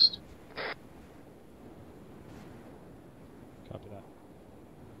west. Copy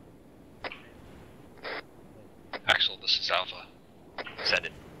that. Actual, this is Alpha. Send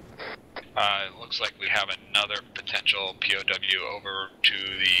it. It looks like we have another potential POW over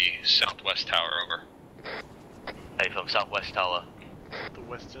to the southwest tower over. Hey, from Southwest Tower. The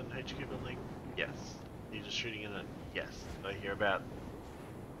Western HQ building? Yes. You're just shooting in it? Yes. I hear about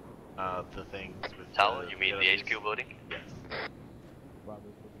the things with Tower? the You mean the HQ building? Yes.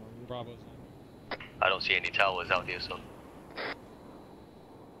 Bravo's I don't see any towers out here, so.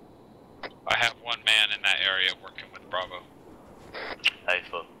 I have one man in that area working with Bravo. Hey,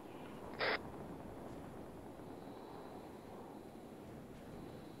 full.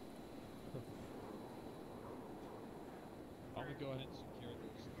 Why don't we go ahead and secure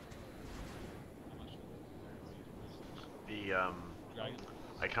this? The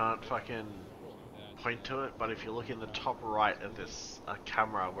I can't fucn point to it, but if you look in the top right of this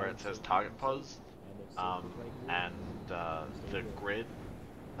camera where it says target pose, and the grid,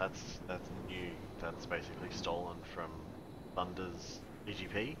 that's new. That's basically stolen from Thunder's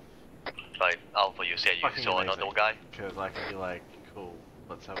DGP. Right, Alpha, you said you saw another guy? Because I can be like, cool,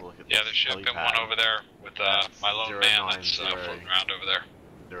 let's have a look at Yeah, this there should have been one over there with my lone man that's floating around over there.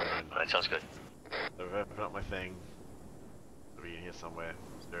 090. That sounds good. So I've opened up my thing. It'll be in here somewhere.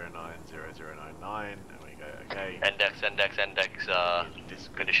 090099, and we go, okay. Index,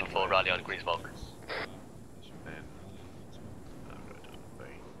 condition 4, rally on green smoke. Then, I'm going to do the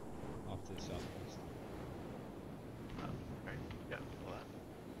thing. Off to the southwest. Okay, yeah, all that.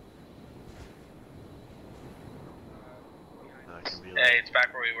 Can be like, Hey, it's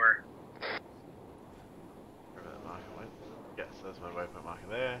back where we were. wherever that marker went. Yes, that's my waypoint marker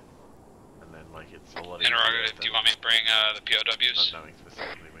there. And then, like, it's a lot of. Interrogative, do you want me to bring the POWs? Not knowing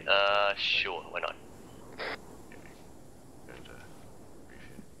specifically where you Sure, why not? Going to brief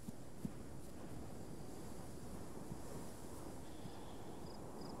you.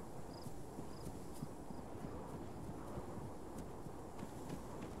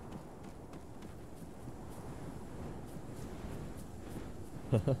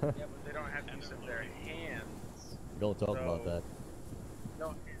 Yeah, but they don't have use of their hands. Don't talk about that. No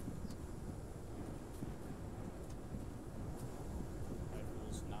hands.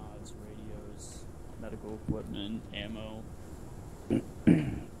 Rifles, nods, radios, medical equipment, ammo. Alright,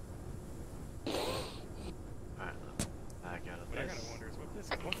 back out of What I this. gotta wonder is what this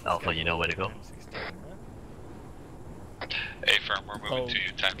Alpha, you know where to go? Hey, firm, we're moving to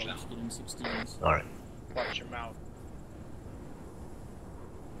you, tax now. Alright. Watch your mouth.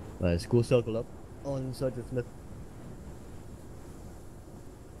 School circle up on Sergeant Smith.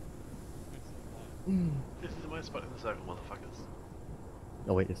 This is my spot in the circle, motherfuckers.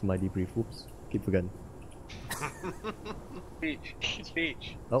 Oh wait, it's my debrief. Whoops. Keep forgetting.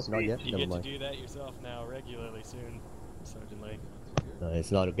 Speech. Oh, Speech. not yet. You Never get mind. to do that yourself now regularly soon, Sergeant Lake.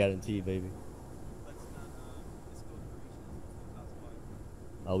 It's not a guarantee, baby.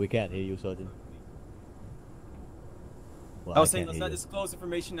 Oh, we can't hear you, Sergeant. Well, I was saying can't let's hear not you. disclose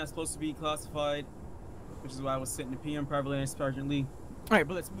information that's supposed to be classified, which is why I was sitting the PM privately and Sergeant Lee. Alright,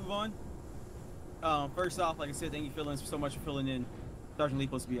 but let's move on. First off, like I said, thank you so much for filling in. Sergeant Lee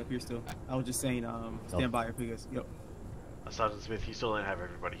supposed to be up here still. I was just saying, stand by because, yep. Sergeant Smith, you still don't have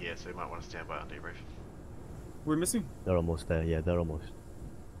everybody here, so you might want to stand by on debrief. We're missing? They're almost there. Yeah, they're almost.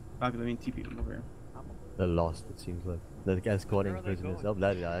 I mean, TP them over here. They're lost. It seems like they're escorting prisoners. Oh,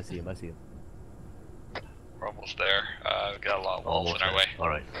 there they are. I see him. I see him. We're almost there. We've got a lot of walls in our way.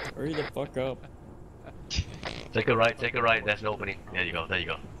 Alright. Hurry the fuck up. Take a right, there's an opening. There you go, there you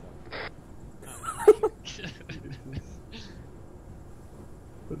go.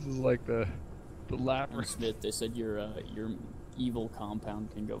 This is like the labyrinth. Smith, they said your evil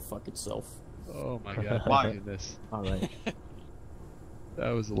compound can go fuck itself. Oh my god, Why? my goodness. Alright. That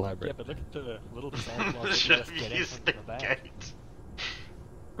was elaborate. Yeah, but look at the little design flaws that you just get in from the back.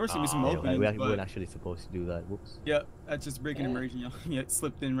 Of course, there'll be some Yeah, openings, we but weren't actually supposed to do that. Whoops. yeah, that's just breaking immersion. Yeah, it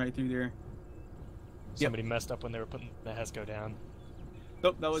slipped in right through there. Somebody messed up when they were putting the HESCO down.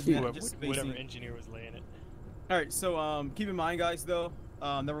 Nope, that was Whoever, just whatever spacing. engineer was laying it. Alright, so keep in mind, guys, though,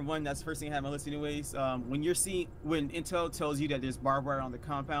 number one, that's the first thing I have on my list anyways. When Intel tells you that there's barbed wire on the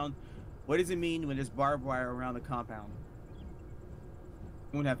compound, what does it mean when there's barbed wire around the compound?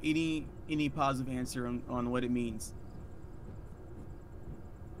 We won't have any positive answer on what it means.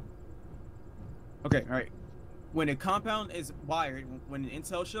 Okay, alright. When a compound is wired, when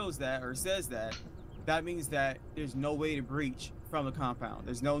Intel shows that or says that, that means that there's no way to breach from the compound.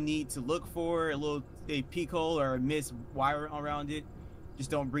 There's no need to look for a peek hole or a missed wire around it. Just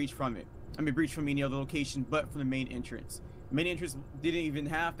don't breach from it. I mean, breach from any other location but from the main entrance. The main entrance didn't even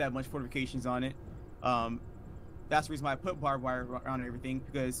have that much fortifications on it. That's the reason why I put barbed wire around everything,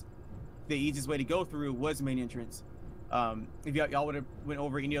 because the easiest way to go through was the main entrance. If y'all would have went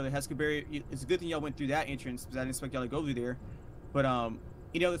over any other HESCO barrier, it's a good thing y'all went through that entrance because I didn't expect y'all to go through there. But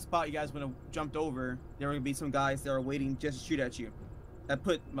any other spot you guys would have jumped over, there are going to be some guys that are waiting just to shoot at you. I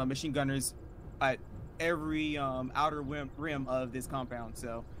put my machine gunners at every outer rim of this compound,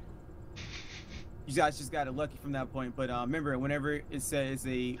 so you guys just got it lucky from that point. But remember, whenever it says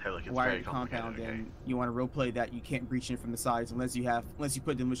a wired compound, then you want to roleplay that you can't breach in from the sides unless you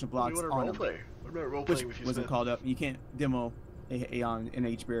put demolition blocks on them. What about roleplaying with you, wasn't Smith? called up. You can't demo an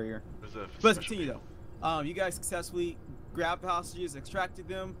H barrier. Reserve for But let's special continue though. You guys successfully grabbed the hostages, extracted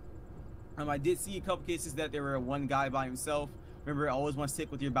them. I did see a couple cases that there were one guy by himself. Remember, I always want to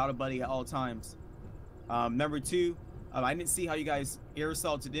stick with your battle buddy at all times. Number two, I didn't see how you guys air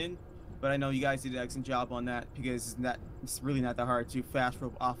assaulted in, but I know you guys did an excellent job on that because it's really not that hard to fast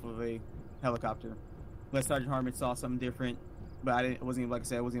rope off of a helicopter. Unless Sergeant Harmon saw something different, but I wasn't able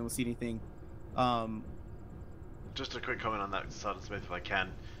to see anything. Just a quick comment on that, Sergeant Smith, if I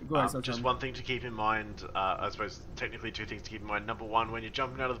can. Go ahead, just one thing to keep in mind, I suppose technically two things to keep in mind. Number one, when you're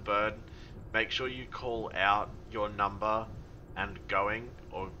jumping out of the bird, make sure you call out your number and going,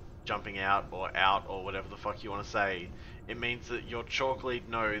 or jumping out, or whatever the fuck you want to say. It means that your chalk lead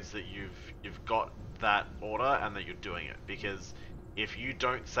knows that you've got that order and that you're doing it. Because if you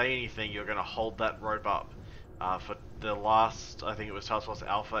don't say anything, you're going to hold that rope up. For the last, I think it was Task Force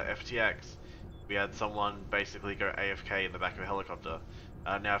Alpha FTX, we had someone basically go AFK in the back of a helicopter.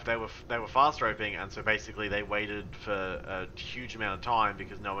 Now, if they were fast roping, and so basically they waited for a huge amount of time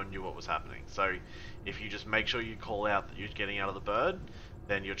because no one knew what was happening. So, if you just make sure you call out that you're getting out of the bird,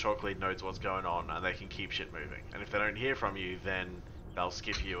 then your chalk lead knows what's going on, and they can keep shit moving. And if they don't hear from you, then they'll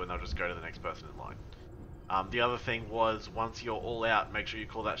skip you and they'll just go to the next person in line. The other thing was, once you're all out, make sure you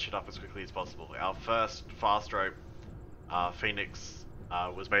call that shit up as quickly as possible. Our first fast rope, Phoenix,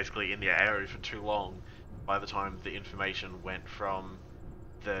 was basically in the area for too long by the time the information went from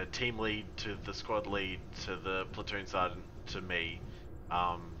the team lead to the squad lead to the platoon sergeant to me,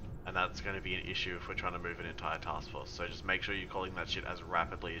 and that's going to be an issue if we're trying to move an entire task force. So just make sure you're calling that shit as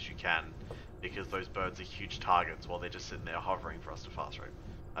rapidly as you can, because those birds are huge targets while they're just sitting there hovering for us to fast rope.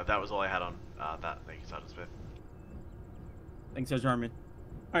 That was all I had on that. Thank you, Sergeant Smith. Thanks, Sergeant Harmon.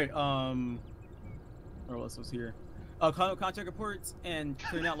 Alright, what else was here? Contact reports and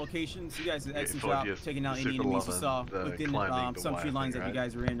clearing out locations. You guys did an excellent job taking out any enemies you saw within some tree lines that you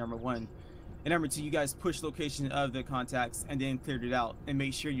guys were in, number one. And number two, you guys pushed location of the contacts and then cleared it out and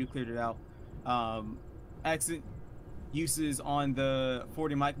made sure you cleared it out. Excellent uses on the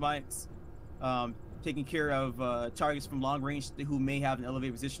 40 mics, taking care of targets from long range who may have an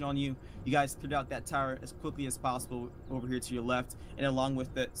elevated position on you. You guys cleared out that tower as quickly as possible over here to your left, and along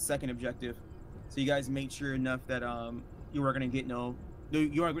with the second objective. So you guys made sure enough that you weren't going to get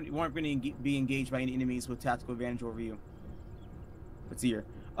you weren't going to be engaged by any enemies with tactical advantage over you. Let's see here.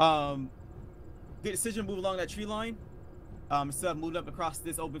 Good decision to move along that tree line. Instead of moving up across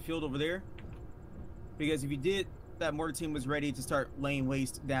this open field over there, because if you did, that mortar team was ready to start laying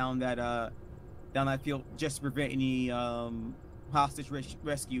waste down that field just to prevent any hostage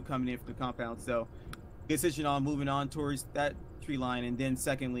rescue coming in from the compound. So good decision on moving on towards that tree line, and then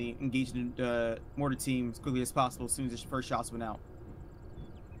secondly engaging the mortar team as quickly as possible as soon as the first shots went out.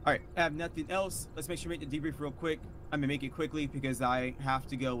 All right, I have nothing else. Let's make sure we make the debrief real quick. I'm gonna make it quickly because I have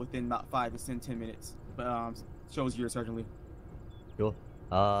to go within about 5 to 10 minutes. But shows you, Sergeant Lee. Sure.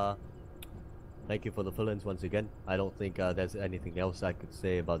 Thank you for the fill-ins once again. I don't think there's anything else I could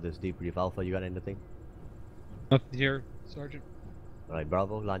say about this debrief alpha. You got anything? Nothing here, Sergeant. All right,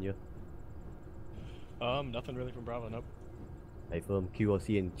 Bravo, Lanya. Nothing really from Bravo, nope. Hey, from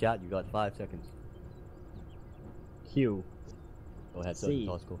QOC in chat, you got 5 seconds. Q. Go ahead, C.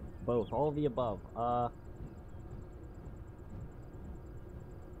 Tosco. Both, all of the above.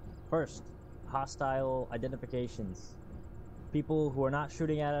 First, hostile identifications. People who are not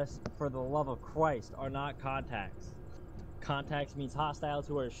shooting at us, for the love of Christ, are not contacts. Contacts means hostiles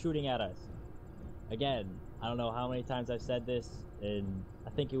who are shooting at us. Again, I don't know how many times I've said this, and I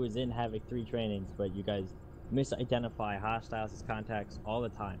think it was in Havoc 3 trainings, but you guys misidentify hostiles as contacts all the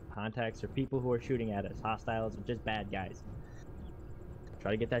time. Contacts are people who are shooting at us. Hostiles are just bad guys.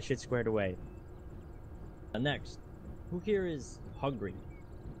 Try to get that shit squared away. Next, who here is hungry?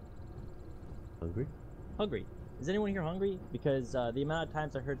 Hungry? Hungry. Is anyone here hungry? Because the amount of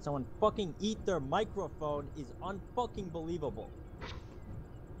times I heard someone fucking eat their microphone is unfucking believable.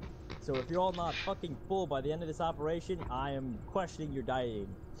 So if you're all not fucking full by the end of this operation, I am questioning your dieting.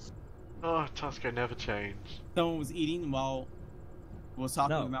 Oh, Tosco never changed. Someone was eating while was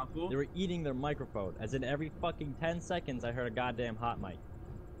talking No, about cool? they were eating their microphone. As in every fucking 10 seconds I heard a goddamn hot mic.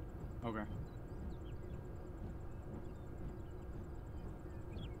 Okay.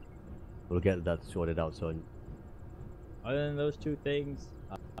 We'll get that sorted out soon. Other than those two things,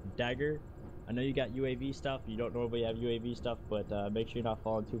 Dagger, I know you got UAV stuff. You don't normally have UAV stuff, but make sure you're not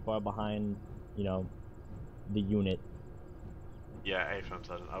falling too far behind, you know, the unit. Yeah, A-firm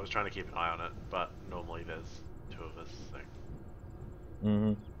said it. I was trying to keep an eye on it, but normally there's 2 of us, so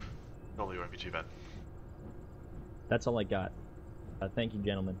normally it won't be too bad. That's all I got. Thank you,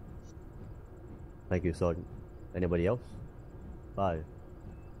 gentlemen. Thank you, Sergeant. Anybody else? 5,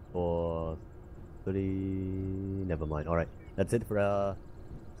 4, 3. Never mind. All right, that's it for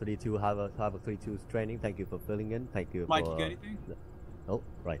 32 Havoc 32's training. Thank you for filling in. Thank you Mike, for. you got anything? Oh,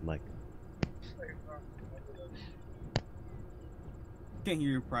 right, Mike. Can't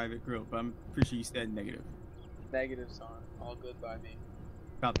hear your private grill, but I'm pretty sure you said negative. Negatives on. All good by me.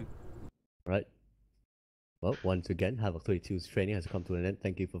 Copy. Right. Well, once again, Havoc 32's training has come to an end.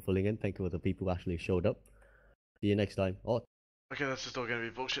 Thank you for filling in. Thank you for the people who actually showed up. See you next time. Oh. Okay, that's just all going to be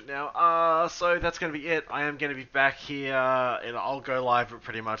bullshit now. So that's going to be it. I am going to be back here, and I'll go live but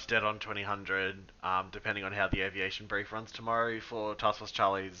pretty much dead on 2000, depending on how the aviation brief runs tomorrow for Task Force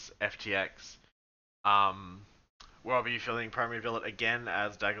Charlie's FTX. Where I'll be filling primary billet again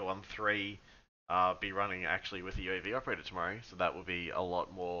as Dagger 1-3, be running actually with the UAV operator tomorrow, so that will be a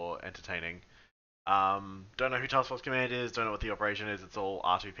lot more entertaining. Don't know who Task Force Command is, don't know what the operation is, it's all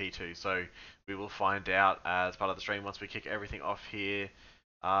R2P2, so we will find out as part of the stream once we kick everything off here.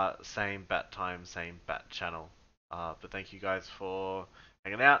 Same bat time, same bat channel. But thank you guys for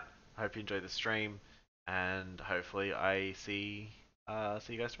hanging out, I hope you enjoyed the stream, and hopefully I see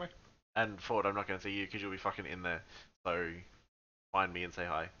you guys tomorrow. And Ford, I'm not going to see you because you'll be fucking in there, so find me and say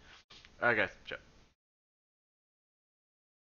hi. Alright guys, ciao.